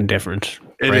totally fucking different,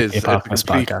 it is a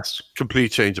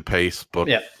complete change of pace, but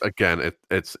again,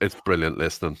 it's brilliant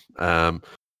listening.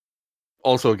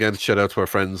 Also, again, shout out to our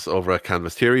friends over at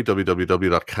Canvas Theory,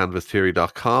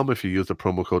 www.canvastheory.com. If you use the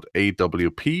promo code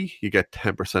AWP, you get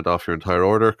 10% off your entire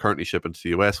order. Currently shipping to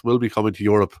the US, will be coming to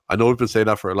Europe. I know we've been saying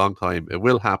that for a long time. It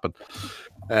will happen.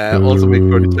 Also, make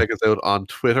sure to check us out on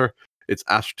Twitter. It's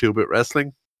at 2-Bit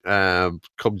Wrestling.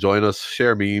 Come join us,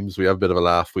 share memes. We have a bit of a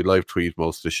laugh. We live tweet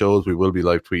most of the shows. We will be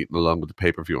live tweeting along with the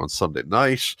pay-per-view on Sunday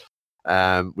night.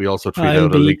 We also tweet I'll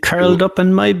out a be link curled up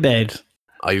in my bed.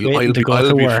 I'll waiting to go be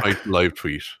to work. trying to live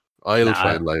tweet. I'll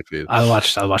try and live tweet. I'll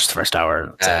watch the first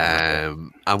hour.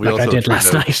 And we like also I did last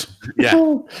tweet out- night.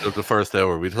 Yeah, the first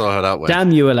hour. We saw how that went.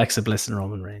 Damn you, Alexa Bliss and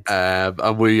Roman Reigns.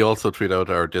 And we also tweet out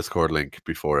our Discord link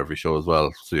before every show as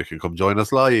well, so you can come join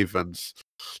us live and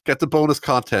get the bonus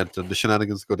content and the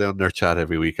shenanigans go down in their chat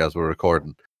every week as we're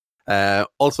recording.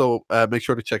 Also, make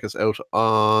sure to check us out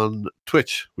on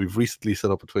Twitch. We've recently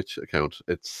set up a Twitch account.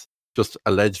 It's just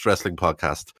Alleged Wrestling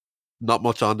Podcast. Not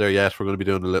much on there yet. We're going to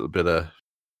be doing a little bit of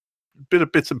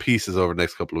bits and pieces over the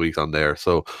next couple of weeks on there.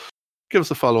 So give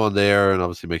us a follow on there, and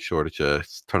obviously make sure that you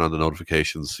turn on the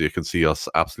notifications so you can see us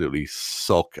absolutely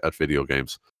suck at video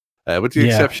games. With the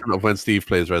exception of when Steve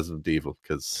plays Resident Evil,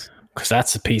 because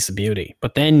that's a piece of beauty.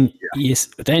 But then you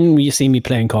see me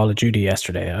playing Call of Duty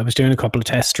yesterday. I was doing a couple of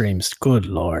test streams. Good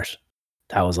Lord.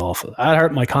 That was awful. That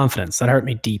hurt my confidence. That hurt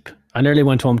me deep. I nearly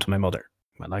went home to my mother.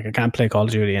 Like, I can't play Call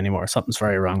of Duty anymore. Something's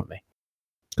very wrong with me.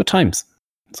 Good times.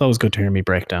 It's always good to hear me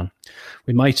break down.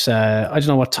 We might, I don't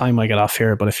know what time I get off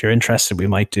here, but if you're interested, we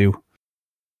might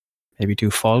maybe do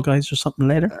Fall Guys or something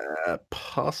later.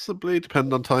 Possibly,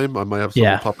 depending on time. I might have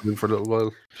someone popping in for a little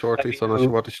while shortly, so I'm not sure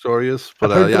what the story is.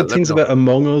 But I've heard good things about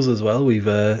Among Us as well. We've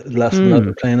last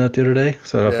night playing that the other day,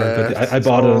 so I've heard good. I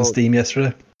bought it on Steam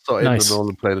yesterday. So Aidan and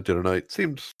Nolan playing it the other night.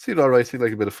 Seemed all right. Seemed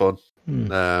like a bit of fun.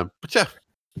 But yeah.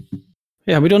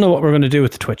 Yeah, we don't know what we're going to do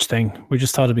with the Twitch thing. We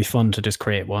just thought it'd be fun to just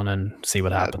create one and see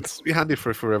what happens. It'd be handy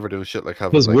for forever doing shit like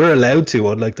having. Because we're allowed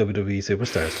to, unlike WWE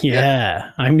superstars.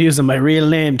 Yeah, I'm using my real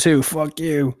name too. Fuck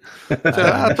you.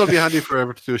 That'll be handy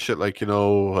forever to do shit like,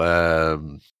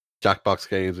 Jackbox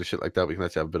games and shit like that. We can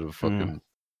actually have a bit of a fucking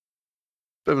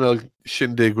bit of a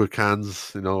shindig with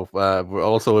cans. We're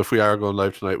also, if we are going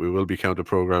live tonight, we will be counter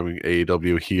programming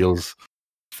AEW Heels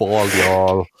Fall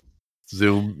Y'all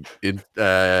Zoom in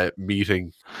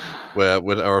meeting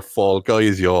with our Fall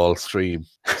Guys Y'all stream.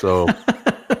 So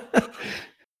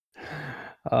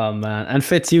oh man. And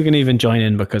Fitz, you can even join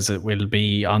in because it will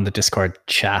be on the Discord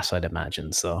chat, I'd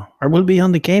imagine. So, or will be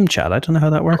on the game chat. I don't know how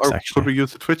that works, actually. Could we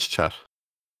use the Twitch chat?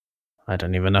 I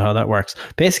don't even know how that works.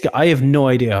 Basically, I have no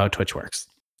idea how Twitch works.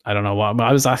 I don't know what.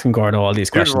 I was asking Gordo all these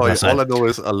questions. Right. All I know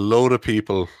is a load of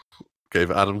people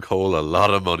gave Adam Cole a lot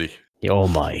of money. Oh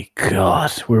my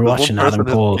God. We're watching Adam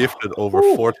Cole. Gifted over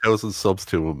 4,000 subs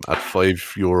to him at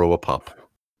 €5 a pop.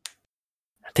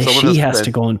 He has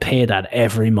to go and pay that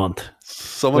every month.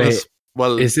 Is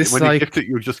this when you gift it,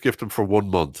 you just gift them for 1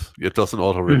 month. It doesn't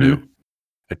auto-renew.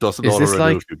 It doesn't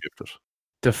auto-renew if you gift it.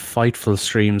 The Fightful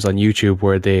streams on YouTube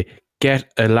where they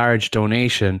get a large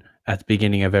donation at the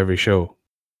beginning of every show.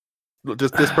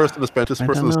 This person has spent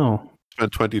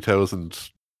 20,000,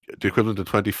 the equivalent of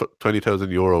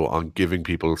 20,000 euro on giving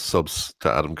people subs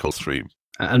to Adam Cole's stream.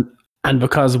 And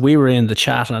because we were in the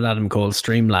chat on Adam Cole's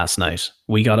stream last night,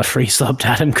 we got a free sub to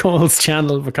Adam Cole's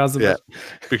channel because of it.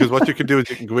 Because what you can do is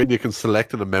you can go in, you can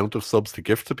select an amount of subs to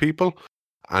gift to people,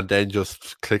 and then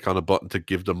just click on a button to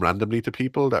give them randomly to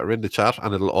people that are in the chat,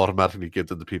 and it'll automatically give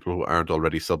them to people who aren't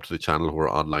already subbed to the channel who are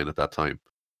online at that time.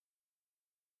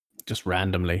 Just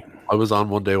randomly. I was on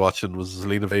one day watching, was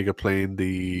Zelina Vega playing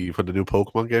when the new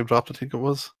Pokemon game dropped, I think it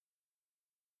was.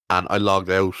 And I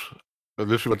logged out. I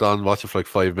literally went on, watched it for like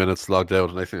 5 minutes, logged out,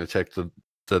 and I think I checked the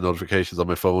notifications on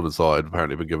my phone and saw I'd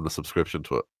apparently been given a subscription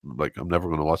to it. I'm like, I'm never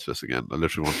going to watch this again. I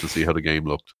literally wanted to see how the game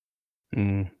looked.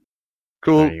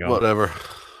 Cool, whatever.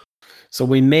 So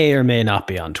we may or may not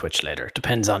be on Twitch later.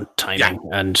 Depends on timing.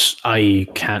 And I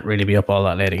can't really be up all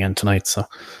that late again tonight. So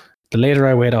the later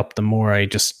I wait up, the more I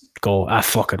just go,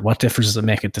 fuck it. What difference does it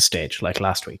make at this stage? Like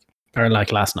last week or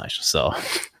like last night. So I'm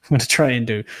going to try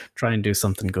and do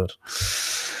something good.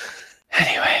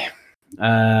 Anyway,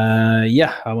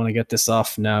 I want to get this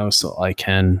off now so I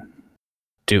can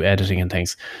do editing and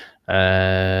things.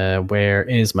 Where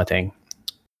is my thing?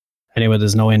 Anyway,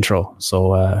 there's no intro,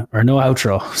 so or no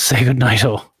outro. Say goodnight.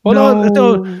 No.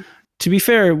 To be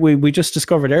fair, we just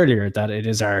discovered earlier that it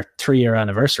is our 3-year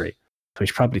anniversary. So we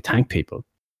should probably thank people.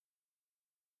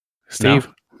 Steve,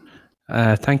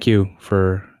 thank you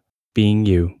for being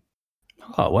you.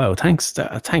 Oh wow, thanks,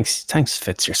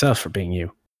 Fitz, yourself for being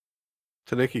you.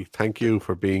 To Nikki, thank you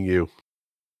for being you.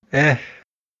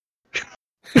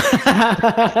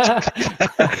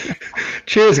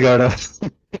 Cheers, Gordo.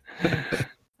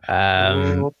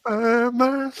 All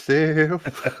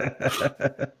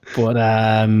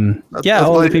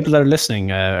the people that are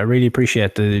listening, I really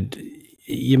appreciate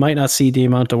you might not see the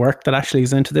amount of work that actually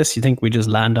is into this. You think we just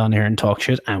land on here and talk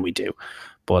shit, and we do.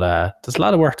 But there's a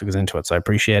lot of work that goes into it, so I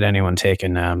appreciate anyone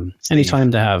taking any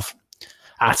time to have.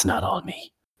 That's not all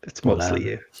me. It's mostly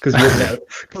you, because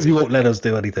you won't let us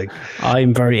do anything.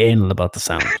 I'm very anal about the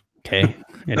sound. Okay,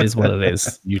 it is what it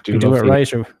is. We do it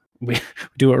right, or we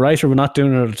do it right, or we're not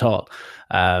doing it at all.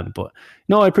 But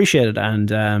no, I appreciate it,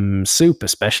 and Soup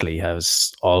especially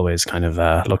has always kind of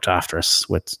looked after us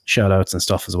with shout outs and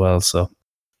stuff as well. So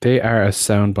they are a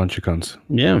sound bunch of cunts.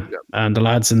 Yeah, and the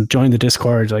lads joined the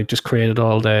Discord. I just created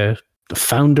all the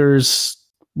founders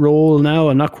role now.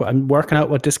 I'm working out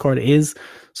what Discord is,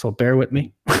 so bear with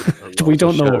me. We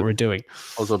don't know what we're doing.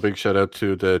 Also, a big shout out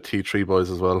to the T3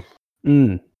 boys as well.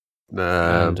 Take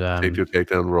Two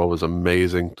Takedown Raw was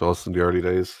amazing to us in the early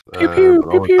days. They're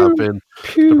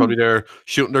probably there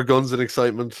shooting their guns in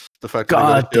excitement. The fact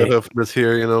that they got this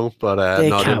here, you know, but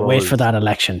they can't wait for that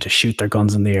election to shoot their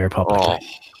guns in the air publicly.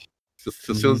 Just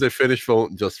as soon as they finish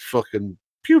voting, just fucking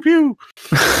pew pew.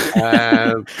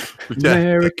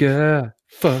 America,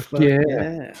 fuck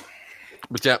yeah.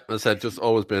 But yeah, as I said, just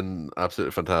always been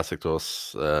absolutely fantastic to us.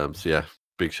 So yeah,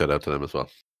 big shout out to them as well.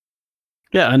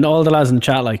 Yeah, and all the lads in the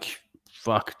chat, like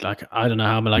I don't know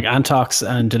how, but like Antox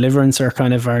and Deliverance are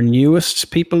kind of our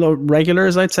newest people or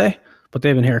regulars, I'd say. But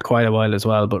they've been here quite a while as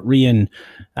well. But Rian,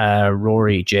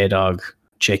 Rory, J-Dog,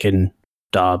 Chicken,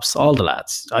 Dobbs, all the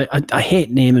lads. I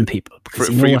hate naming people because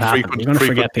you know what happens. You're going to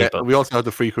forget people. We also have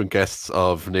the frequent guests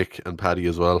of Nick and Paddy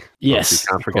as well. Yes,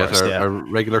 we can't forget our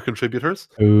regular contributors.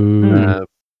 Poor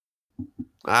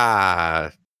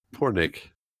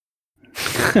Nick.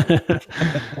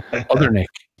 Other Nick.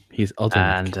 He's other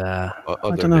and Nick. I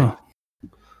don't know.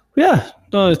 Yeah,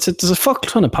 no, there's a fuck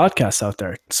ton of podcasts out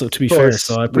there. So to be fair,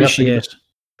 so I appreciate.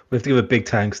 We have to give a big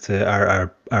thanks to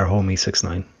our homie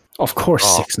 6ix9ine. Of course,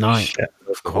 6ix9ine.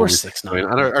 Of course, 6ix9ine.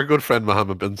 And our good friend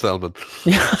Mohammed bin Salman.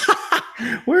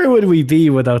 Where would we be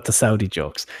without the Saudi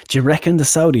jokes? Do you reckon the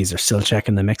Saudis are still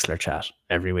checking the Mixlr chat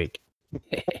every week?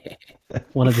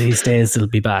 One of these days they'll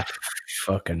be back.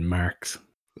 Fucking marks.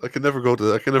 I can never go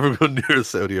near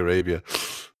Saudi Arabia.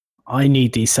 I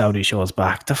need these Saudi shows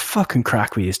back. The fucking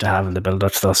crack we used to have in the build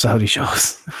up to those Saudi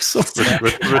shows.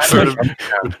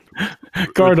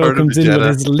 Gordo comes in with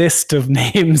his list of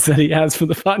names that he has for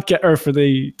the podcast or for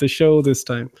the show this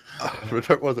time.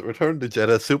 Return to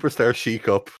Jeddah, Superstar Sheik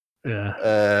Up. Yeah.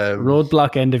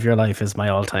 Roadblock End of Your Life is my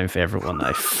all-time favorite one.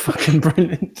 Fucking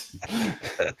brilliant. I'm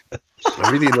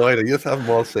really annoyed. I used to have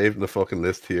them all saved in the fucking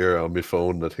list here on my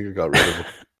phone. I think I got rid of it.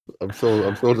 I'm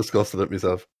so disgusted at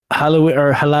myself.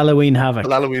 Halloween Havoc.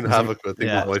 Halloween Havoc, I think,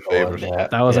 was my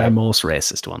favorite. That was our most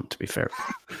racist one, to be fair.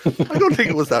 I don't think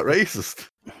it was that racist.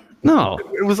 No,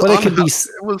 it was.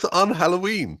 It was on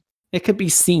Halloween. It could be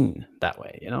seen that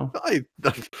way, you know.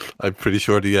 I'm pretty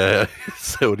sure the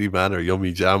Saudi man or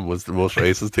Yummy Jam was the most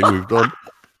racist thing we've done.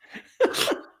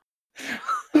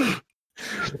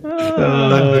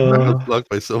 That was blocked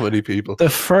by so many people. The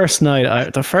first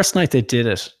night they did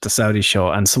it, the Saudi show,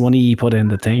 and someone put in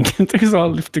the thing. There's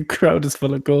all the crowd is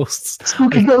full of ghosts.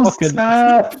 Spooky ghosts.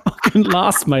 Fucking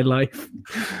lost my life.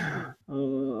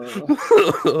 Lads,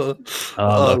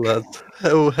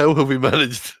 how have we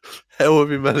managed? How have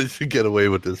we managed to get away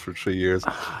with this for 3 years?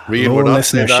 We're not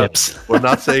saying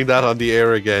that on the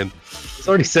air again. It's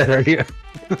already said earlier.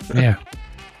 Yeah,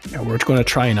 we're going to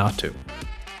try not to.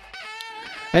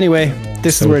 Anyway,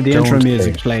 this is where the intro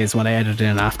music plays when I edit it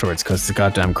in afterwards because the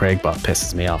goddamn Craig bot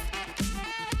pisses me off.